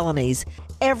violent felonies.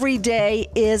 Every day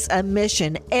is a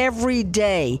mission. Every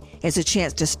day is a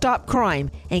chance to stop crime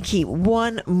and keep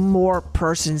one more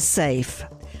person safe.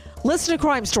 Listen to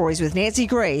Crime Stories with Nancy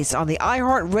Grace on the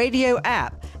iHeartRadio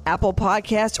app, Apple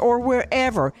Podcasts, or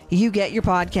wherever you get your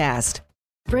podcast.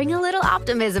 Bring a little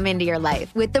optimism into your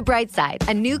life with The Bright Side,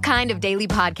 a new kind of daily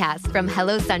podcast from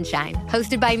Hello Sunshine,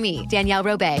 hosted by me, Danielle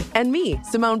Robay. And me,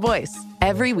 Simone Boyce.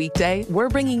 Every weekday, we're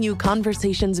bringing you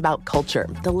conversations about culture,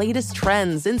 the latest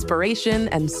trends, inspiration,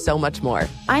 and so much more.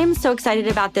 I am so excited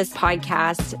about this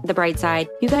podcast, The Bright Side.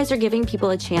 You guys are giving people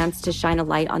a chance to shine a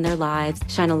light on their lives,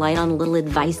 shine a light on a little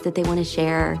advice that they want to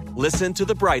share. Listen to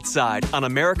The Bright Side on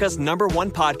America's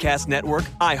 #1 podcast network,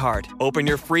 iHeart. Open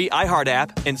your free iHeart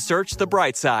app and search The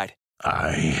Bright Side.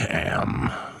 I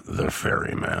am the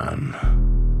ferryman.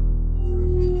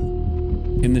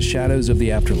 In the shadows of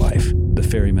the afterlife, the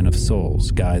Ferryman of Souls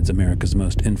guides America's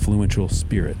most influential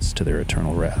spirits to their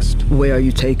eternal rest. Where are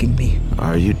you taking me?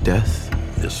 Are you death?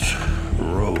 This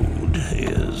road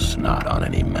is not on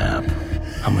any map.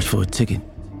 How much for a ticket?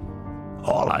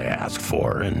 All I ask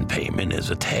for in payment is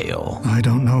a tale. I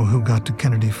don't know who got to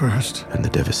Kennedy first. And the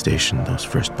devastation those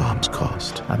first bombs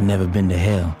caused. I've never been to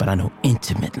hell, but I know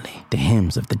intimately the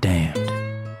hymns of the damned.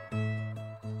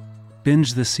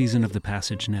 Binge this season of The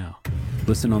Passage now.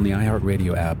 Listen on the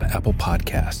iHeartRadio app, Apple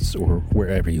Podcasts, or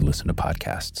wherever you listen to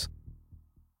podcasts.